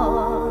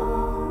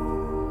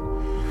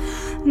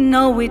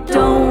 No, we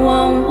don't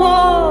want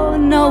war,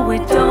 no, we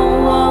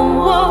don't want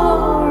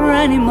war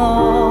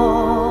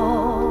anymore.